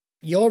 Like,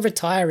 you're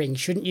retiring,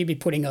 shouldn't you be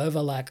putting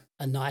over like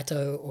a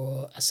Naito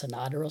or a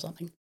Sonata or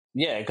something?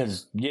 Yeah,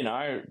 because,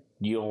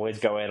 you always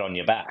go out on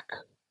your back.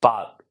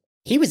 But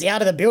he was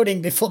out of the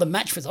building before the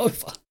match was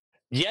over.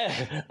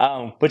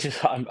 Yeah, which is,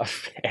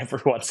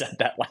 everyone said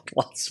that like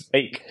last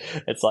week.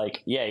 It's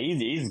like, yeah,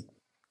 he's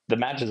the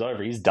match is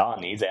over. He's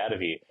done. He's out of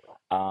here.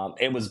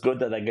 It was good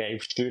that they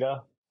gave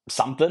Shooter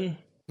something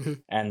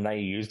and they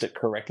used it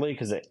correctly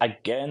because,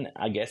 again,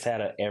 I guess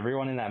out of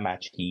everyone in that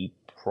match, he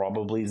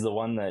probably is the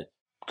one that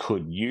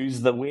could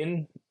use the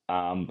win.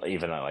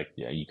 Even though, like,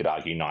 you could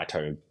argue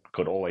Naito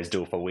could always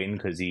do it for win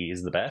because he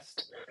is the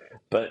best.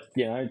 But,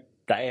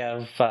 they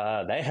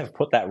have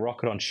put that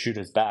rocket on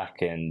Shooter's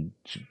back and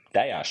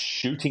they are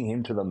shooting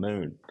him to the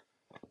moon.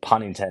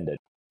 Pun intended.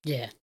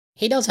 Yeah.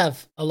 He does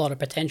have a lot of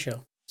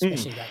potential,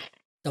 especially like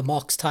the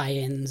Mox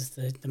tie-ins,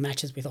 the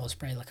matches with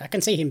Ospreay. Like, I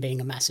can see him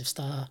being a massive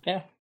star.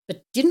 Yeah.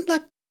 But didn't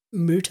like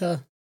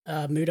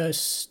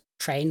Mutos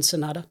train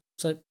Sonata?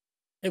 So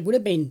it would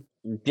have been...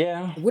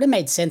 Yeah. It would have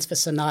made sense for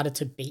Sonata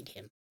to beat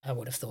him, I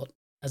would have thought,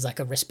 as like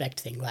a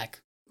respect thing,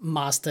 like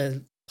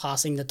master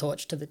passing the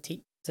torch to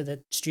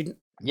the student.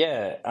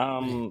 Yeah,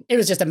 it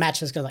was just a match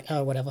that's like,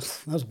 oh, whatever.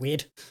 That was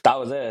weird. That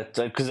was it,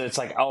 because it's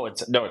like,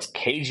 it's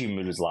Keiji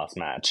Muta's last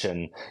match,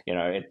 and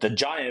the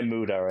giant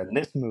Muta and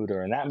this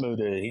Muta and that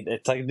Muta.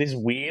 It's like this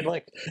weird,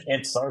 like,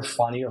 it's so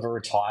funny of a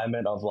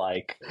retirement of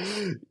like,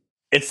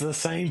 it's the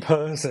same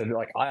person.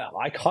 Like,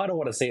 I kind of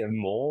want to see it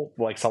more.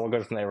 Like, someone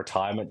goes from their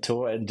retirement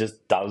tour and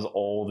just does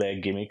all their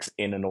gimmicks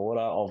in an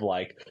order of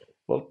like,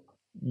 well,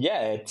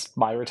 Yeah, it's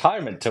my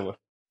retirement tour.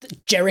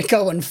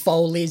 Jericho and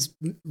Foley's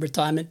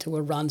retirement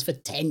tour runs for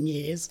 10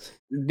 years.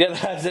 Yeah,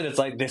 that's it. It's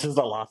like, this is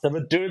the last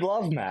ever Dude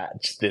Love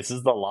match. This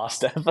is the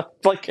last ever.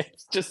 Like,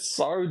 it's just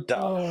so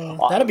dumb.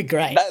 Oh, that'd be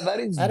great. That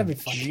is That'd be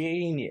funny.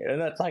 genius.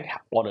 And that's like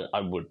what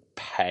I would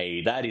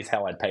pay. That is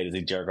how I'd pay to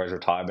see Jericho's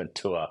retirement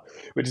tour,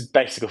 which is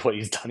basically what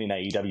he's done in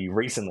AEW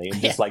recently. And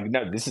just like,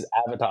 no, this is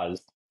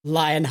advertised.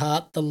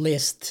 Lionheart, The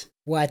List,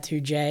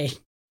 Y2J,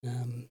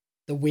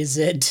 The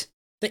Wizard,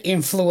 The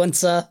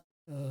Influencer.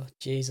 Oh,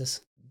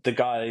 Jesus. The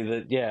guy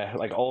that, yeah,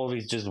 like all of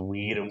his just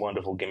weird and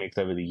wonderful gimmicks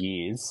over the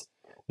years.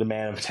 The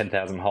man of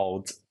 10,000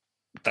 holds.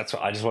 That's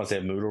what I just want to see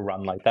a Moodle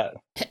run like that.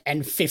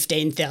 And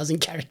 15,000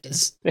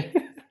 characters.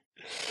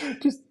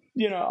 Just,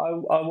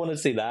 I want to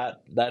see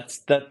that.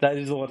 That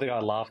is the one thing I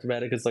laughed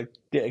about it, because like,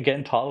 yeah,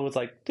 again, Tyler was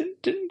like,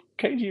 didn't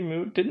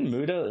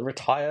Muta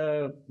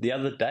retire the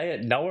other day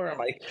at Noah? I'm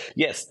like,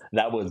 yes,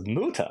 that was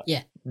Muta.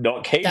 Yeah.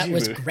 Not Keiji That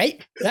was Muta.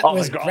 great. That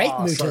was great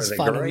Muta's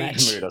final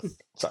match. Muta.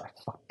 Sorry,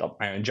 I fucked up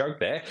my own joke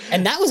there.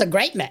 And that was a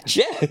great match.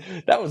 Yeah,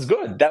 that was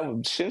good.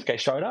 Shinsuke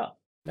showed up.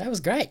 That was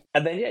great.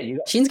 And then, yeah, you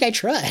got... Shinsuke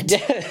tried.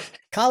 Yeah.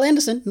 Carl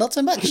Anderson, not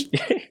so much.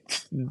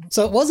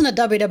 So it wasn't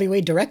a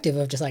WWE directive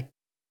of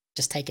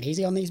just take it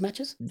easy on these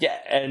matches? Yeah,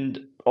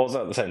 and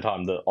also at the same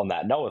time, on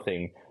that Noah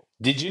thing,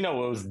 did you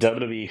know it was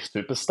WWE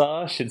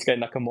Superstar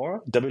Shinsuke Nakamura?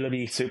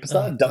 WWE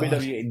Superstar?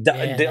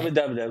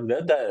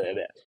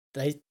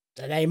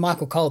 They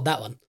Michael Cole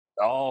that one.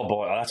 Oh,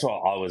 boy, that's what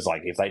I was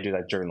like. If they do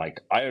that during, like,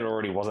 I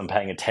already wasn't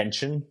paying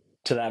attention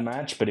to that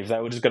match, but if they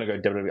were just going to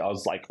go WWE, I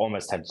was like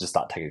almost tempted to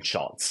start taking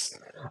shots,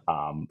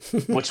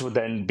 which would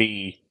then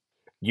be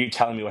you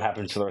telling me what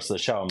happened for the rest of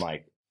the show. I'm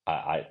like,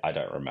 I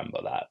don't remember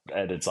that,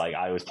 and it's like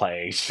I was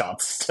playing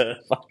shots to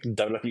fucking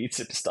WWE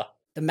Superstar.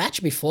 The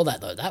match before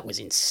that though, that was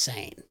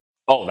insane.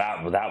 Oh,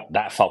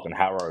 that Falcon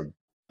Arrow.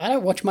 I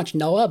don't watch much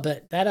Noah,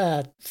 but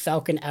that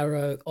Falcon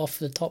Arrow off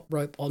the top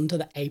rope onto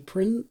the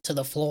apron to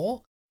the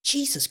floor.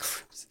 Jesus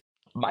Christ!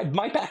 My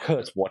back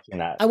hurts watching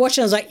that. I watched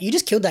it. I was like, you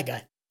just killed that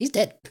guy. He's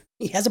dead.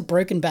 He has a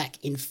broken back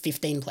in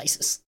 15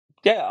 places.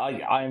 Yeah,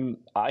 I'm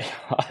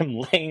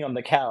laying on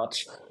the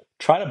couch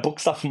trying to book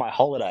stuff for my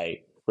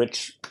holiday,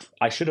 which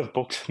I should have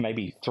booked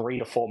maybe 3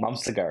 to 4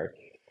 months ago.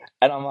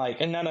 And I'm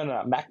like, no,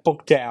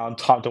 MacBook down,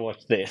 time to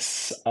watch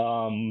this.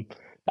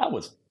 That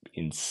was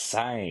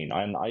insane.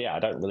 I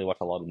don't really watch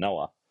a lot of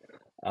Noah.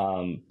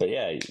 But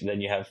yeah,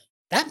 then you have...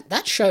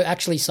 That show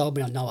actually sold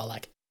me on Noah.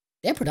 Like,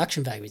 their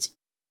production value is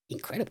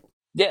incredible.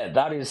 Yeah,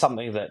 that is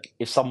something that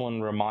if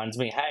someone reminds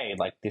me, hey,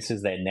 like, this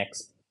is their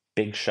next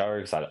big show,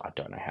 because I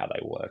don't know how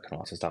they work and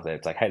all that stuff there.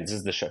 It's like, hey, this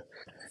is the show,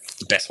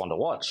 the best one to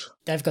watch.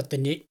 They've got the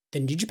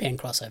New Japan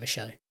crossover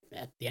show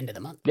at the end of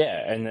the month.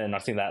 Yeah, and then I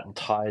think that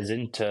ties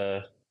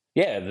into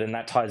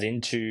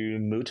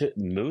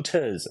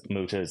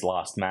Muta's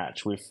last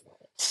match with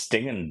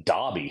Sting and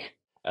Darby,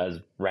 as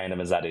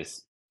random as that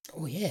is.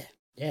 Oh yeah,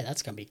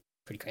 that's gonna be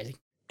pretty crazy.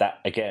 That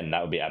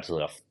would be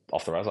absolutely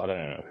off the rails. I don't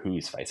know who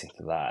he's facing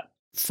for that.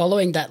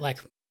 Following that like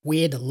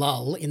weird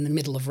lull in the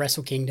middle of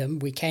Wrestle Kingdom,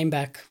 we came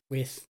back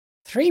with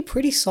 3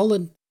 pretty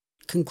solid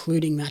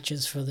concluding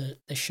matches for the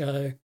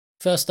show.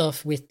 First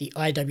off with the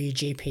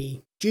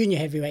IWGP Junior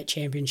Heavyweight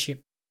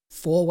Championship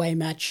 4-way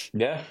match.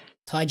 Yeah.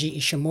 Taiji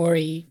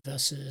Ishimori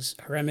versus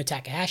Hiromu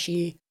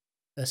Takahashi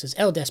versus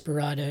El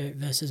Desperado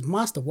versus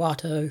Master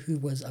Wato, who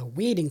was a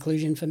weird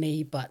inclusion for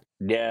me, but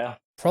yeah,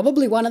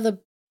 probably one of the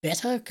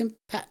better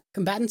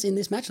combatants in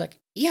this match. Like,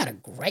 he had a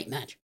great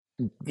match.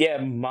 Yeah,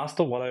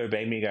 Master Wato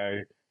made me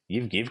go,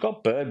 you've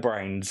got bird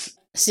brains.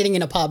 Sitting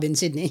in a pub in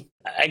Sydney.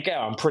 Again,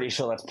 I'm pretty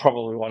sure that's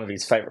probably one of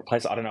his favourite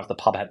places. I don't know if the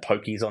pub had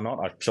pokies or not.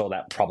 I'm sure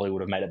that probably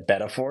would have made it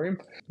better for him.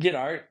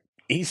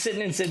 He's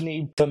sitting in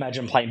Sydney,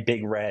 imagine playing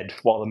Big Red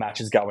while the match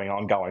is going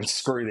on, going,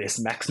 screw this,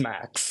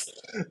 Max.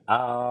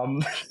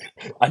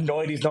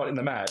 Annoyed he's not in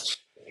the match.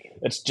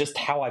 It's just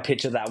how I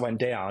picture that went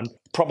down.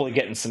 Probably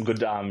getting some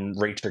good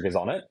re-triggers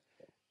on it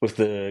with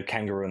the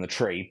kangaroo and the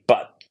tree.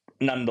 But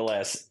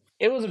nonetheless,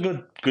 it was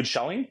a good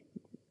showing.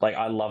 Like,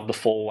 I love the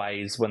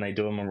 4-ways when they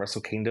do them on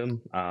Wrestle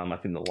Kingdom. I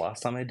think the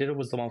last time they did it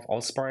was the one with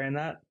Ospreay and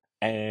that.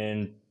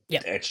 And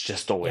it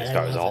just always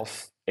goes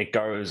off. It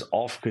goes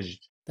off because...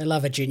 They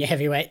love a junior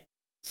heavyweight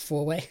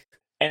 4-way.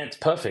 And it's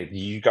perfect.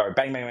 You go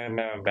bang, bang, bang,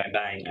 bang, bang,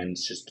 bang, and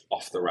it's just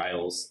off the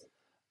rails.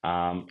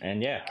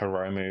 And yeah,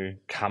 Hiromu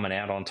coming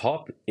out on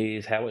top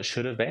is how it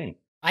should have been.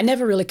 I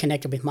never really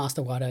connected with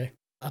Master Wato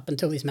up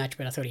until this match,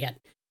 but I thought he had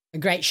a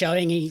great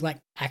showing. He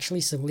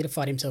actually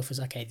solidified himself as,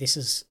 okay, this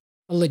is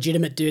a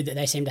legitimate dude that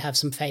they seem to have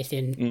some faith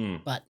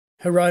in. But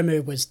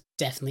Hiromu was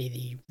definitely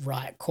the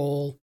right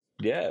call.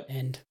 Yeah.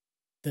 And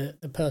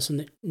the person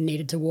that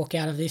needed to walk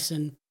out of this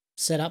and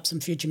set up some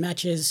future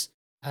matches.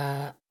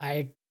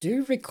 I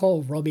do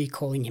recall Robbie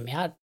calling him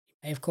out.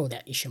 They have called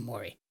out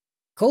Ishimori.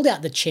 Called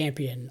out the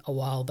champion a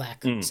while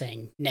back,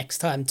 saying, next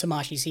time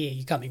Tamashi's here,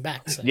 you're coming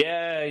back. So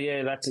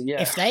yeah, that's it,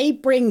 yeah. If they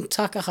bring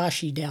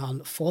Takahashi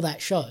down for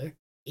that show,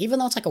 even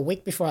though it's like a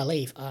week before I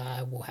leave,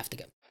 I will have to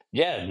go.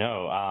 Yeah,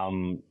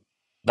 no,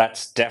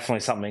 That's definitely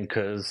something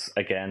because,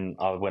 again,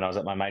 when I was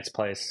at my mate's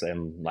place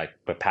and like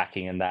we're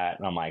packing and that,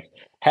 and I'm like,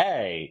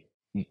 hey,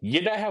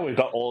 you know how we've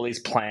got all these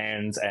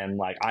plans and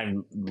like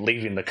I'm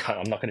leaving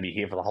I'm not going to be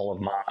here for the whole of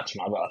March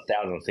and I've got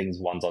 1,000 things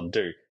ones on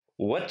do.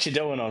 What you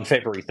doing on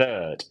February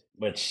 3rd?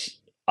 Which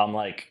I'm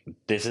like,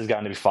 this is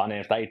going to be fun.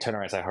 And if they turn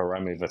around and say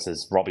Hiromu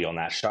versus Robbie on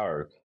that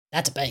show,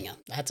 That's a banger.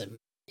 That's an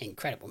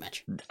incredible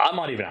match. I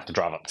might even have to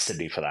drive up to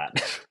Sydney for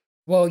that.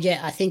 Well,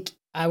 yeah,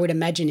 I would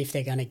imagine if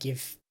they're going to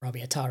give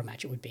Robbie a title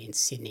match, it would be in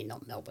Sydney,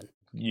 not Melbourne.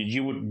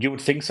 You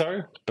would think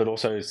so, but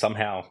also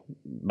somehow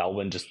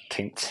Melbourne just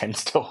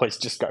tends to always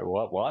just go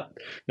what?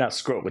 No,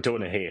 screw it, we're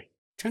doing it here.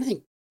 I'm trying to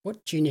think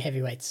what junior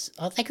heavyweights.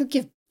 Oh, they could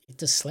give.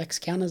 Does Slex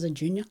count as a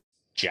junior?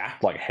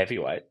 Jack like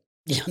heavyweight.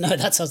 Yeah, no,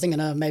 that's what I was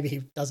thinking. Maybe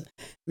he doesn't.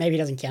 Maybe he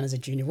doesn't count as a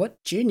junior.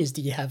 What juniors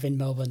do you have in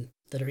Melbourne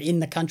that are in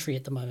the country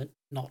at the moment,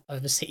 not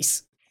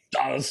overseas?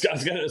 I was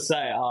going to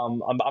say,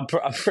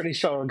 I'm pretty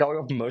sure going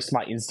off most of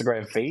my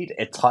Instagram feed,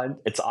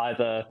 it's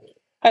either,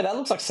 hey, that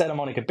looks like Santa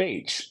Monica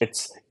Beach.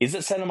 Is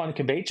it Santa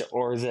Monica Beach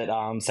or is it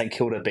St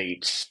Kilda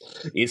Beach?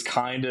 Is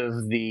kind of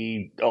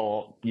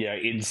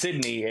in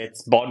Sydney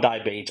it's Bondi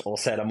Beach or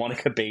Santa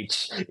Monica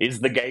Beach is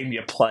the game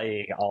you're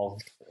playing of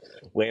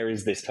where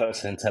is this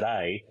person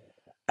today?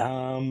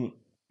 Man,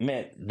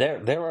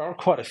 there are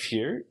quite a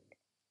few,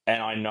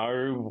 and I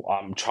know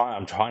I'm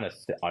trying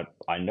to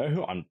I know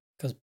who I'm.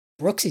 Because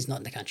Brooksy's not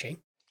in the country.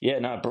 Yeah,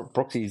 no,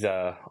 Brooksy's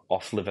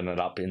off living it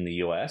up in the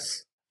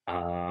US.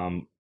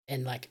 And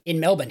like in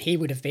Melbourne, he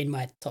would have been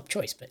my top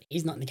choice, but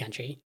he's not in the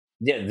country.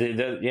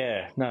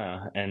 Yeah,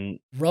 no, and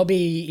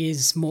Robbie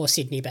is more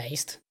Sydney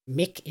based.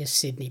 Mick is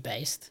Sydney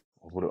based.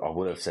 I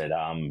would have said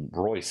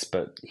Royce,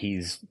 but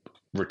he's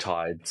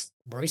retired.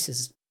 Royce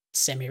is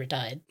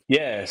semi-retired.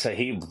 Yeah, so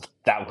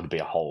that would be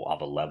a whole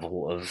other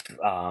level of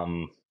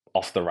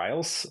off the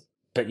rails.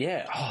 But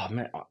yeah, oh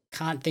man,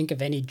 Can't think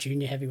of any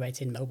junior heavyweights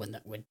in Melbourne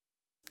that would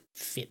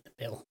fit the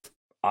bill.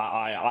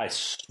 I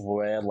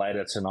swear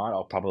later tonight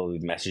I'll probably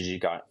message you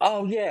going,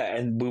 oh yeah,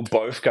 and we'll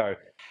both go,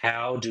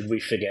 how did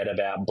we forget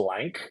about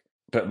blank?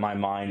 But my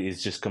mind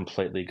is just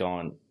completely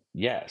gone,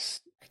 yes.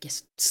 I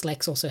guess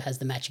Slex also has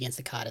the match against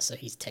the Carter, so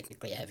he's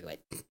technically a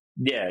heavyweight.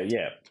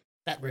 Yeah.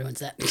 That ruins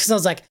that. Because I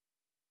was like,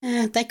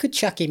 they could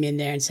chuck him in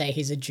there and say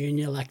he's a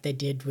junior like they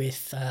did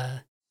with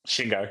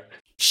Shingo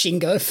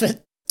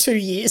for 2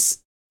 years.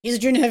 He's a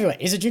junior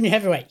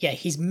heavyweight. Yeah,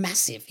 he's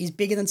massive. He's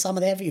bigger than some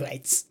of the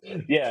heavyweights.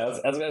 Yeah,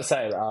 I was going to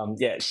say,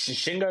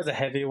 Shingo's a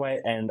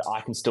heavyweight, and I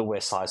can still wear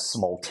size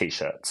small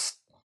t-shirts.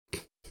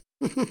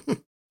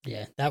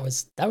 Yeah, that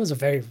was a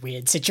very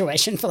weird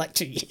situation for like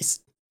 2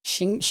 years.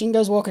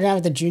 Shingo's walking around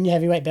with the junior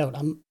heavyweight belt.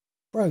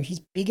 Bro,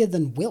 he's bigger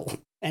than Will,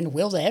 and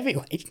Will's a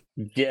heavyweight.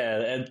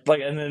 Yeah,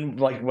 and then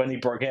when he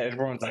broke out,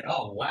 everyone's like,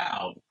 "Oh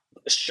wow,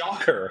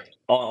 shocker!"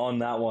 on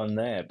that one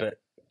there, but.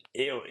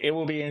 It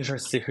will be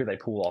interesting to see who they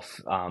pull off.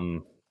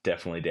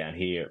 Definitely down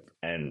here,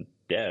 and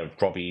yeah,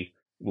 Robbie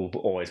will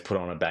always put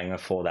on a banger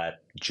for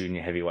that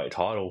junior heavyweight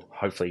title.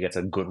 Hopefully, he gets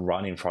a good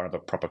run in front of a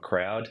proper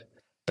crowd.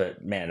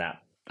 But man,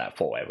 that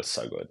 4-way was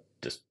so good.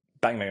 Just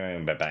bang,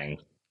 bang, bang, bang,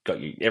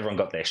 bang. Everyone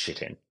got their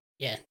shit in.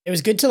 Yeah, it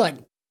was good to like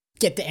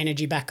get the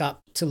energy back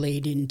up to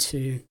lead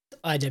into the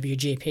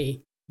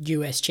IWGP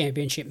US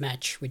Championship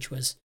match, which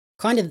was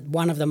kind of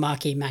one of the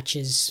marquee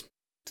matches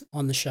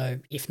on the show,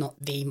 if not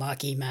the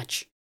marquee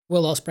match.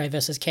 Will Ospreay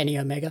versus Kenny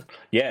Omega.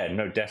 Yeah,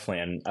 no,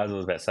 definitely. And as I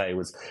was about to say,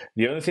 was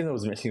the only thing that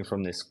was missing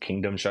from this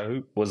Kingdom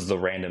show was the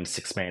random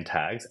 6-man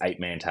tags,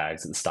 8-man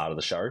tags at the start of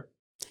the show.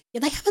 Yeah,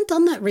 they haven't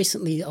done that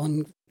recently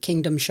on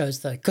Kingdom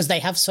shows though, because they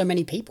have so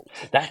many people.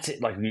 That's it,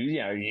 like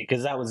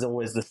because that was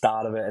always the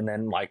start of it, and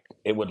then like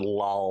it would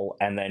lull,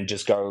 and then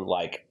just go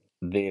like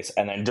this,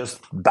 and then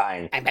just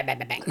bang, bang, bang, bang,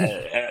 bang,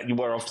 bang. You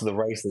were off to the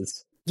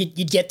races.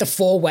 You'd get the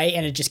 4-way,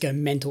 and it'd just go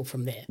mental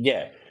from there.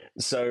 Yeah.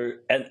 So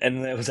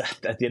and there was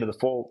at the end of the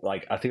 4,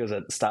 like I think it was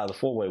at the start of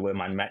the 4-way where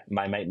my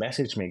mate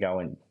messaged me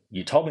going,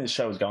 "You told me the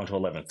show was going to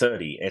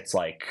 11:30. It's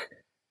like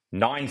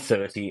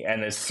 9:30,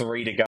 and there's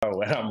 3 to go."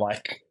 And I'm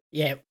like,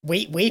 yeah,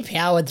 we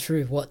powered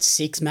through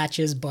 6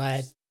 matches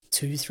by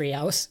 2-3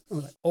 hours. I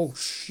was like, oh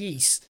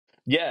jeez.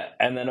 Yeah,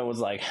 and then it was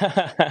like,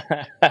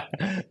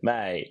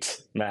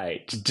 mate,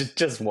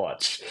 just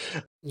watch.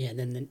 Yeah, and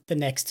then the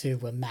next 2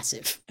 were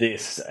massive.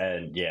 This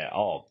and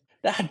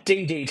that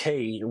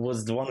DDT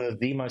was one of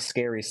the most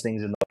scariest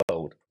things in the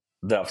world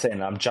that I've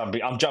seen. I'm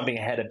jumping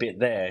ahead a bit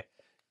there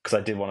because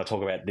I did want to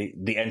talk about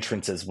the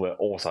entrances were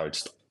also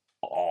just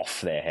off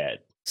their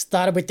head.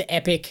 Started with the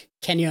epic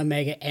Kenny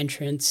Omega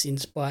entrance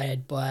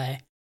inspired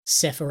by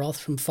Sephiroth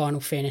from Final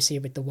Fantasy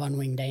with the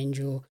one-winged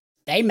angel.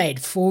 They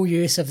made full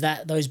use of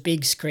those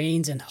big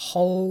screens, and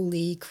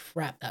holy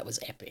crap, that was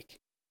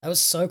epic. That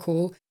was so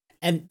cool.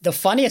 And the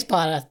funniest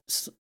part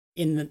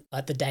in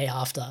the day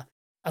after,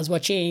 I was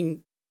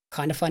watching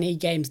Kind of Funny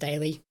Games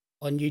Daily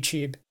on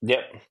YouTube.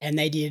 Yep. And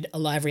they did a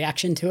live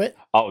reaction to it.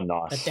 Oh,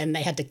 nice. But then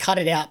they had to cut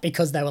it out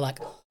because they were like,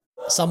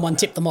 someone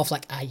tipped them off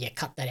like,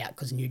 cut that out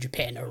because New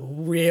Japan are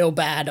real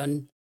bad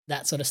on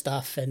that sort of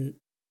stuff. And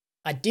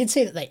I did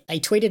see that they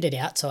tweeted it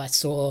out, so I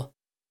saw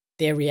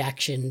their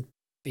reaction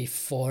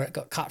before it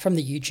got cut from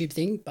the YouTube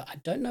thing, but I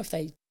don't know if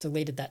they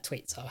deleted that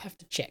tweet, so I'll have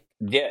to check.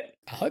 Yeah.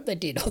 I hope they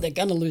did, or they're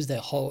going to lose their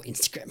whole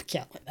Instagram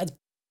account. Like, that's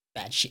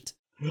bad shit.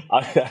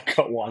 I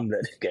got one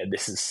that, again,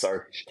 this is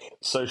so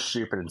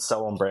stupid and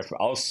so on brand.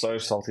 I was so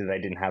salty they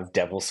didn't have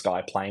Devil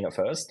Sky playing at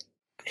first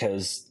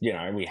because,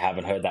 we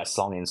haven't heard that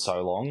song in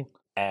so long.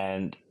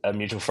 And a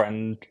mutual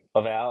friend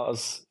of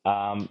ours,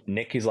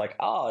 Nick, is like,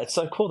 oh, it's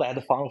so cool they had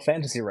the Final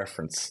Fantasy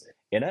reference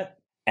in it.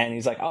 And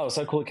he's like, oh, it's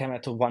so cool it came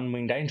out to One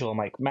Winged Angel. I'm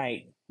like,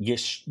 mate, you're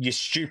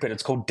stupid.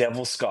 It's called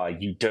Devil Sky,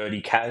 you dirty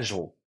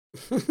casual.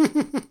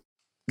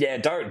 Yeah,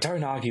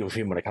 don't argue with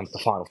him when it comes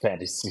to Final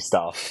Fantasy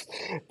stuff.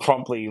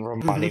 Promptly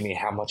reminding me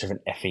how much of an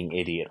effing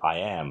idiot I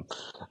am.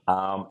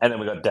 And then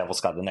we got Devil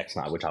Sky the next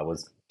night, which I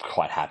was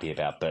quite happy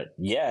about. But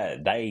yeah,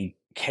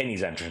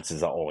 Kenny's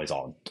entrances are always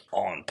on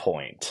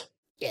point.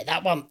 Yeah,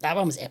 that one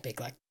was epic.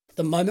 Like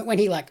the moment when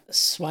he like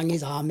swung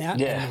his arm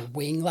out and the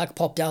wing like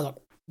popped out, like,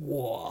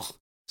 whoa,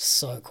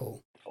 so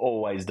cool.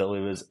 Always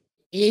delivers.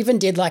 He even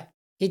did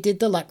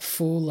the like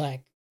full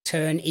like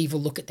turn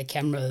evil look at the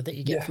camera that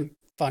you get from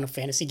Final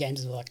Fantasy games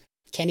as well. Like,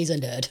 Kenny's a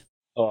nerd.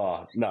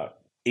 Oh, no.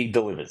 He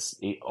delivers.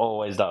 He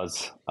always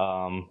does.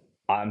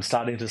 I'm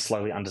starting to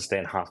slowly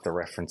understand half the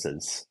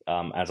references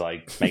as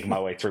I make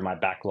my way through my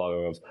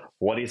backlog of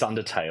what is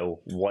Undertale,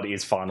 what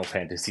is Final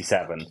Fantasy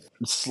VII,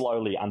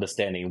 slowly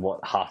understanding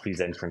what half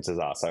these entrances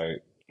are. So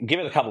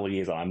give it a couple of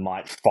years and I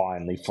might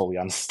finally fully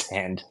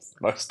understand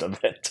most of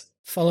it.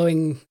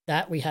 Following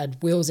that, we had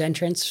Will's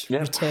entrance,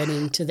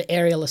 returning to the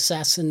aerial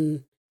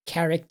assassin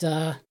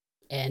character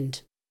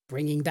and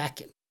bringing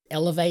back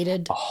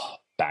Elevated. Oh,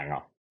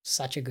 banger.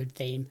 Such a good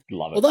theme.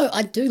 Love it. Although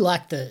I do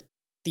like the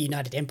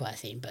United Empire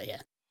theme, but yeah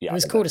it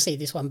was cool to see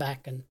this one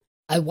back. And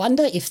I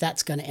wonder if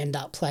that's going to end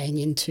up playing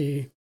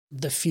into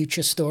the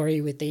future story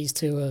with these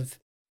two of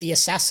the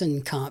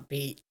assassin can't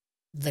beat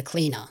the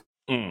cleaner,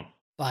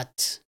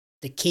 but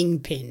the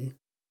Kingpin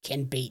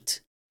can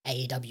beat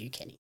AEW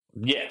Kenny.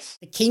 Yes.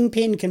 The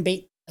Kingpin can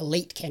beat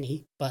Elite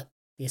Kenny, but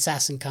the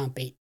assassin can't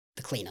beat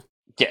the cleaner.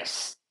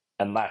 Yes.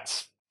 And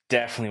that's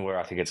definitely where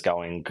I think it's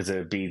going, because it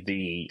would be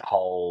the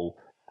whole,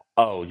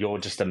 oh, you're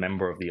just a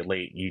member of the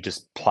Elite. You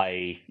just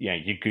play,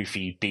 your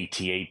goofy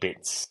BTE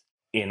bits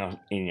in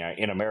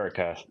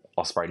America.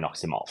 Ospreay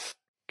knocks him off.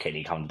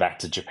 Kenny comes back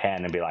to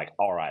Japan and be like,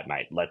 all right,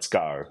 mate, let's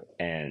go.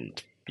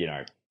 And,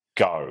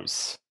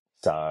 goes.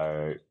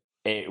 So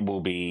that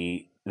will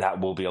be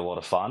a lot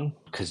of fun,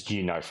 because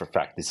for a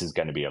fact this is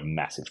going to be a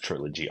massive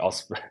trilogy.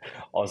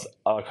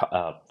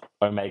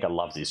 Omega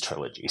loves his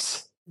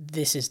trilogies.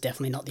 This is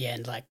definitely not the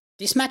end. Like,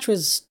 this match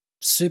was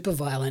super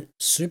violent,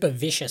 super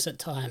vicious at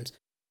times,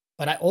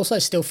 but I also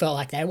still felt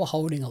like they were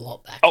holding a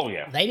lot back. Oh,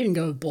 yeah. They didn't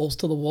go balls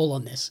to the wall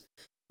on this.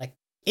 Like,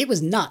 it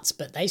was nuts,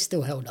 but they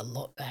still held a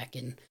lot back.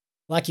 And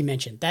like you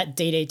mentioned, that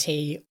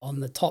DDT on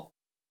the top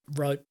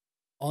rope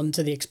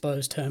onto the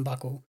exposed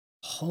turnbuckle,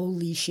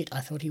 holy shit, I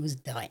thought he was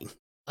dying.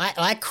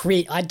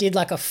 I did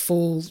like a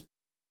full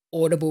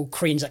audible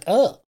cringe, like,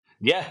 oh.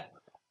 Yeah.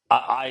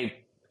 I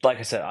like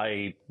I said,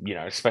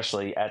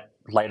 especially at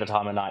later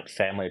time of night,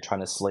 family are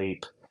trying to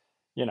sleep,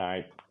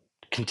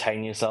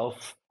 contain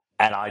yourself.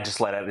 And I just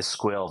let out this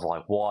squeal of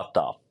like, what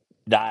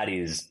that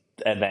is.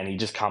 And then he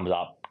just comes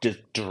up, just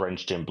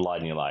drenched in blood.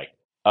 And you're like,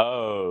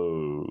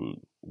 oh,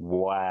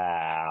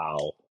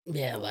 wow.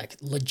 Yeah, like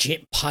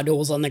legit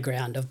puddles on the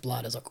ground of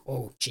blood. I was like,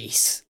 oh,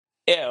 jeez.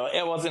 Yeah,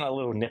 it wasn't a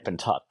little nip and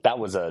tuck. That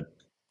was a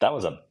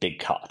big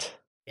cut.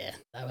 Yeah,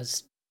 that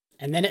was.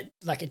 And then it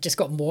just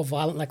got more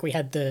violent. Like we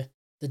had the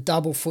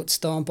double foot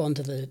stomp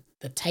onto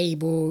the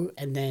table,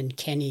 and then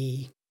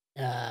Kenny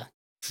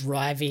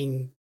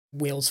driving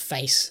Will's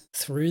face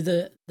through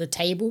the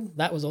table.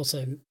 That was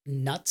also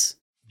nuts.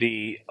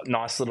 The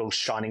nice little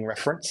Shining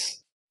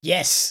reference.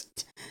 Yes,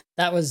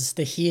 that was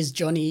the "Here's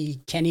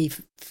Johnny" Kenny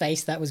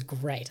face. That was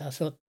great. I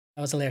thought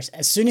that was hilarious.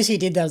 As soon as he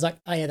did that, I was like,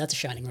 oh yeah, that's a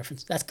Shining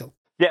reference. That's cool.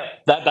 Yeah,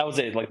 that was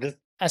it. Like this.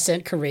 I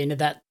sent Karina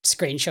that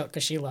screenshot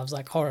because she loves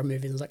like horror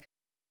movies. I was like,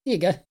 here you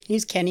go.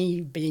 Here's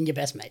Kenny being your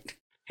best mate.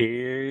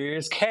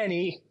 Here's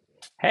Kenny.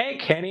 Hey,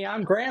 Kenny,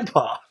 I'm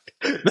Grandpa.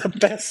 The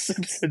best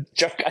Simpson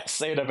joke I've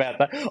seen about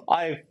that.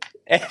 I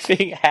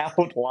effing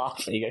howled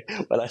laughing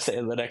when I see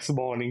it the next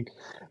morning.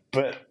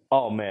 But,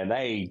 oh man,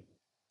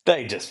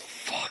 they just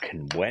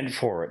fucking went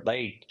for it.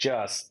 They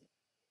just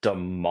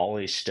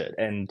demolished it.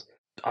 And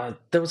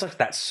there was like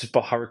that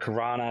Super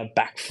Hurricanrana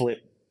backflip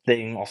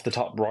thing off the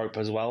top rope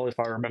as well, if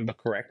I remember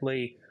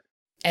correctly.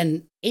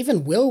 And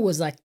even Will was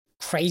like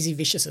crazy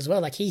vicious as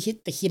well. Like he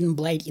hit the hidden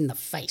blade in the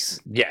face.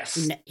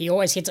 Yes. He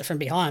always hits it from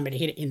behind, but he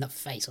hit it in the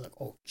face. I was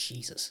like, oh,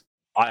 Jesus.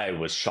 I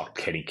was shocked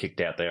Kenny kicked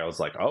out there. I was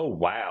like, oh,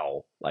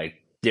 wow. Like,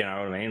 you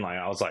know what I mean? Like,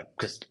 I was like,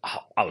 because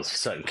I was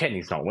certain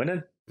Kenny's not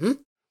winning.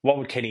 What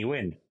would Kenny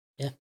win?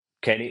 Yeah.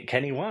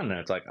 Kenny won.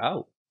 And it's like,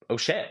 oh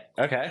shit.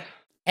 Okay.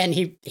 And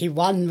he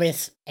won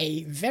with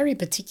a very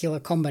particular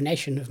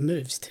combination of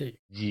moves too.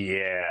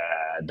 Yeah,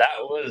 that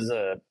was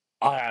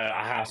I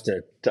have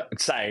to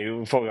say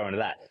before we go into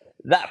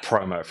that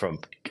promo from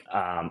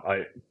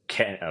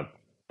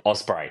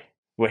Ospreay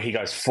where he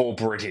goes full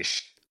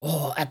British.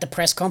 Oh, at the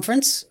press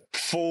conference?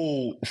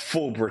 Full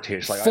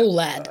British. Like, Full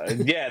lad.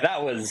 yeah,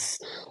 that was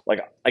like,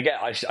 again,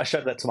 I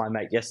showed that to my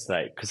mate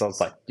yesterday because I was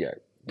like, yeah,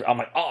 I'm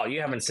like, oh,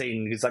 you haven't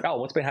seen. He's like, oh,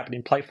 what's been happening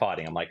in play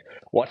fighting? I'm like,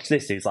 watch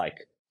this. He's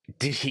like,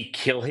 did he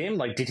kill him?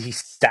 Like, did he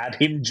stab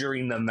him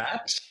during the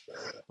match?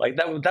 Like,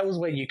 that was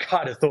where you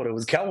kind of thought it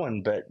was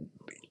going, but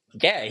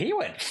yeah, he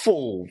went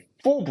full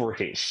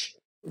British.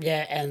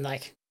 Yeah, and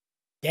like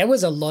there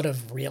was a lot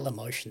of real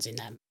emotions in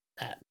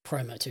that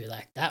promo too.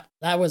 Like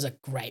that was a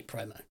great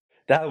promo.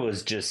 That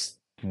was just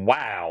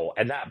wow,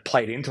 and that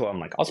played into it. I'm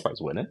like,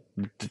 Ospreay's winning.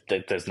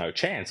 There's no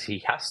chance.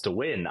 He has to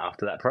win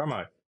after that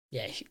promo.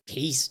 Yeah,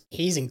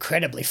 he's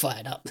incredibly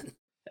fired up.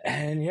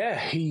 And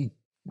yeah,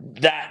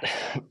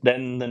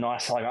 then the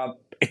nice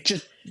it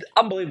just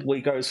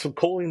unbelievably goes from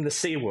calling the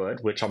C word,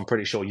 which I'm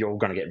pretty sure you're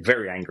going to get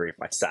very angry if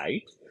I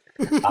say,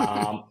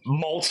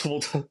 multiple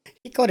times.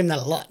 He called him that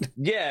a lot.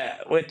 Yeah,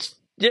 which,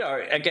 you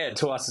know, again,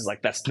 to us is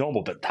like, that's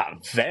normal, but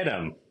that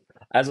Venom,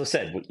 as I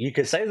said, you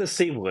can say the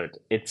C word.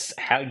 It's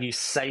how you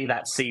say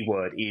that C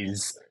word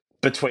is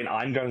between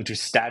I'm going to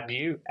stab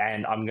you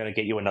and I'm going to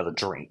get you another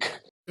drink.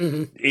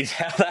 Mm-hmm. Is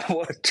how that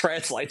word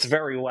translates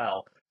very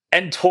well.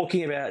 And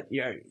talking about,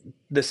 you know,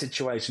 the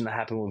situation that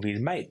happened with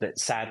his mate that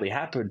sadly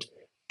happened,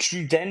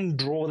 to then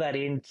draw that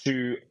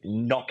into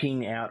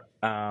knocking out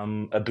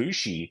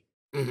Ibushi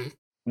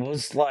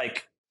was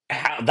like,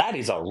 how that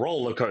is a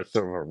roller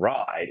coaster of a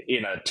ride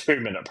in a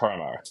 2-minute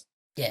promo.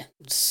 Yeah,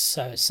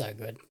 so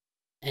good.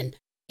 And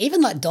even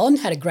like Don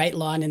had a great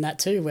line in that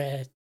too,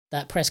 where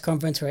that press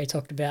conference where he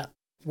talked about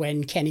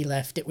when Kenny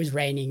left, it was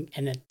raining,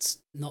 and it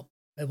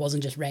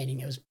wasn't just raining,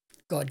 it was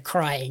God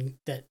crying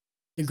that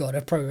the god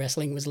of pro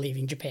wrestling was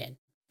leaving Japan.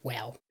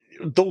 Wow.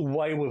 The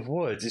way with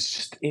words is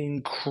just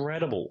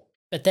incredible.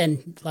 But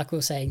then, like we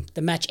were saying,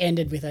 the match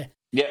ended with a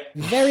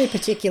very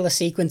particular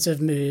sequence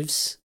of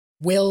moves.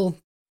 Will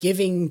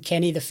giving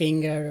Kenny the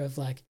finger of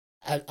like,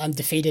 I'm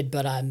defeated,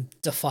 but I'm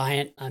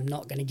defiant. I'm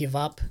not going to give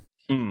up.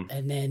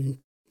 And then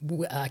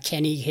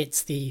Kenny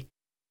hits the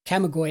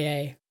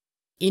Kamigoye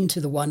into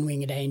the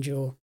one-winged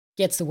angel,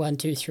 gets the 1,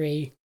 2,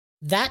 3.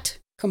 That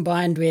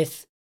combined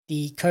with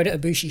the Kota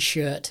Ibushi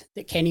shirt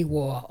that Kenny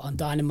wore on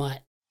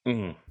Dynamite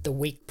the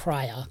week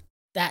prior,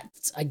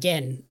 that's,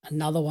 again,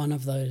 another one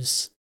of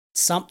those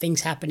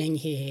something's happening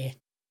here.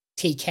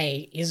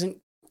 TK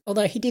isn't,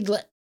 although he did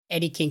let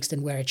Eddie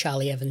Kingston wear a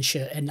Charlie Evans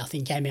shirt and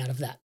nothing came out of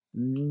that.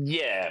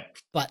 Yeah.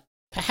 But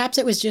perhaps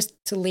it was just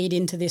to lead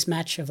into this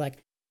match of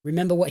like,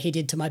 remember what he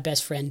did to my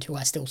best friend who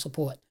I still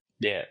support.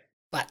 Yeah.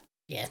 But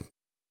yeah,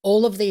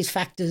 all of these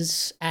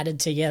factors added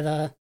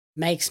together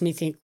makes me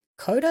think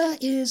Kota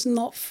is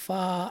not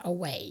far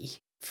away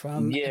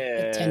from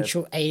a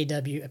potential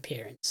AEW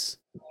appearance.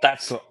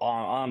 That's what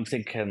I'm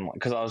thinking,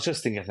 because I was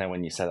just thinking that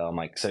when you said that, I'm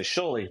like, so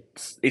surely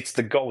it's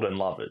the Golden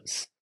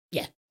Lovers.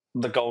 Yeah.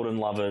 The Golden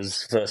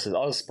Lovers versus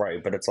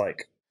Ospreay, but it's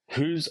like,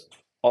 who's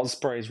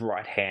Ospreay's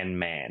right-hand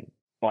man?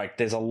 Like,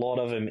 there's a lot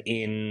of them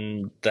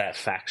in that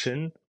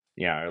faction,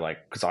 you know,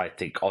 like, because I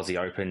think Aussie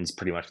Open's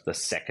pretty much the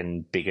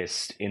second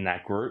biggest in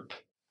that group,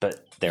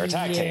 but they're a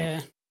tag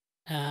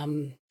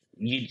team.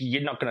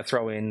 You're not going to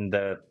throw in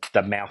the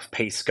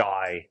mouthpiece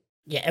guy.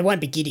 Yeah, it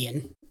won't be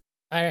Gideon.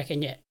 I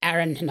reckon,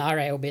 Aaron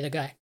Hanare will be the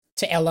guy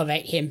to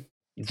elevate him.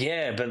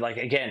 Yeah, but like,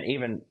 again,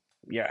 even,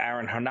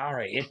 Aaron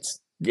Hanare, it's,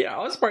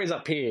 Ospreay's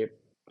up here.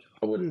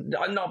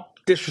 I'm not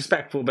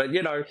disrespectful, but,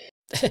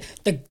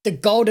 the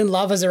Golden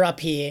Lovers are up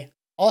here.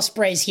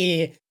 Ospreay's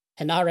here.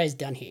 Hanare's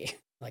down here.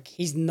 Like,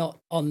 he's not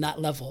on that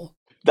level.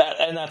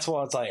 That's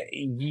why it's like,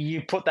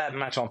 you put that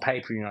match on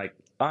paper and you're like,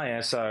 oh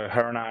yeah, so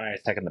Hanare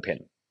is taking the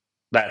pin.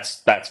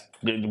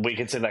 We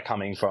can see that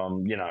coming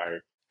from,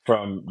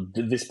 from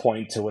this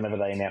point to whenever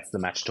they announce the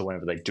match to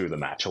whenever they do the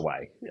match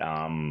away.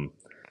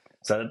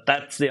 So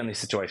that's the only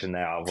situation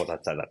now. What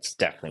I'd say that's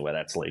definitely where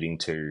that's leading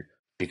to,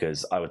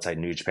 because I would say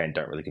New Japan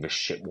don't really give a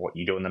shit what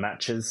you do in the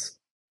matches.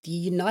 The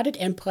United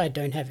Empire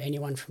don't have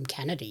anyone from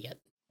Canada yet.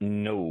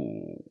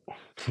 No.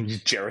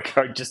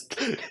 Jericho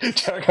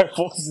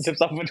forces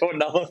himself into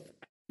another.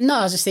 No,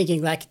 I was just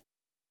thinking, like,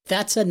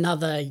 that's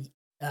another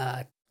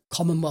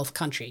Commonwealth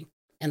country.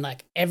 And,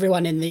 like,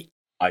 everyone in the...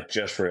 I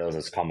just realized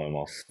it's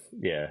Commonwealth,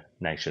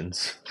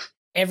 nations.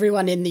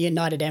 Everyone in the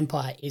United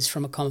Empire is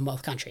from a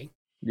Commonwealth country.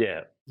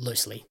 Yeah.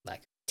 Loosely.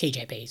 Like,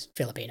 TJP's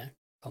Filipino,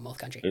 Commonwealth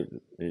country.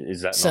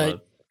 Is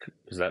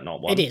that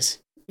not one? It is.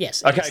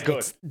 Yes. Okay,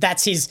 good.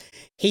 That's his...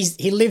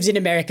 He lives in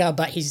America,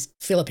 but he's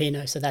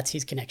Filipino, so that's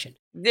his connection.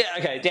 Yeah,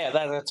 okay, yeah,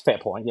 that's a fair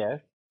point, yeah.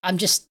 I'm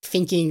just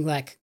thinking,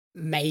 like,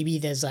 maybe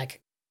there's,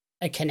 like,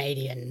 a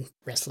Canadian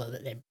wrestler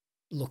that they're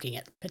looking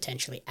at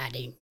potentially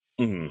adding.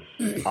 I'm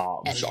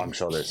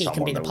sure there's he someone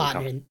can be the that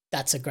partner, and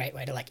that's a great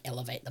way to like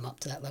elevate them up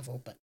to that level.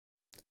 But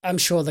I'm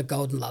sure the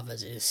Golden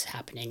Lovers is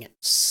happening at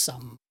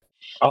some.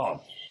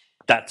 Oh,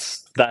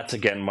 that's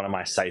again one of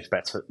my safe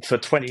bets for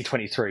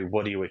 2023.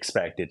 What do you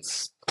expect?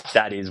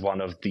 That is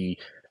one of the.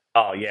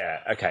 Oh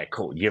yeah, okay,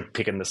 cool. You're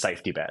picking the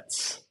safety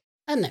bets.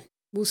 I don't know.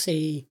 We'll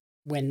see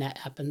when that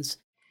happens.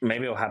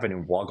 Maybe it'll happen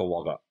in Wagga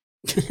Wagga.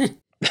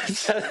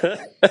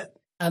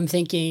 I'm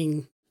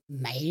thinking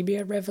maybe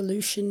a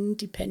Revolution,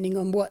 depending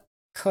on what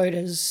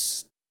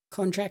Coda's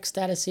contract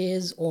status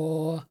is,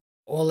 or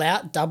All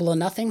Out, Double or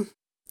Nothing.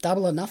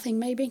 Double or Nothing,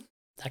 maybe?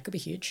 That could be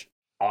huge.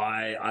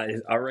 I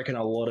reckon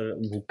a lot of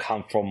it will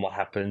come from what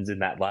happens in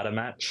that ladder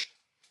match.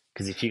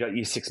 Because if you got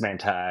your 6-man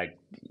tag,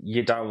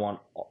 you don't want,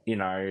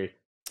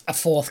 A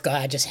fourth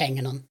guy just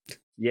hanging on.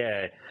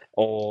 yeah,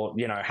 or,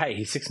 hey,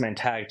 he's 6-man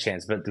tag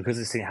chance, but because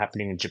this thing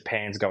happening in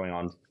Japan's going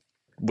on,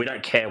 we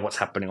don't care what's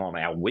happening on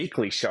our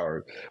weekly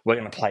show. We're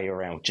going to play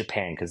around with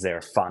Japan because they're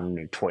a fun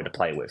new toy to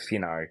play with,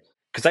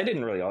 Because they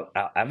didn't really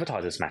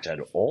advertise this match at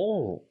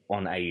all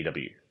on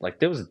AEW. Like,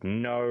 there was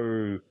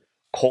no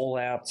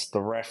call-outs.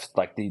 The ref,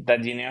 like, the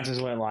announcers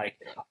weren't like,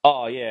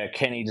 oh, yeah,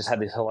 Kenny just had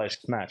this hilarious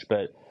match.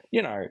 But,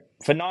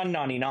 for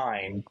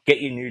 $9.99, get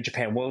your New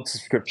Japan World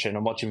subscription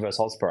and watch him versus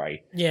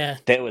Ospreay. Yeah.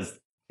 There was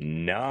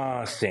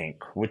nothing,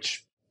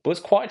 which was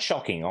quite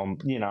shocking. I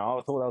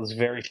thought that was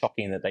very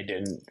shocking that they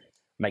didn't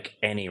make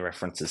any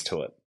references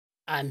to it.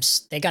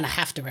 They're going to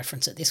have to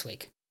reference it this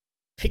week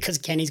because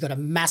Kenny's got a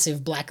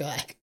massive black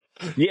eye.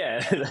 Yeah,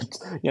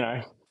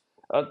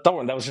 don't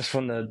worry, that was just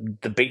from the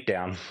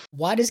beatdown.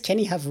 Why does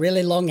Kenny have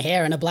really long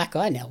hair and a black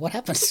eye now? What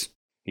happens?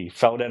 He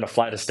fell down a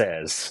flight of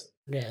stairs.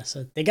 Yeah,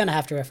 so they're going to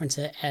have to reference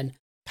it, and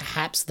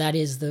perhaps that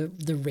is the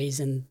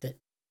reason that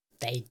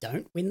they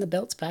don't win the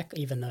belts back,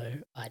 even though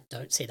I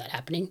don't see that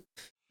happening.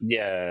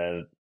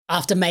 Yeah.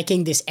 After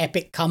making this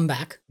epic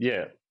comeback,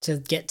 yeah, to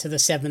get to the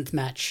 7th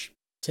match,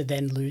 to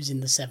then lose in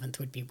the 7th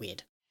would be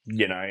weird.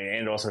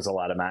 And also it's a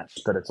ladder match,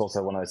 but it's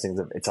also one of those things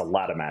that it's a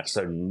ladder match,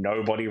 so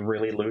nobody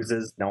really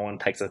loses. No one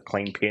takes a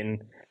clean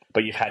pin,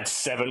 but you've had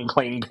 7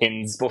 clean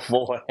pins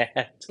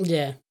beforehand.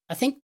 Yeah, I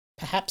think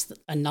perhaps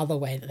another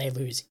way that they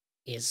lose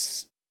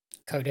is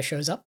Coda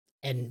shows up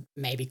and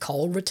maybe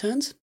Cole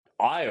returns.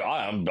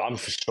 I'm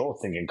for sure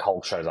thinking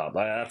Cole shows up.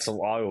 I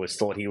always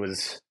thought he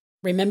was.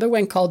 Remember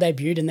when Cole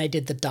debuted and they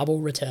did the double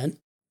return?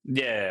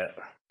 Yeah.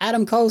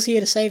 Adam Cole's here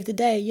to save the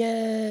day,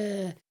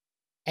 yeah.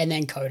 And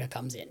then Coda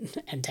comes in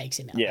and takes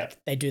him out. Yeah. Like,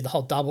 they do the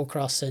whole double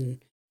cross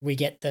and we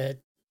get the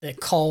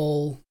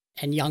Cole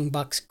and Young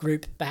Bucks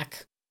group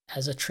back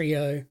as a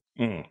trio.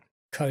 Mm.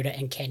 Coda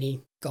and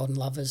Kenny, Golden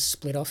Lovers,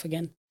 split off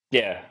again.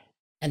 Yeah.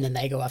 And then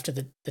they go after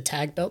the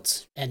tag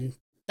belts. And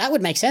that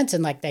would make sense.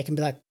 And like they can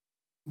be like,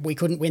 we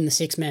couldn't win the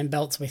 6-man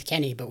belts with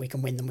Kenny, but we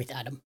can win them with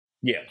Adam.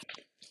 Yeah.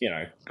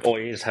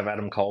 Or you just have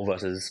Adam Cole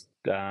versus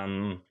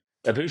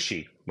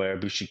Ibushi, where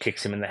Ibushi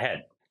kicks him in the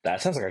head. That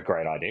sounds like a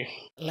great idea.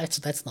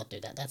 Let's not do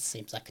that. That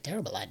seems like a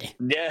terrible idea.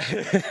 Yeah.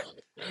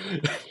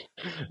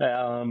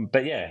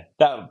 But yeah,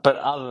 but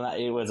other than that,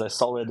 it was a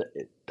solid.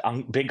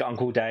 Big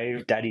Uncle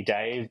Dave, Daddy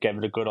Dave, gave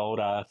it a good old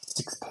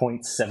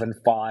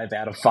 6.75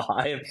 out of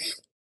 5.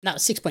 No,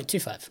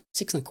 6.25,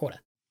 6.25.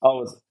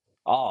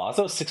 I thought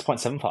it was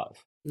 6.75.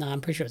 No, I'm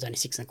pretty sure it was only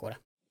 6.25.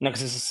 No,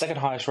 because it's the second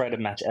highest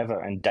rated match ever,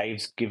 and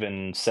Dave's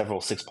given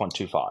several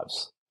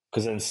 6.25s.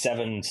 Because then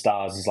 7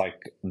 stars is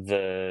like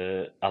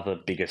the other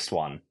biggest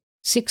one.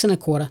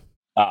 6.25.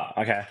 Ah,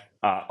 okay.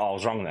 I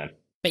was wrong then.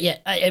 But yeah,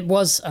 it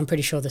was, I'm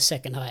pretty sure, the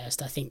second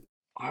highest, I think.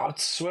 I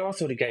swear I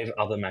thought he gave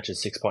other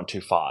matches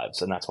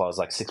 6.25s, and that's why I was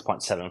like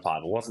 6.75. It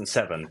wasn't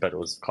 7, but it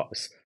was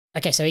close.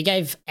 Okay, so he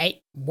gave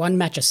 1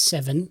 match a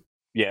 7.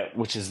 Yeah,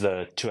 which is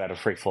the 2 out of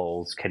 3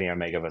 falls Kenny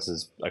Omega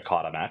versus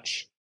Okada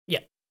match. Yeah,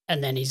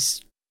 and then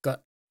he's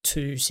got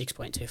 2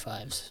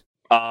 6.25s.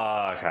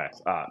 Okay.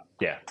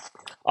 Yeah.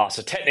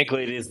 So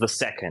technically it is the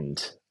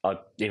second,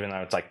 even though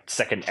it's like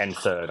second and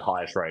third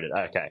highest rated.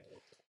 Okay.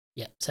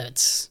 Yeah, so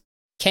it's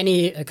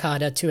Kenny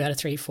Okada, 2 out of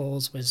 3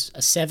 falls was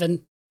a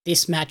 7.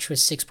 This match was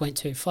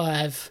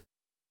 6.25,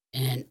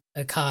 and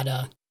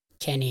Okada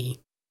Kenny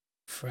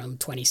from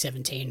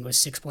 2017 was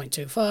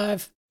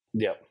 6.25.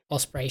 Yep.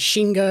 Ospreay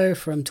Shingo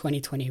from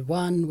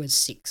 2021 was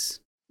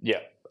 6.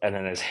 Yep. And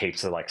then there's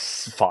heaps of like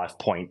 5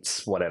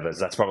 points, whatever.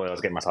 That's probably what I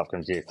was getting myself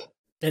confused.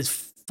 There's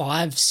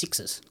 5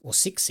 6s or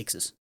 6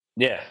 6s.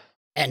 Yeah.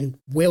 And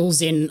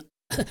Will's in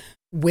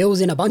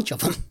a bunch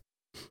of them.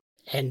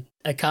 And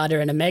Okada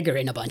and Omega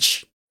in a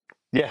bunch.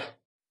 Yeah.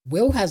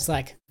 Will has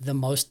like the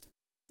most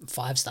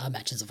 5-star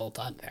matches of all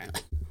time,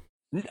 apparently.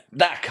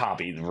 That can't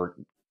be.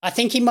 I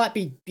think he might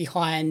be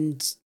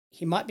behind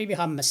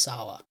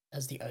Masawa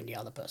as the only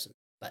other person.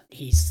 But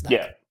he's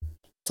like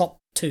top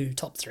 2,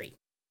 top 3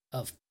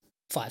 of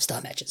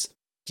 5-star matches,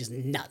 which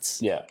is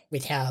nuts. Yeah.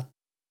 With how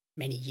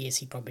many years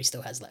he probably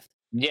still has left.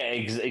 Yeah,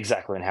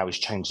 exactly. And how he's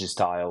changed his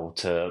style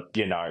to,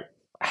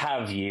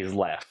 have years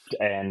left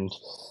and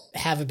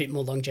have a bit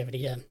more longevity,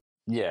 yeah.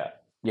 Yeah.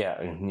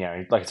 Yeah. And,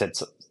 like I said,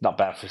 it's not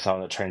bad for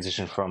someone that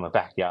transitioned from a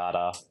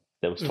backyarder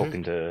that was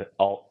talking to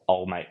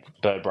old mate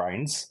Bird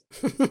Brains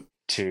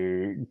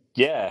to,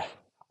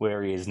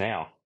 where he is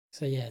now.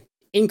 So, yeah.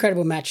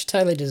 Incredible match,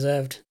 totally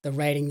deserved the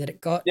rating that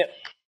it got.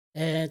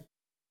 Yep.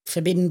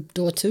 Forbidden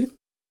Door 2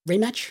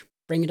 rematch,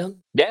 bring it on.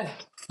 Yeah,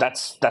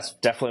 that's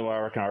definitely what I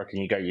reckon. I reckon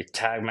you go your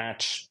tag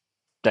match,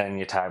 then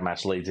your tag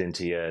match leads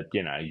into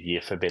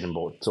your Forbidden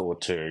Door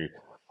 2.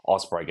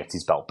 Ospreay gets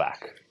his belt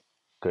back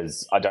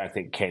because I don't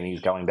think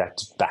Kenny's going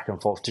back and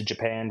forth to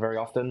Japan very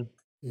often.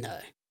 No,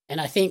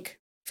 and I think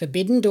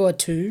Forbidden Door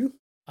 2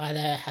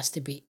 either has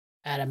to be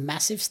at a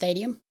massive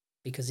stadium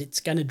because it's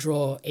going to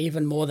draw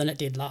even more than it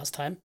did last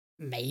time.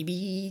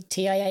 Maybe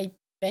TIA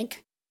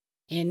Bank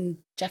in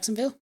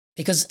Jacksonville,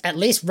 because at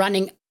least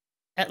running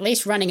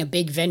a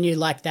big venue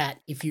like that,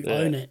 if you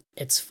own it,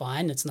 it's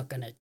fine. It's not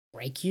going to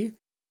break you.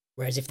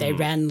 Whereas if they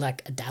ran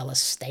like a Dallas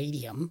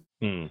stadium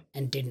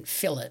and didn't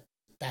fill it,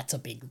 that's a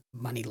big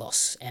money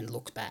loss and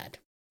looks bad.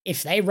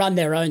 If they run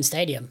their own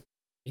stadium,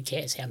 who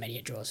cares how many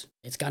it draws?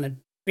 It's going to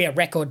be a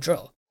record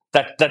draw.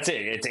 That's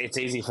it. It's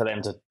easy for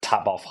them to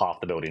tap off half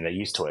the building. They're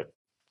used to it.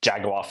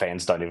 Jaguar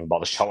fans don't even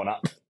bother showing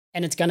up.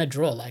 And it's going to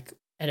draw like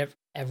at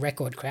a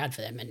record crowd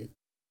for them, and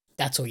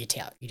that's all you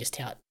tout. You just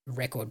tout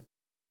record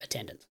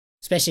attendance.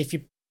 Especially if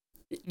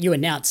you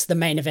announce the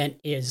main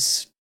event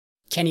is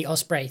Kenny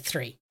Ospreay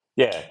 3.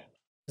 Yeah.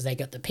 Because they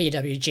got the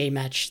PWG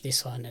match,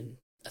 this one, and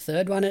a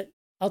third one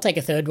I'll take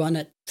a third one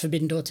at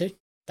Forbidden Door 2.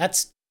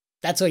 That's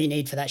all you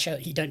need for that show.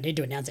 You don't need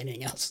to announce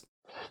anything else.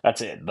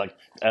 That's it. Like,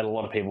 a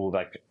lot of people,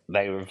 like,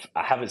 I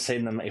haven't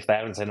seen them. If they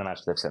haven't seen the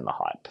match, they've seen the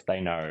hype.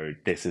 They know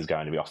this is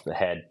going to be off the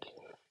head.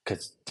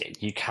 Because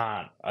you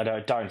can't, I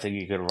don't think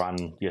you could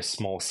run your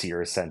small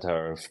Sears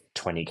Center of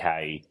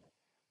 20K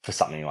for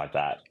something like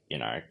that. You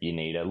know, you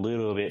need a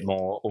little bit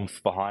more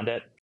oomph behind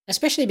it.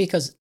 Especially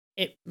because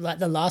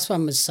the last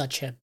one was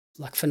such a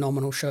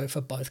phenomenal show for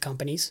both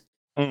companies.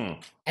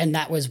 And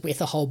that was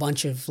with a whole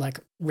bunch of like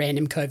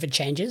random COVID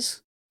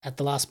changes at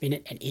the last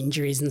minute and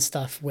injuries and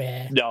stuff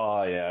where...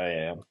 Oh,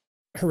 yeah.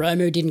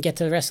 Hiromu didn't get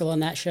to wrestle on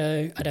that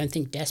show. I don't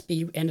think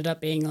Despy ended up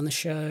being on the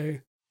show.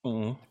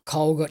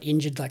 Cole got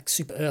injured like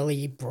super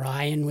early.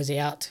 Brian was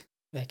out.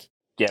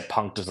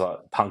 Punk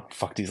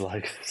fucked his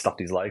leg, stuffed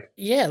his leg.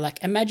 Yeah,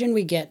 like imagine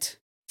we get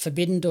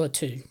Forbidden Door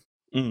 2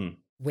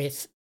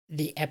 with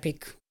the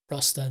epic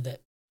roster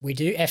that we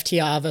do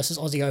FTR versus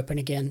Aussie Open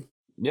again.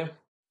 Yeah.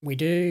 We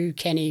do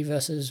Kenny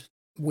versus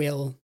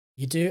Will.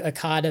 You do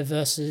Okada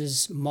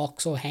versus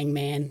Mox or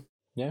Hangman.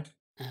 Yeah.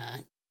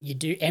 You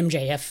do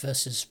MJF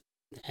versus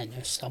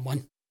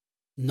someone.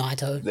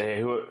 Naito.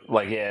 That's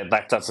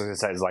what I was going to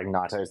say, is like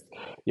Naito,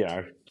 you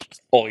know,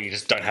 or you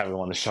just don't have him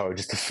on the show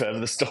just to further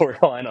the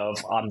storyline of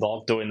I'm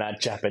not doing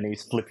that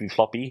Japanese flippy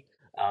floppy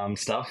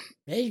stuff.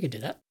 Yeah, you could do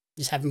that.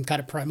 Just have him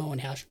cut a promo on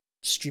how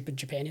stupid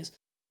Japan is.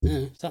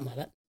 Something like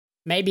that.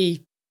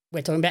 Maybe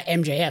we're talking about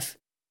MJF.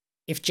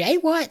 If Jay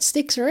White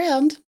sticks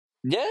around,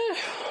 yeah,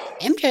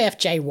 MJF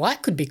Jay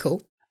White could be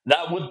cool.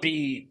 That would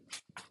be,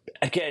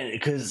 again,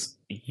 because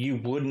you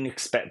wouldn't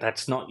expect,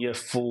 that's not your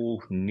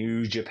full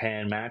New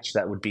Japan match.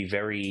 That would be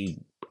very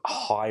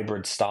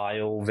hybrid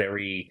style,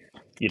 very,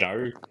 you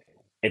know,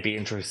 it'd be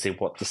interesting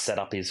what the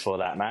setup is for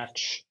that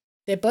match.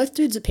 They're both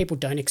dudes that people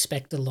don't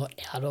expect a lot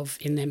out of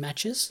in their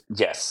matches.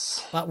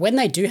 Yes. But when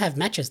they do have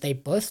matches, they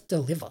both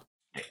deliver.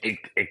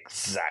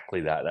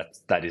 Exactly that.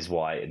 That is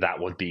why that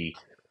would be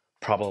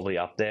probably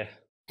up there.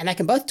 And they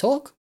can both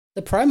talk.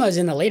 The promos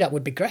in the lead-up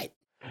would be great.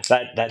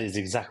 That is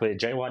exactly it.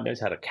 Jay White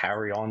knows how to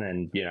carry on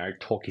and, you know,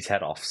 talk his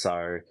head off.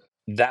 So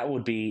that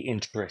would be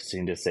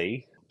interesting to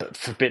see. But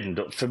Forbidden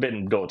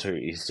Door 2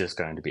 is just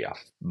going to be a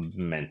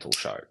mental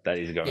show. That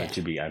is going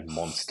to be a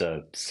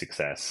monster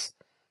success,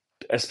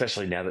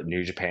 especially now that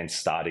New Japan's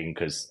starting,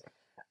 because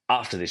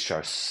after this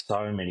show,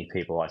 so many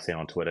people I see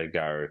on Twitter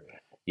go,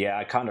 yeah,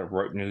 I kind of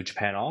wrote New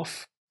Japan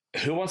off.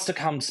 Who wants to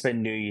come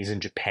spend New Year's in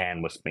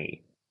Japan with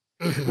me?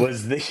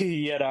 Was the,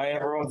 you know,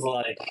 everyone's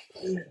like...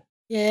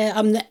 Yeah,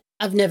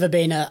 I've never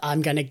been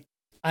I'm gonna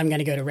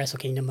go to Wrestle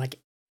Kingdom. Like,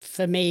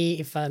 for me,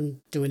 if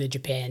I'm doing a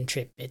Japan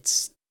trip,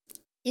 it's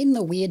in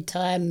the weird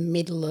time,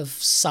 middle of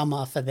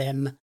summer for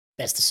them.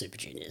 Best of Super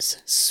Juniors.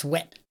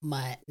 Sweat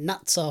my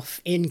nuts off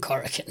in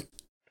Korakuen.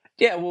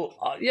 Yeah, well,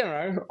 you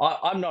know,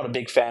 I'm not a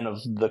big fan of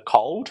the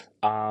cold,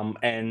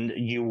 and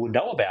you will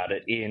know about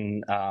it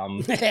in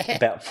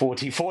about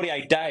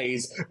 48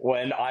 days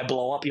when I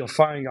blow up your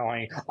phone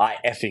going, I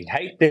effing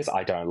hate this,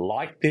 I don't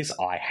like this,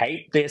 I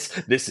hate this,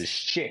 this is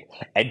shit,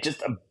 and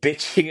just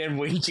bitching and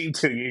whinging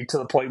to you to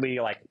the point where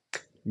you're like,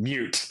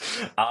 mute.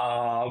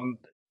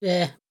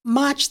 Yeah,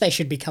 March they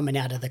should be coming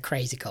out of the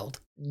crazy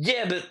cold.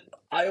 Yeah, but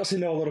I also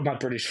know a lot of my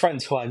British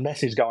friends who I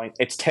message going,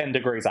 it's 10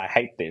 degrees, I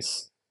hate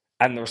this.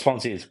 And the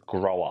response is,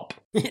 grow up.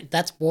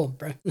 That's warm,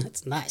 bro.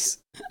 That's nice.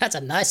 That's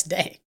a nice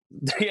day.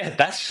 Yeah,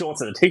 that's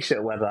shorts and a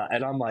t-shirt weather.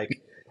 And I'm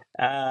like,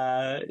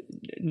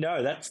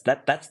 no, that's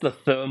the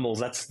thermals.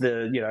 That's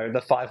the, you know, the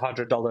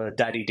 $500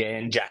 Daddy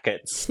Dan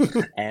jackets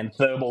and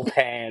thermal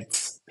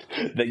pants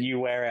that you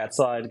wear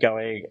outside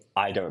going,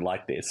 I don't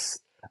like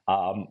this.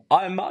 I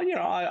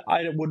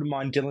wouldn't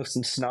mind dealing with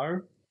some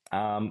snow.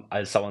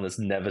 As someone that's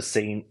never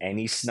seen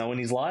any snow in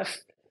his life,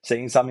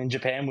 seeing some in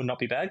Japan would not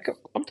be bad.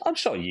 I'm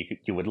sure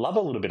you would love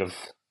a little bit of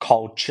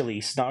cold,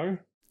 chilly snow.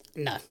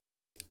 No.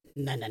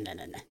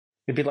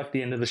 It'd be like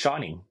the end of The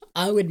Shining.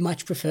 I would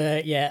much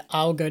prefer,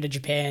 I'll go to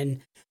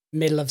Japan,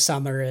 middle of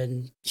summer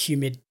and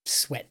humid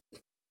sweat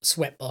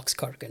box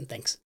Korakuen,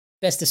 thanks.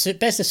 Best of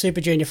Super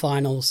Junior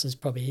Finals is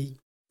probably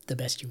the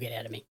best you get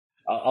out of me.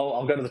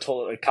 I'll go to the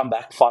toilet and come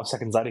back 5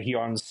 seconds later here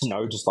on the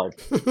snow, just like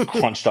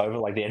crunched over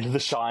like the end of The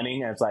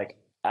Shining, and it's like,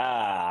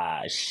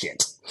 Ah,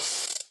 shit.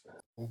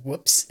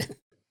 Whoops.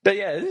 But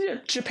yeah,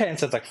 Japan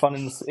sounds like fun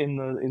in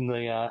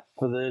the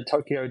for the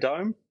Tokyo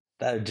Dome.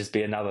 That would just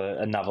be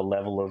another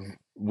level of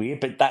weird.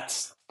 But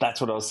that's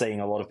what I was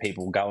seeing. A lot of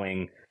people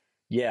going,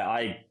 yeah,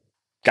 I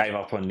gave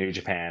up on New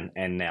Japan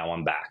and now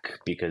I'm back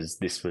because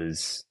this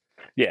was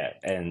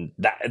and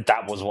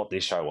that was what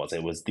this show was.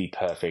 It was the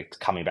perfect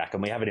coming back,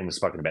 and we haven't even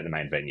spoken about the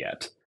main event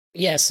yet.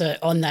 Yeah, so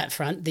on that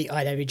front, the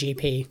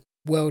IWGP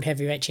World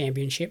Heavyweight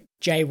Championship,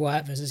 Jay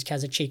White versus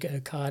Kazuchika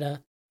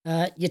Okada.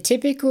 Your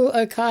typical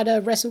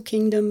Okada Wrestle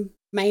Kingdom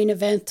main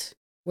event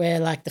where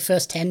like the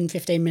first 10,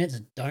 15 minutes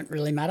don't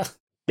really matter.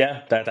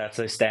 Yeah, that's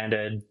a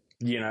standard.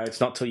 It's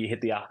not till you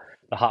hit the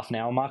half an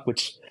hour mark,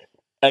 which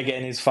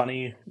again is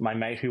funny. My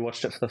mate who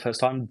watched it for the first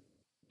time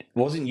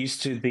wasn't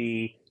used to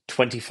the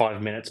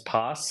 25 minutes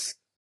pass.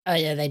 Oh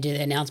yeah, they do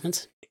the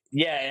announcements.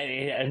 Yeah,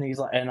 and he's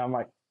like, and I'm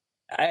like,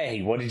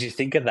 hey, what did you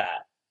think of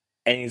that?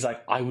 And he's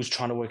like, I was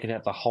trying to work it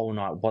out the whole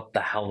night. What the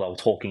hell they were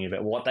talking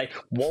about?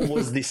 What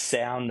was this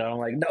sound? And I'm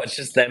like, no, it's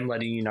just them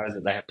letting you know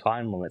that they have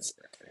time limits.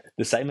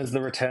 The same as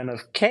the return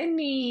of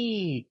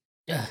Kenny.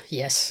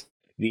 Yes.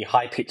 The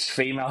high pitched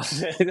female.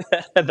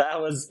 That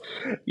was,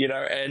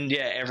 and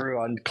yeah,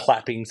 everyone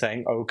clapping,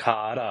 saying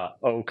Okada,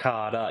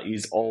 Okada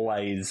is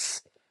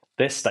always,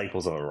 they're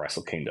staples of a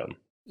Wrestle Kingdom.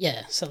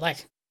 Yeah, so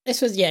like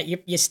this was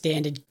your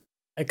standard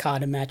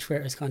Okada match where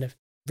it was kind of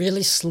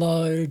really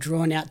slow,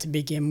 drawn out to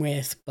begin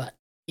with, but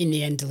in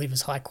the end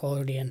delivers high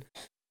quality. And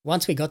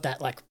once we got that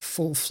like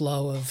full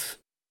flow of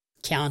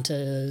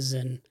counters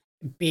and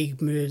big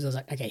moves, I was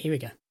like, okay, here we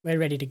go, we're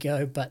ready to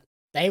go. But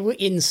they were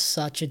in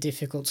such a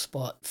difficult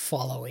spot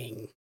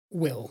following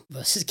Will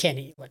versus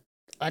Kenny. Like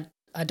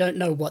I don't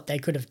know what they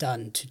could have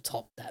done to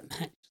top that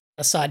match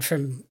aside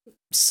from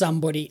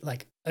somebody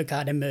like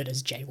Okada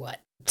murders Jay White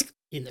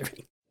in the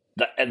ring.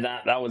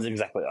 That was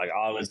exactly like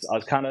I was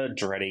kind of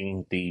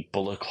dreading the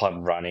Bullet Club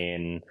run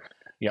in.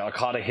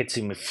 Okada hits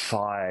him with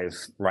 5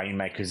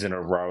 rainmakers in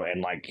a row,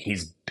 and like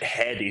his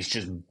head is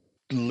just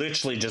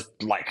literally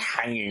just like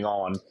hanging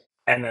on,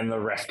 and then the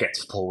ref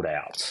gets pulled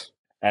out.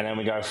 And then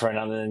we go for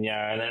another, and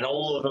then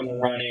all of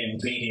them run in,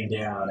 beat him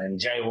down, and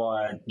Jay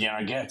White,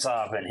 gets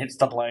up and hits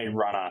the Blade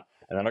Runner,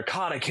 and then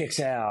Okada kicks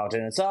out,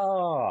 and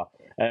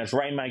it's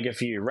Rainmaker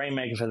for you,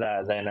 Rainmaker for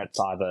that. Then it's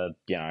either,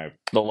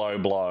 the low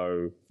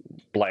blow,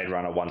 Blade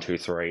Runner 1, 2,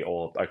 3,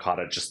 or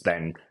Okada just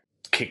then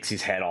kicks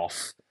his head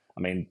off.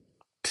 I mean,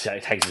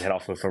 takes his head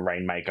off with a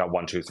Rainmaker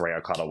 1, 2, 3.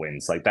 Okada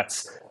wins. Like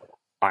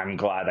I'm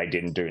glad they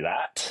didn't do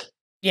that.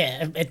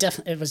 Yeah, it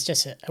definitely, it was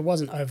just it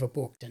wasn't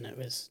overbooked, and it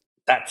was.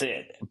 That's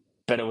it.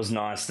 But it was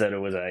nice that it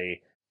was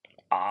I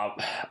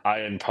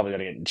am probably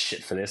going to get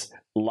shit for this,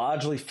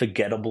 largely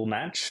forgettable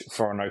match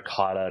for an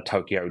Okada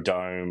Tokyo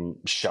Dome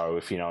show,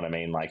 if you know what I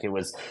mean. Like it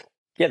was,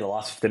 the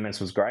last 15 minutes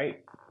was great,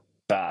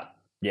 but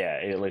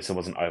yeah, at least it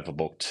wasn't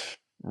overbooked,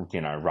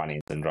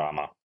 run-ins and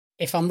drama.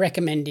 If I'm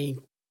recommending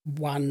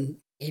one,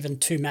 even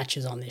 2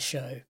 matches on this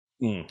show,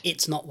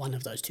 it's not one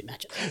of those 2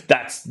 matches.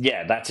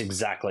 That's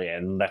exactly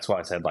it. And that's why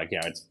I said, like,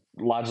 it's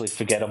largely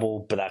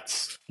forgettable, but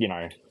that's,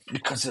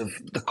 because of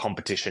the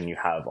competition you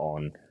have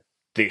on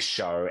this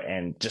show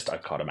and just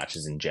Okada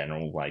matches in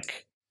general,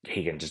 like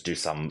he can just do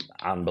some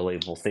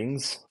unbelievable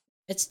things.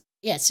 It's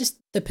just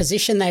the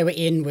position they were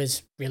in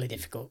was really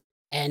difficult,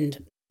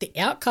 and the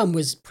outcome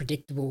was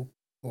predictable,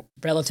 or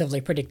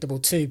relatively predictable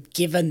too,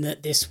 given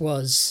that this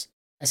was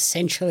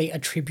essentially a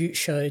tribute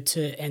show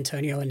to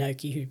Antonio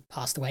Inoki, who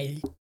passed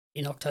away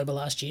in October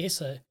last year.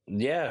 So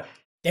yeah,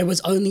 there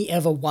was only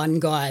ever one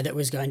guy that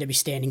was going to be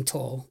standing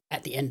tall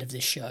at the end of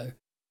this show,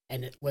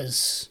 and it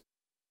was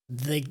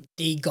the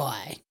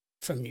guy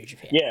from New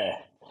Japan. Yeah.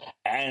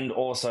 And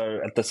also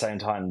at the same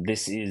time,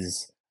 this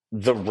is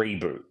the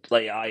reboot.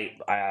 Like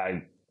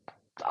I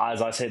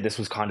as I said, this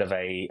was kind of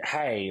a,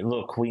 hey,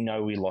 look, we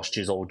know we lost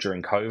you all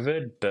during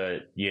COVID,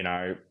 but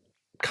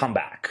come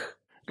back.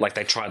 Like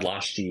they tried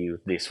last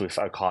year this with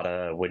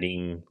Okada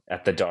winning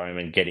at the Dome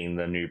and getting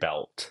the new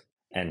belt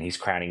and his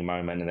crowning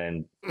moment, and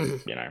then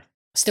I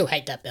still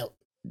hate that belt.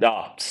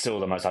 Still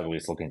the most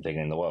ugliest looking thing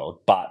in the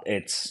world. But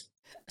it's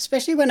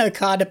especially when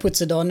Okada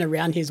puts it on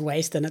around his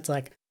waist and it's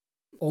like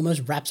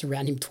almost wraps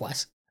around him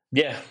twice.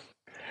 Yeah.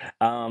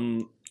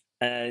 And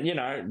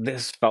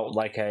this felt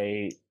like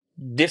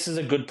this is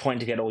a good point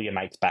to get all your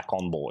mates back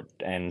on board,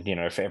 and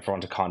for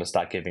everyone to kind of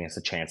start giving us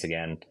a chance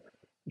again.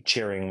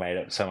 Cheering made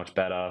it so much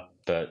better,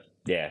 but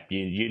yeah,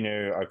 you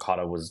knew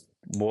Okada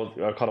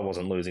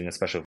wasn't losing,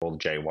 especially with all the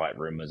Jay White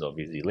rumors of,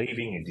 is he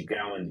leaving, is he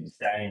going, is he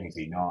staying, is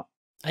he not?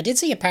 I did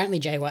see apparently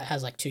Jay White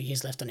has like 2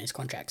 years left on his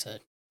contract, so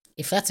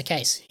if that's the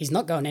case, he's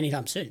not going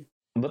anytime soon.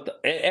 But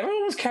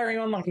everyone was carrying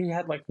on like he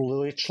had like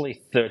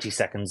literally 30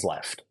 seconds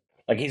left.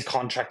 Like his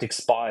contract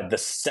expired the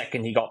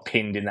second he got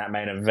pinned in that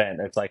main event.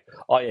 It's like,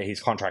 oh yeah,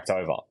 his contract's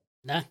over.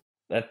 No.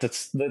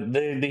 That's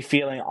the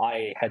feeling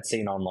I had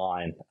seen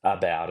online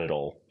about it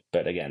all.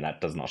 But again, that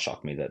does not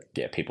shock me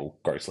that people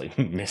grossly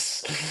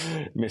miss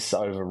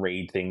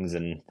overread things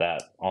and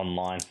that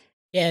online.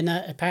 Yeah,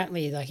 no,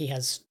 apparently like he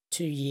has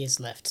 2 years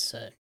left,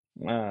 so.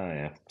 Oh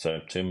yeah, so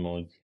 2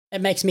 more.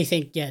 It makes me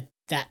think,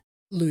 that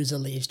loser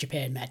leaves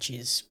Japan match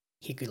is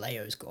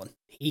Hikuleo's gone.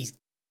 He's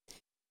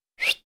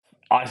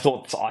I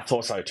thought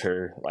so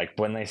too. Like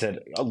when they said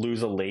a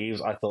loser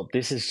leaves, I thought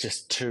this is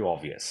just too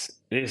obvious.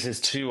 This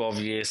is too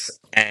obvious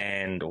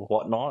and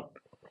whatnot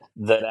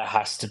that it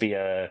has to be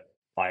the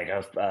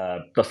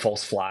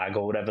false flag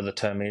or whatever the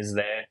term is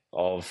there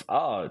of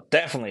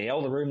definitely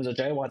all the rumors of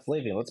Jay White's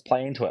leaving. Let's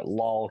play into it.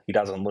 Lol, he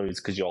doesn't lose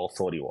because you all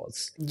thought he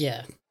was.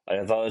 yeah.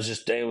 I thought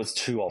it was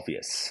too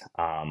obvious.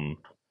 So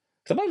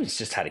maybe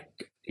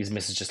his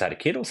missus just had a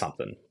kid or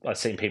something. I've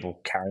seen people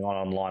carrying on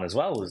online as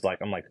well.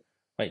 I'm like,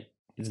 wait,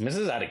 his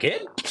missus had a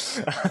kid?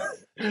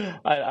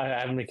 I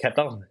haven't kept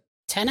on.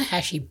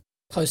 Tanahashi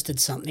posted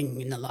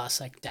something in the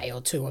last day or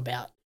two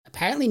about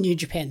apparently New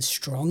Japan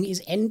Strong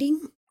is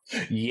ending.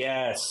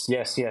 Yes.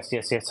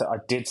 I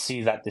did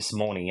see that this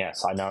morning.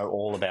 Yes, I know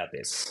all about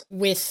this.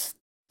 With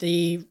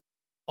the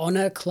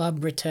Honor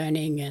Club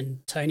returning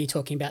and Tony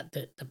talking about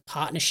the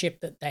partnership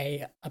that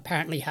they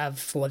apparently have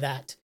for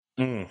that.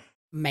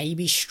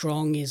 Maybe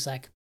Strong is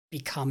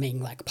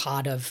becoming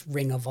part of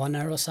Ring of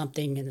Honor or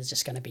something, and it's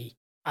just going to be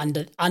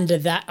under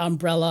that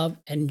umbrella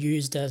and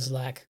used as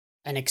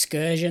an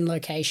excursion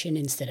location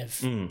instead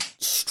of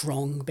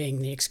Strong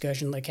being the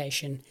excursion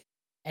location.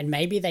 And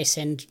maybe they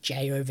send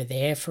Jay over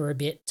there for a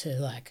bit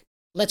to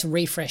let's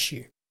refresh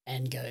you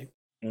and go,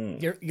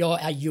 you're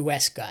a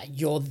US guy.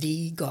 You're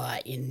the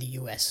guy in the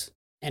US.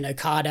 And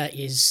Okada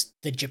is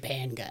the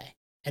Japan guy.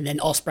 And then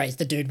Ospreay's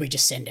the dude we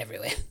just send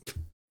everywhere.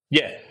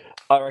 Yeah.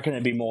 I reckon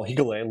it'd be more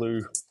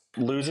Hikuleo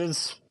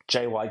loses.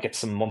 Jay White gets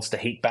some monster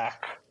heat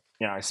back,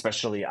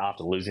 especially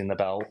after losing the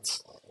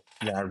belt.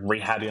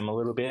 Rehab him a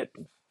little bit.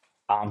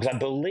 Because I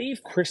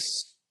believe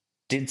Chris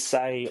did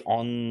say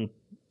on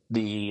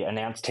the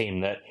announced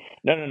team that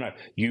no,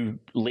 you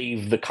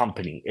leave the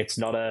company. It's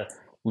not a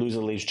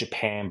loser leaves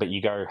Japan, but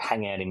you go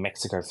hang out in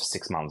Mexico for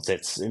 6 months.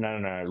 It's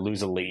no,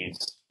 loser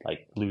leaves,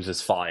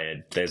 loser's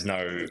fired. There's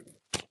no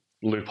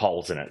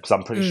loopholes in it, because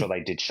I'm pretty sure they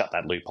did shut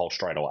that loophole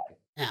straight away.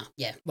 Oh,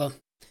 yeah. Well,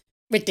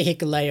 with the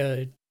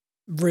Hikuleo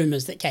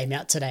rumors that came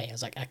out today, I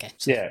was like, okay,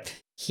 so yeah,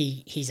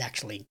 he's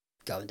actually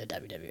going to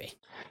WWE.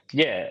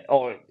 Yeah,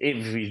 or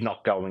if he's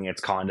not going,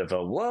 it's kind of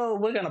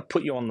we're going to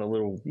put you on the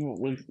little.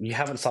 You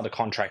haven't signed a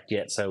contract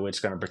yet, so we're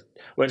just going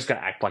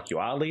to act like you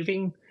are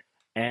leaving,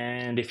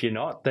 and if you're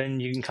not, then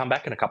you can come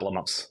back in a couple of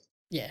months.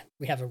 Yeah,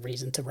 we have a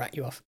reason to write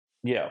you off.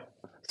 Yeah,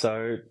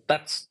 so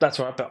that's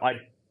right. But I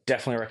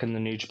definitely reckon the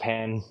New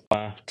Japan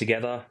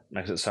together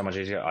makes it so much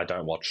easier. I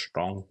don't watch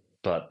Strong,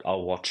 but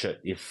I'll watch it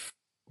if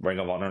Ring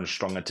of Honor and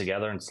Strong are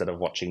together instead of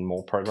watching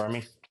more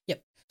programming.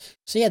 Yep.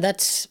 So yeah,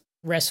 that's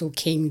Wrestle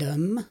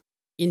Kingdom.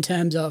 In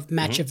terms of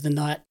match of the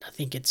night, I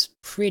think it's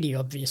pretty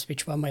obvious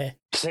which one we're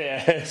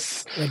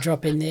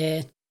dropping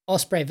there.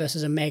 Ospreay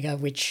versus Omega,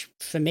 which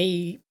for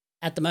me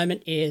at the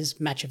moment is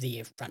match of the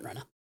year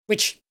frontrunner,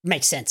 which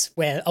makes sense.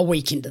 We're a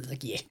week into the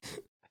year.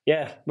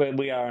 Yeah,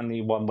 we are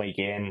only 1 week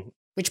in.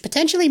 Which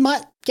potentially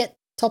might get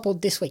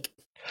toppled this week.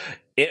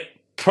 It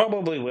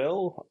probably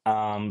will,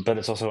 but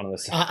it's also one of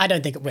those. I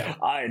don't think it will.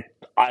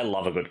 I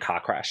love a good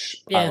car crash.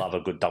 Yeah. I love a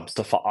good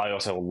dumpster fire. I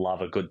also love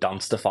a good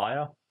dumpster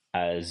fire,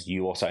 as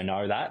you also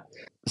know that.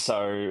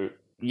 So,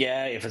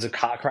 yeah, if it's a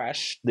car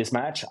crash, this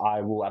match,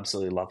 I will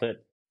absolutely love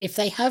it. If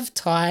they have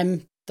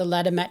time, the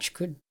ladder match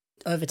could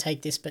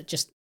overtake this, but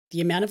just the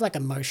amount of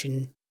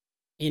emotion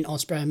in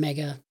Ospreay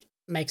Omega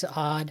makes it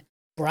hard.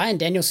 Bryan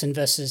Danielson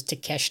versus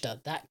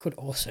Takeshita, that could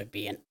also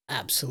be an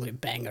absolute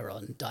banger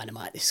on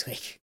Dynamite this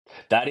week.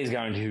 That is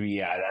going to,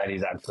 that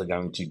is absolutely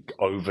going to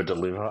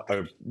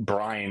over-deliver.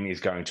 Brian is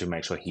going to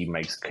make sure he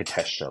makes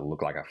Takeshita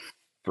look like a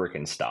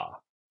freaking star.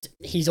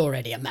 He's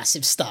already a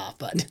massive star,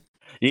 but...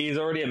 He's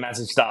already a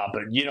massive star,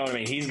 but you know what I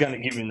mean? He's going to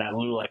give him that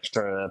little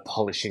extra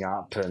polishing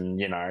up,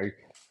 and,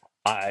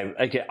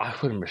 I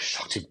wouldn't be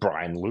shocked if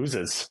Brian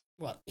loses.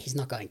 Well, he's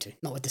not going to.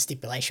 Not with the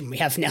stipulation we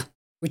have now,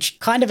 which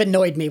kind of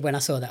annoyed me when I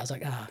saw that. I was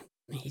like,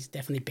 he's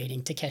definitely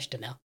beating Takeshita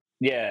now.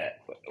 Yeah,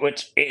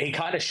 which he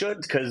kind of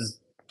should,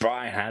 because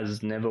Brian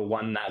has never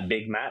won that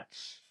big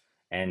match,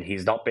 and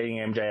he's not beating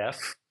MJF.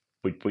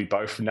 We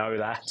both know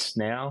that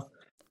now.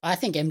 I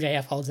think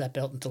MJF holds that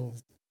belt until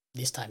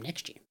this time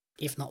next year,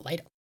 if not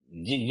later.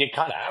 You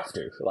kind of have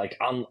to,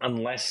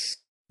 unless...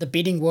 The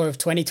bidding war of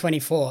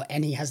 2024,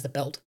 and he has the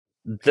belt.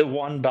 The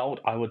one belt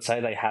I would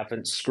say they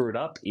haven't screwed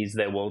up is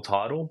their world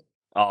title.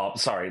 Oh,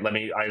 sorry,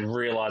 I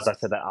realised I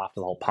said that after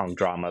the whole Punk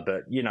drama,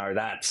 but,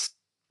 that's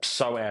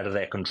so out of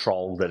their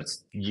control that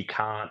you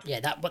can't...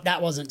 Yeah,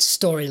 that wasn't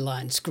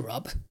storyline screw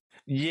up.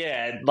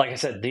 Yeah, like I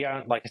said,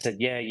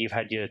 you've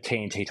had your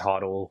TNT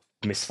title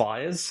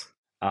misfires,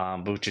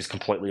 which is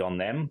completely on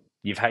them.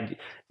 You've had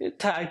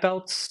tag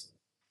belts.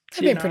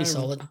 They've been pretty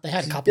solid. They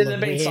had a couple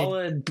of weird...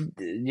 solid,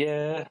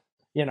 yeah.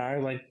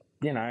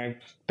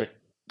 But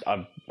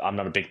I'm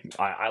not a big...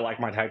 I like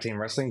my tag team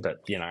wrestling,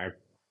 but,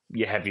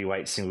 your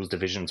heavyweight singles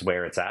division's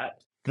where it's at.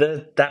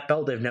 That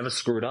belt, they've never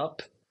screwed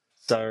up,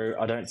 so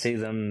I don't see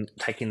them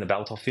taking the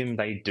belt off him.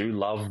 They do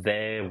love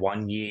their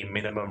 1 year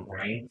minimum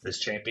reign as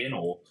champion,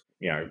 or,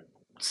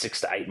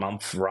 6 to 8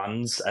 month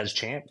runs as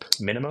champ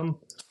minimum.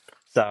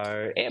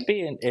 So it'd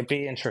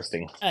be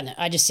interesting. I don't know.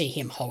 I just see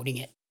him holding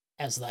it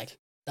as like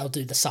they'll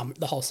do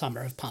the whole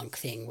summer of Punk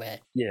thing where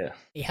Yeah.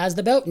 he has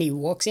the belt and he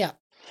walks out.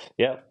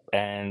 Yep.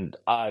 And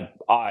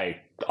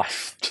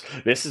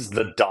this is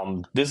the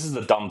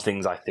dumb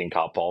things I think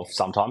up of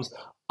sometimes.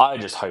 I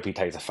just hope he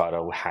takes a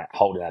photo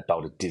holding that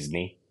belt at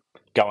Disney,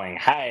 going,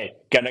 "Hey,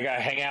 gonna go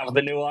hang out with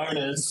the new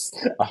owners.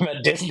 I'm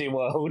at Disney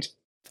World."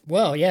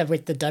 Well, yeah,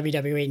 with the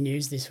WWE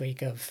news this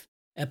week of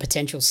a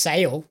potential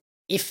sale,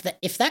 if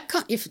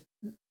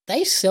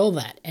they sell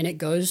that and it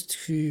goes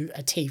to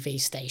a TV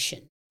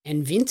station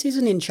and Vince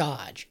isn't in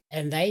charge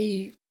and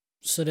they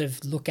sort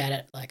of look at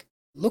it like,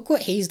 look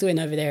what he's doing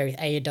over there with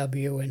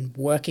AEW and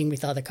working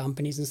with other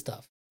companies and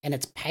stuff, and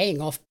it's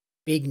paying off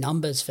big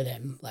numbers for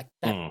them, like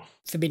that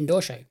Forbidden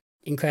Door show,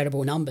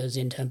 incredible numbers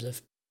in terms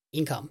of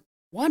income.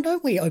 Why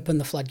don't we open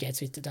the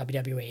floodgates with the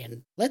WWE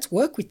and let's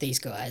work with these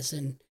guys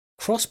and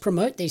cross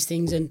promote these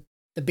things? And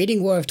the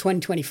bidding war of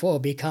 2024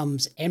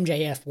 becomes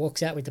MJF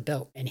walks out with the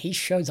belt and he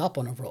shows up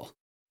on a Raw,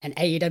 an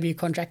AEW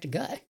contracted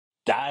guy.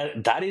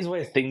 That is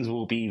where things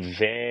will be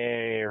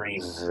very,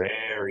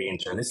 very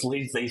interesting. This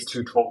leads these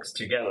two talks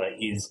together.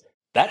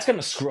 That's going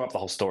to screw up the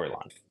whole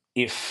storyline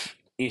if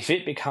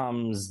it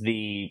becomes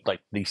the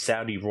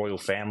Saudi royal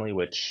family,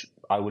 which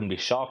I wouldn't be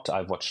shocked.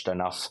 I've watched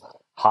enough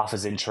half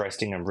as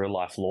interesting and real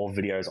life lore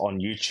videos on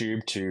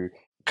YouTube to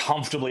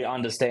comfortably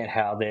understand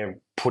how they're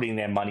putting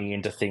their money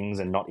into things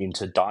and not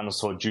into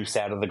dinosaur juice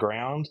out of the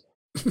ground.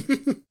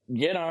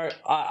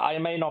 I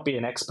may not be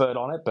an expert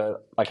on it,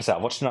 but like I said,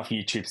 I've watched enough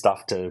YouTube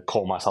stuff to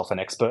call myself an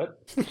expert.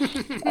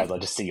 As I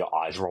just see your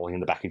eyes rolling in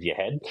the back of your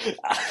head.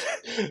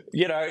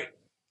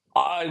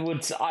 I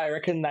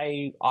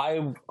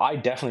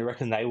definitely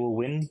reckon they will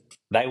win.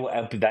 They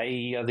are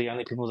the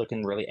only people that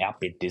can really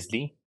outbid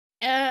Disney.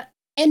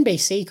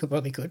 NBC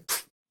could.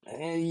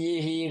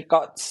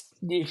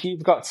 If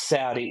you've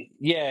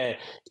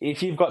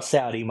got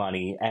Saudi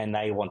money and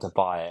they want to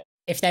buy it.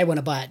 If they want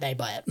to buy it, they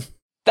buy it.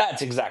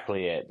 That's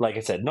exactly it. Like I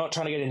said, not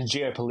trying to get into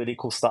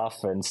geopolitical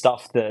stuff and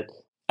stuff that,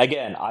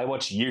 again, I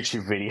watch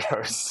YouTube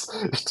videos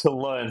to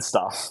learn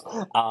stuff.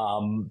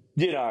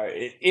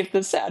 If the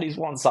Saudis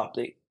want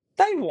something,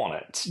 they want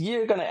it.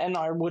 And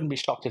I wouldn't be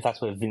shocked if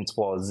that's where Vince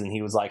was and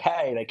he was like,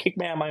 "Hey, they kicked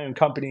me out of my own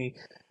company.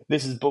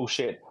 This is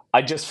bullshit.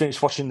 I just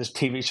finished watching this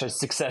TV show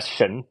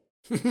Succession.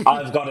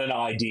 I've got an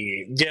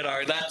idea."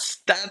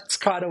 That's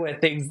kind of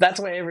that's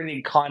where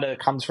everything kind of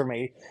comes from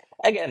me.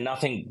 Again,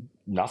 nothing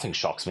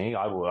shocks me.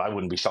 I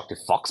wouldn't be shocked if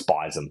Fox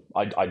buys them.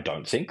 I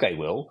don't think they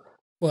will.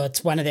 Well,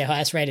 it's one of their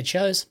highest rated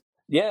shows.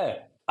 Yeah.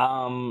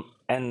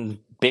 And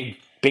Big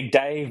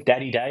Dave,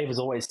 Daddy Dave has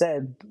always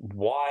said,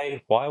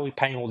 why are we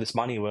paying all this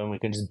money when we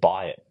can just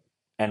buy it?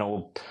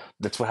 And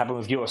that's what happened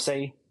with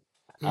UFC.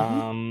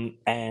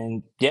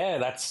 And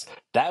yeah,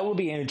 that will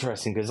be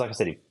interesting because, like I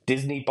said, if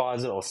Disney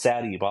buys it or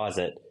Saudi buys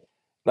it,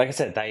 like I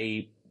said,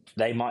 they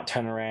might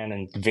turn around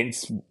and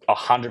Vince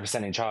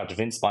 100% in charge.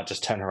 Vince might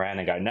just turn around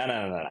and go,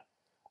 no.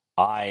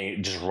 I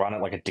just run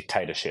it like a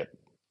dictatorship.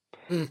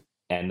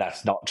 And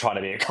that's not trying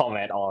to be a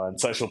comment on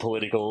social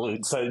political in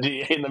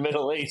the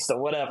Middle East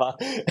or whatever.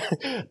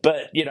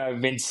 But,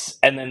 Vince,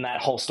 and then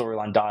that whole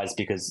storyline dies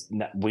because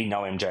we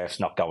know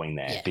MJF's not going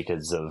there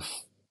because of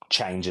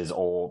changes,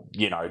 or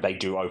they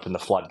do open the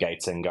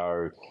floodgates and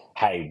go,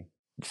 hey,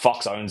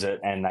 Fox owns it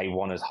and they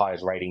want as high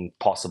as rating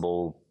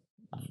possible.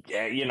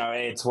 Yeah,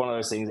 it's one of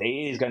those things. It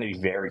is going to be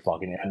very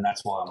fucking, and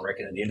that's why I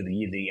reckon at the end of the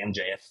year the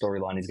MJF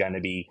storyline is going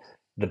to be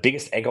the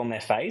biggest egg on their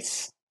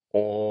face,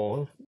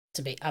 or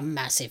to be a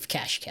massive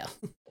cash cow.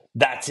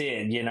 That's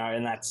it,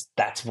 and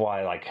that's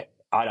why, like,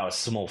 I know it's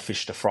small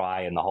fish to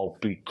fry in the whole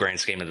big grand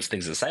scheme of this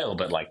things to sale,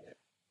 but like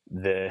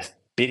the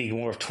bidding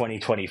war of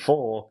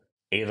 2024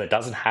 either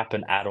doesn't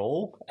happen at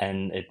all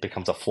and it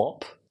becomes a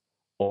flop,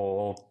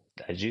 or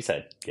as you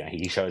said,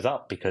 he shows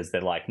up because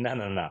they're like,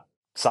 no.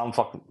 Some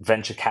fucking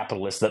venture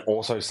capitalist that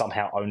also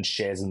somehow owns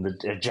shares in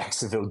the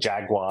Jacksonville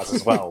Jaguars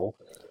as well.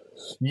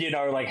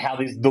 Like how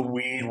the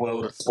weird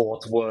world of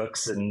sports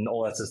works and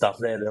all that sort of stuff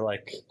there. They're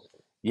like,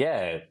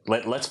 yeah,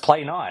 let's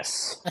play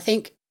nice. I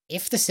think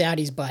if the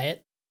Saudis buy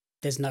it,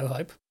 there's no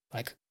hope.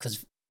 Like,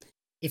 because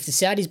if the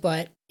Saudis buy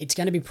it, it's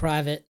going to be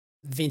private.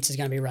 Vince is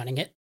going to be running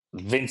it.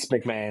 Vince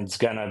McMahon's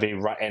going to be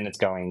and it's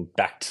going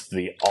back to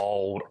the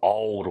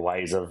old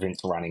ways of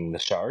Vince running the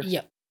show.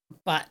 Yep.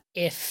 But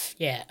if,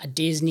 a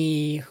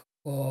Disney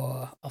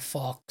or a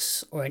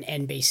Fox or an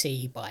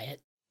NBC buy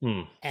it,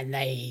 and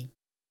they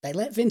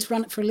let Vince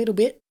run it for a little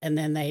bit, and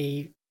then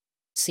they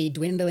see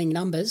dwindling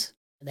numbers,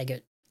 and they go,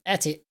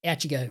 that's it,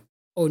 out you go.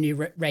 Or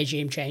new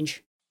regime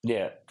change.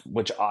 Yeah,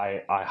 which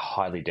I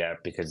highly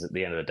doubt, because at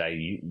the end of the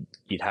day,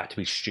 you'd have to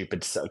be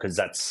stupid, because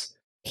that's...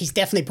 He's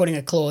definitely putting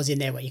a clause in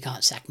there where you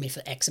can't sack me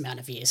for X amount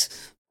of years.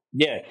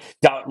 Yeah,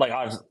 like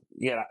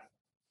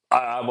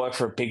I work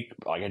for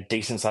a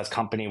decent-sized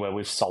company where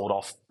we've sold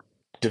off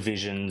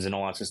divisions and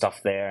all that sort of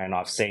stuff there, and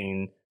I've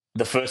seen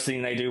the first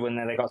thing they do when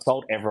they got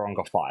sold, everyone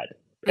got fired.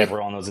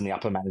 Everyone that was in the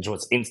upper management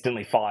was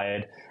instantly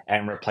fired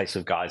and replaced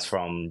with guys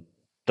from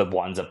the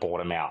ones that bought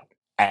them out.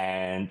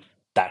 And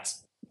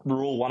that's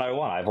Rule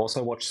 101. I've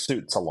also watched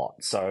Suits a lot,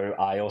 so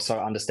I also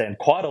understand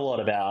quite a lot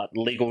about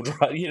legal,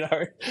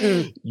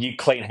 you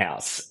clean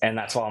house. And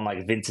that's why I'm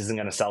like, Vince isn't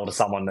going to sell to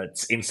someone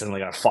that's instantly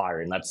going to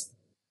fire him. That's,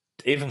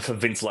 even for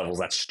Vince levels,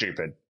 that's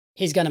stupid.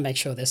 He's going to make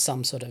sure there's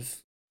some sort of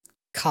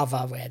cover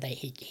where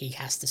he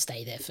has to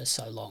stay there for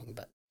so long.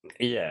 But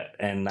yeah,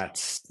 and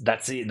that's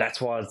it.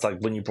 That's why it's like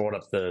when you brought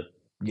up the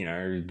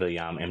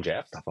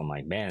MJF stuff, I'm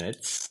like, man,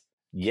 it's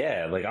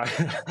like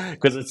I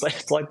because it's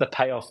like the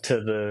payoff to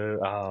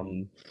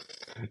the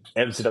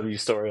MCW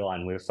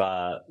storyline with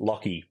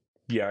Lockie,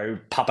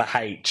 Papa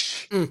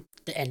H. It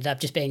ended up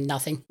just being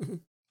nothing.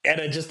 And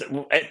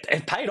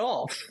it paid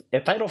off.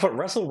 It paid off at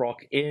Wrestle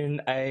Rock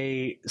in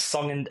a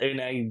song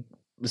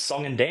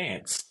and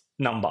dance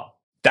number.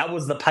 That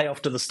was the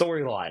payoff to the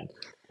storyline,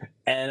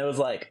 and it was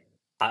like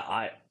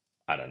I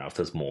don't know if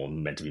there's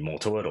meant to be more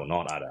to it or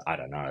not. I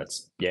don't know.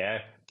 It's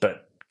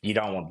but you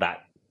don't want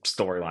that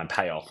storyline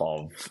payoff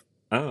of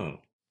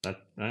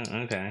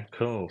okay,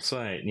 cool,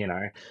 sweet.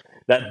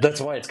 That's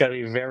why it's going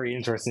to be very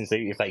interesting to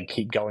see if they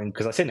keep going,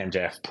 because I seen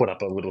MJF put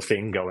up a little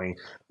thing going,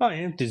 oh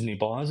yeah, Disney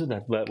buys it,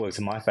 that works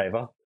in my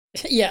favor.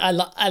 Yeah,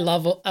 I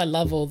love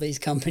all these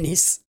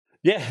companies.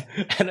 Yeah,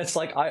 and it's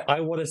like I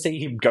want to see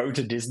him go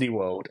to Disney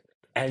World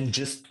and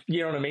just,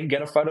 you know what I mean,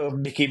 get a photo of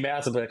Mickey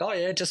Mouse and be like, oh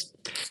yeah, just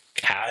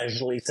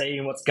casually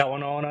seeing what's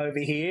going on over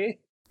here.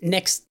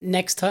 Next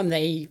time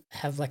they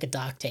have like a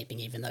dark taping,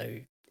 even though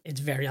it's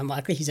very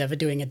unlikely he's ever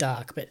doing a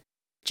dark, but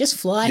just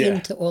fly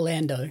him to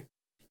Orlando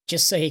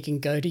just so he can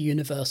go to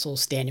Universal,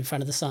 stand in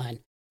front of the sign,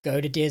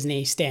 go to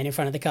Disney, stand in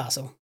front of the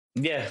castle.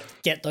 Yeah.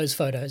 Get those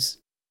photos.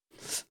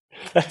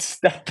 That's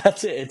it.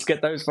 It's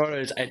get those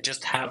photos and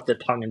just have the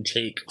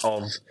tongue-in-cheek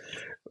of,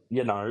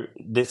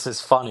 this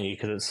is funny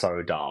because it's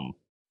so dumb.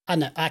 I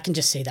know. I can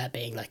just see that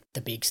being like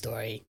the big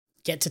story.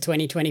 Get to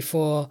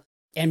 2024,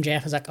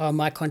 MJF is like, oh,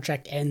 my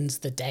contract ends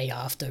the day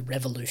after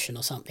Revolution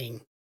or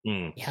something.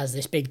 He has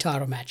this big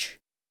title match.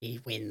 He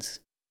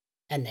wins.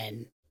 And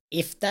then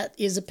if that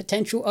is a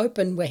potential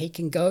open where he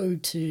can go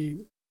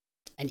to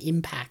an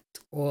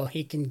Impact, or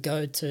he can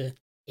go to,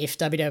 if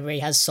WWE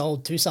has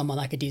sold to someone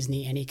like a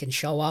Disney, and he can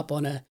show up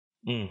on a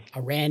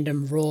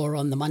random Raw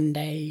on the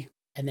Monday,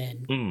 and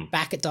then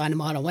back at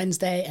Dynamite on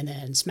Wednesday, and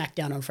then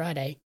SmackDown on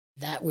Friday,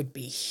 that would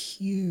be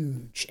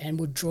huge and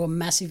would draw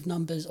massive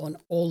numbers on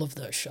all of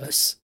those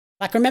shows.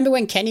 Like, remember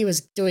when Kenny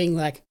was doing,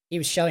 like, he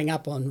was showing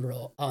up on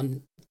Raw,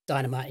 on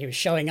Dynamite, he was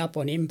showing up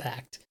on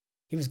Impact,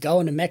 he was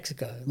going to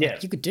Mexico.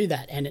 Like, you could do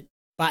that,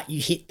 but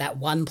you hit that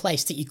one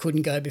place that you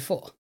couldn't go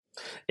before.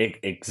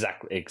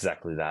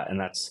 Exactly that. And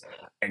that's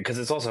because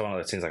it's also one of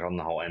those things, like on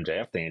the whole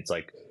MJF thing, it's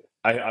like,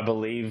 I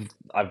believe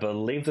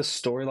the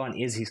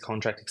storyline is his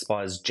contract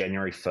expires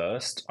January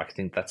 1st. I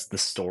think that's the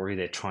story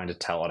they're trying to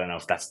tell. I don't know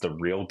if that's the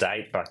real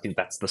date, but I think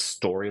that's the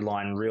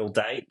storyline real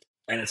date.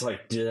 And it's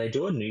like, do they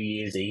do a New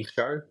Year's Eve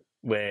show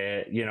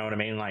where, you know what I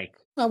mean? Like,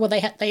 well,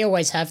 they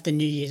always have the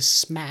New Year's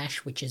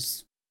Smash, which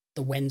is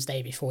the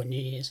Wednesday before New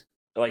Year's.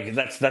 Like,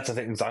 that's the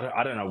thing.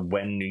 I don't know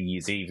when New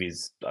Year's Eve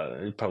is.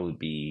 It'd probably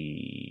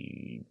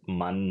be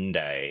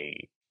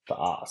Monday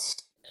for us.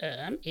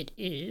 It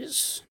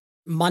is.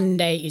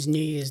 Monday is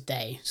New Year's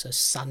Day, so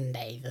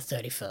Sunday the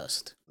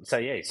 31st.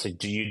 So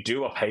do you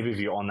do a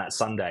pay-per-view on that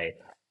Sunday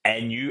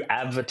and you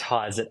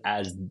advertise it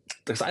as,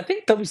 because I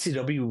think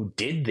WCW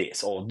did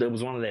this, or there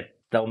was one of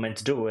they were meant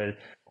to do it,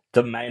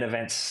 the main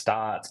event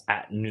starts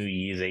at New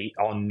Year's Eve,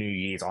 on New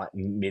Year's like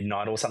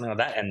midnight or something like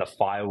that, and the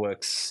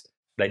fireworks,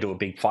 they do a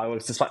big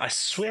fireworks display. I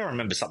swear I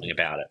remember something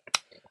about it.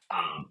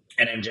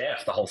 And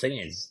MJF, the whole thing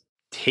is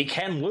he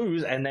can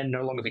lose and then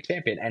no longer be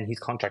champion, and his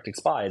contract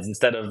expires,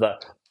 instead of the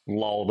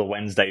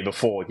Wednesday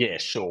before. Yeah,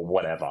 sure,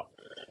 whatever.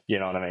 You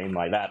know what I mean?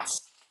 Like,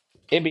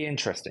 it'd be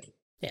interesting.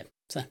 Yeah,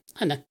 so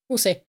I know. We'll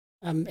see.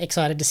 I'm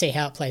excited to see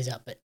how it plays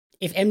out, but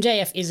if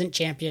MJF isn't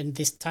champion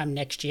this time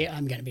next year,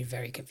 I'm going to be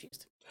very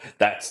confused.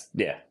 That's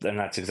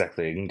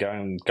exactly it.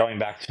 And going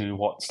back to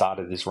what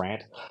started this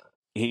rant,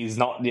 he's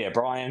not,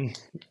 Brian,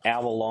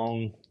 hour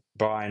long,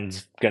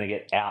 Brian's going to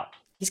get out.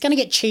 He's going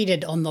to get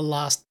cheated on the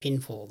last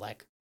pinfall.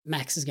 Like,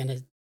 Max is going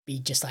to be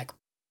just like,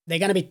 they're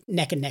going to be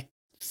neck and neck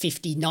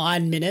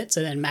 59 minutes,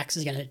 and then Max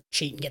is going to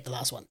cheat and get the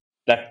last one.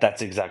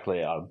 That's exactly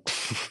it.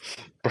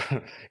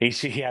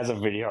 He has a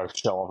video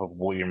show off of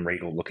William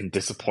Regal looking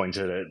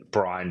disappointed at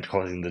Brian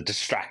causing the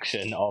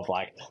distraction of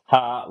like,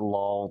 ha,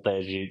 lol,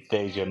 there's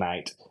your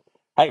mate.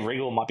 Hey,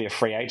 Regal might be a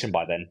free agent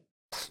by then.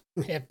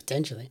 Yeah,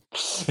 potentially.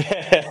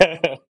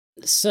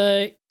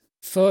 So,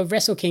 for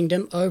Wrestle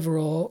Kingdom,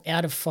 overall,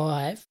 out of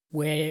 5,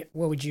 what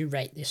would you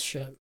rate this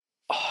show?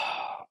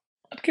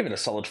 I'd give it a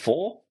solid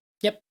 4.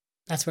 Yep,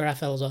 that's where I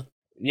fell as well.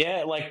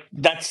 Yeah, like,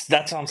 that's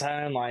what I'm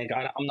saying. Like,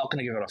 I'm not going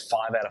to give it a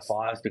 5 out of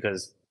 5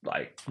 because,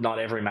 like, not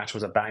every match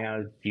was a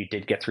banger. You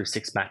did get through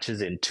 6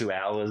 matches in 2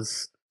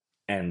 hours.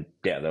 And,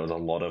 yeah, there was a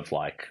lot of,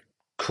 like,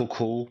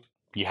 cool.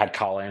 You had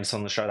Carl Anderson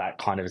on the show. That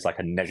kind of is like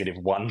a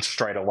 -1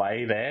 straight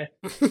away there.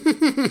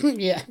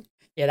 Yeah,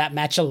 that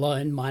match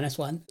alone,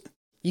 -1.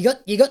 You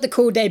got the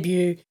cool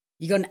debut.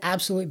 You got an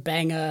absolute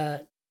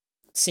banger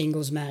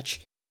singles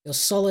match. Your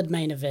solid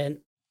main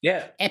event.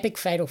 Yeah. Epic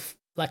fatal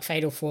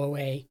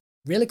 4-way,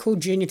 really cool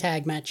junior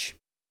tag match.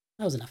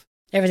 That was enough.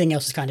 Everything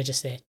else is kind of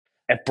just there.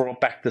 It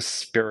brought back the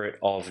spirit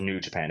of New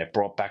Japan. It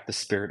brought back the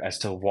spirit as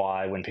to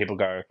why when people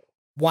go...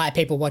 Why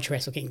people watch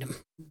Wrestle Kingdom.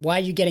 Why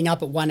are you getting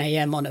up at 1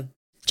 a.m. on a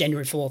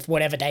January 4th,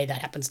 whatever day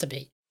that happens to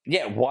be?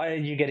 Yeah, why are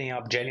you getting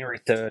up January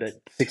 3rd at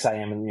 6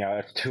 a.m. and,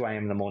 at 2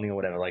 a.m. in the morning or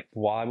whatever? Like,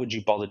 why would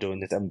you bother doing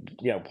this? And,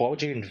 why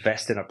would you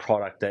invest in a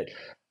product that,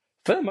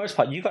 for the most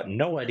part, you got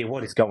no idea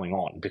what is going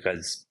on,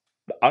 because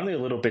only a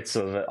little bits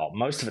of it,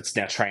 most of it's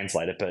now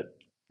translated, but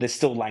there's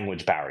still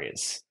language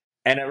barriers.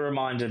 And it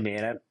reminded me,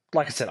 and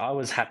like I said, I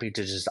was happy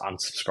to just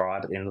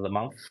unsubscribe at the end of the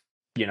month.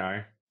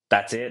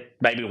 That's it.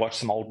 Maybe watch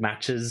some old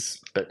matches,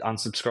 but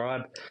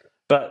unsubscribe.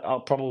 But I'll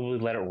probably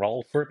let it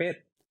roll for a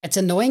bit. It's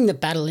annoying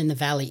that Battle in the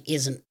Valley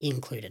isn't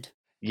included.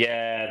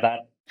 Yeah,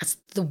 that's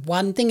the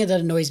one thing that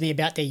annoys me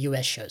about their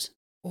US shows.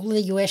 All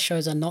the US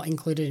shows are not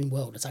included in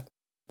World. It's like,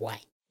 why?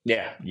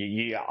 Yeah,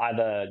 you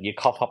either you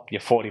cough up your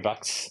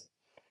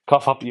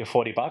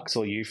 $40,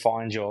 or you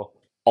find your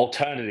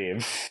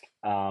alternative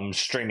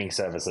streaming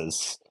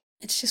services.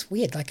 It's just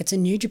weird. Like, it's a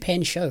New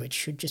Japan show. It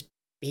should just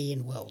be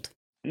in World.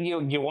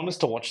 You want us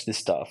to watch this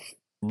stuff?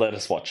 Let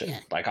us watch it. Yeah.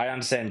 Like, I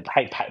understand,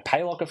 hey,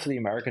 pay like it for the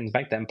Americans,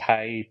 make them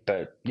pay,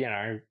 but,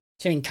 To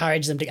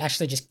encourage them to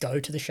actually just go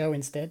to the show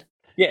instead.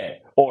 Yeah,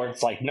 or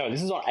it's like, no,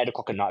 this is on 8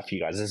 o'clock at night for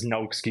you guys. There's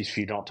no excuse for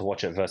you not to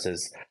watch it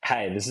versus,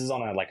 hey, this is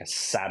on a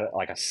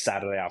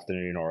Saturday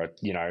afternoon or a,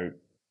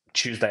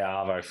 Tuesday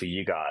arvo for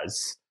you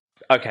guys.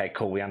 Okay,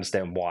 cool, we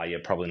understand why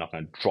you're probably not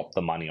going to drop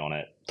the money on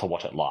it to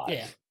watch it live.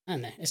 Yeah, I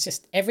don't know. It's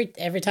just every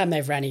time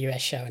they've ran a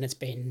US show and it's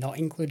been not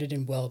included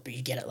in World, but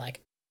you get it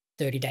like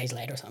 30 days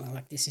later or something,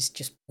 like, this is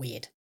just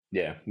weird.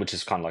 Yeah, which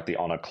is kind of like the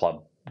Honor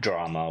Club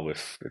drama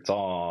with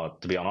to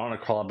be on Honor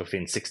Club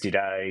within 60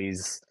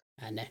 days.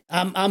 I know.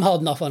 I'm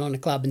holding off on Honor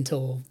Club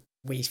until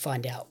we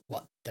find out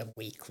what the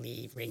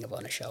weekly Ring of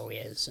Honor show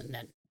is, and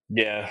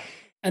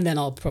then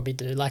I'll probably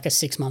do like a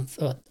 6 month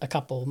or a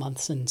couple of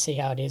months and see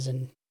how it is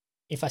and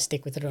if I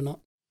stick with it or not.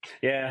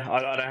 Yeah,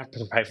 I don't have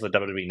to pay for the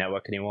WWE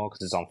Network anymore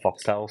because it's on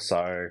Foxtel,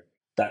 so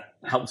that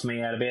helps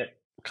me out a bit.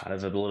 Kind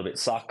of a little bit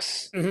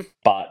sucks,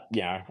 but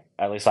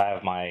at least I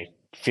have my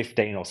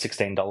 $15 or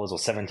 $16 or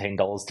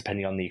 $17,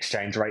 depending on the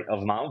exchange rate of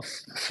the month,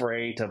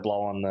 free to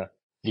blow on the.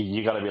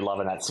 You got to be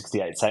loving that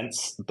 68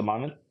 cents at the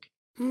moment.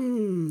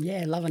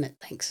 Yeah, loving it.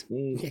 Thanks.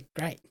 Yeah,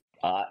 great.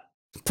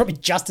 Probably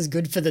just as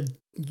good for the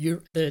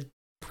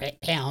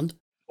pound.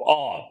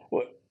 Oh,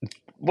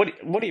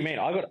 what do you mean?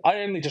 I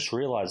only just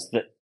realised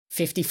that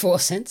 54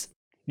 cents.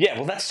 Yeah,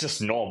 well, that's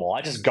just normal.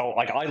 I just go,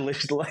 like, I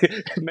literally,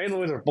 me and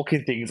Louise are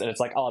booking things, and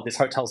it's like, oh, this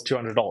hotel's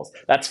 $200.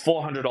 That's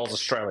 $400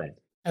 Australian.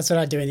 That's what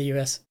I do in the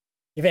US.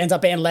 If it ends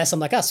up being less, I'm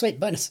like, oh, sweet,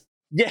 bonus.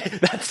 Yeah,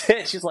 that's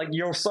it. She's like,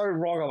 you're so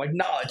wrong. I'm like,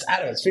 no, it's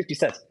Adam, it's 50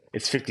 cents.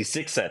 It's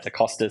 56 cents. It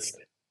cost us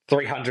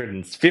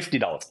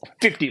 $350.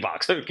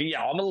 $50.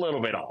 Yeah, I'm a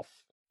little bit off.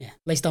 Yeah,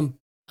 at least I'm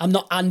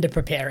not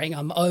under-preparing,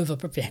 I'm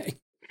over-preparing.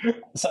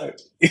 So,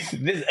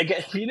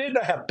 again, you need to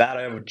know how bad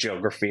I am with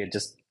geography and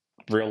just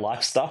real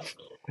life stuff.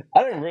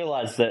 I didn't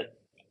realise that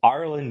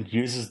Ireland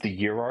uses the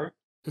euro.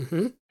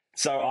 Mm-hmm.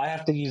 So I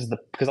have to use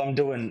because I'm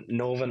doing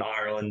Northern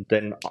Ireland,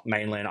 then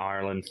mainland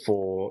Ireland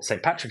for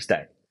St. Patrick's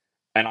Day.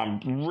 And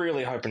I'm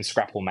really hoping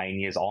Scrapple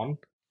Mania's on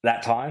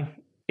that time,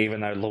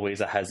 even though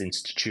Louisa has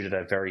instituted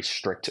a very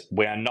strict,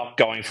 we are not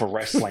going for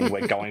wrestling,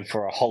 we're going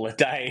for a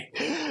holiday.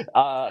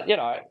 A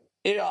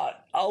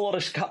lot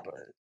of...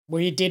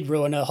 Well, you did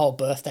ruin her whole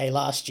birthday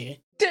last year.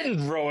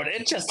 Didn't ruin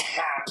it. It just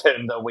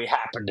happened that we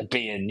happened to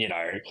be in,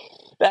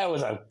 that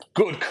was a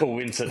good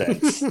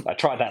coincidence. I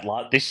tried that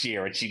this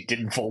year and she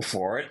didn't fall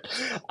for it.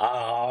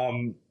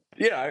 I'm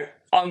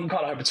kind of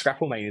hoping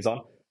Scrapple Mania's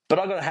on, but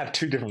I've got to have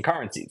two different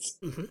currencies,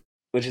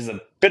 which is a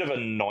bit of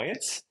an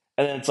annoyance.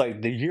 And then it's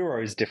like the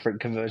euro's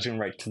different conversion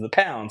rate to the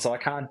pound, so I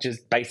can't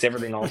just base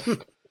everything off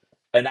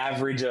an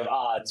average of,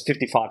 it's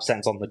 55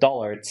 cents on the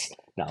dollar. It's,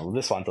 no,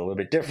 this one's a little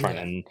bit different.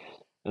 Yeah. And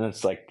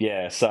it's like,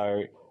 yeah,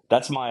 so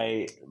that's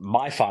my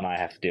fun I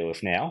have to deal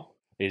with now,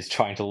 is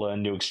trying to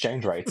learn new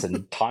exchange rates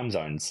and time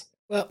zones.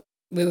 Well,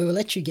 we will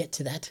let you get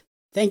to that.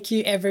 Thank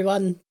you,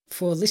 everyone,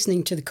 for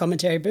listening to the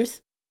commentary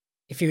booth.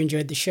 If you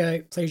enjoyed the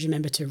show, please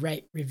remember to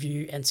rate,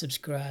 review, and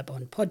subscribe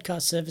on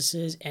podcast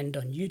services and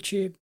on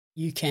YouTube.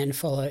 You can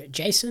follow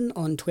Jason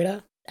on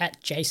Twitter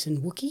at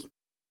JasonWookie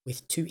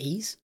with 2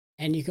 E's.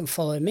 And you can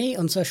follow me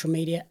on social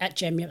media at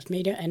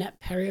JamieUpsMedia and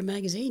at Pario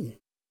Magazine.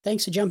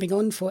 Thanks for jumping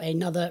on for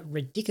another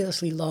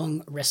ridiculously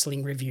long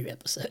wrestling review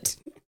episode.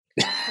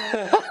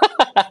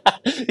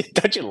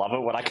 Don't you love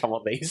it when I come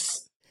on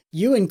these?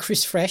 You and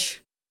Chris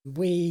Fresh,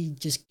 we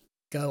just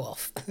go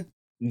off.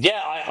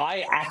 Yeah,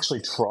 I actually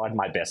tried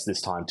my best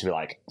this time to be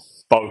like,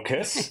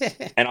 focus.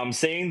 And I'm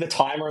seeing the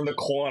timer in the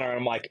corner and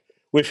I'm like,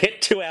 we've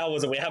hit 2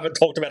 hours and we haven't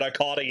talked about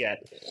Okada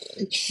yet.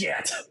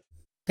 Shit.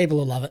 People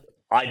will love it.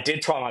 I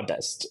did try my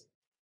best.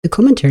 The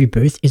Commentary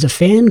Booth is a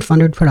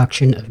fan-funded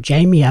production of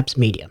Jamie Apps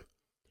Media.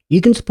 You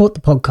can support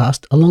the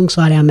podcast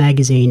alongside our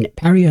magazine,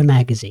 Pario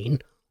Magazine,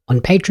 on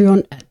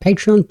Patreon at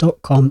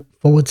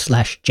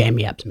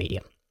patreon.com/JamieAppsMedia.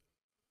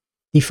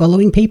 The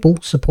following people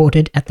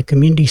supported at the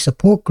community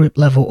support group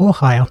level or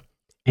higher,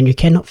 and you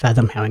cannot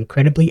fathom how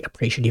incredibly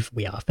appreciative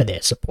we are for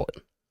their support.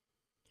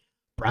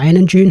 Brian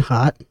and June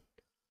Hart,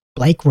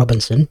 Blake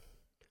Robinson,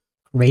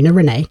 Rena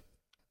Renee,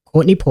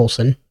 Courtney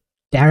Paulson,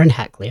 Darren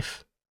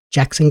Hatcliffe,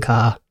 Jackson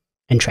Carr,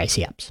 and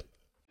Tracy Apps.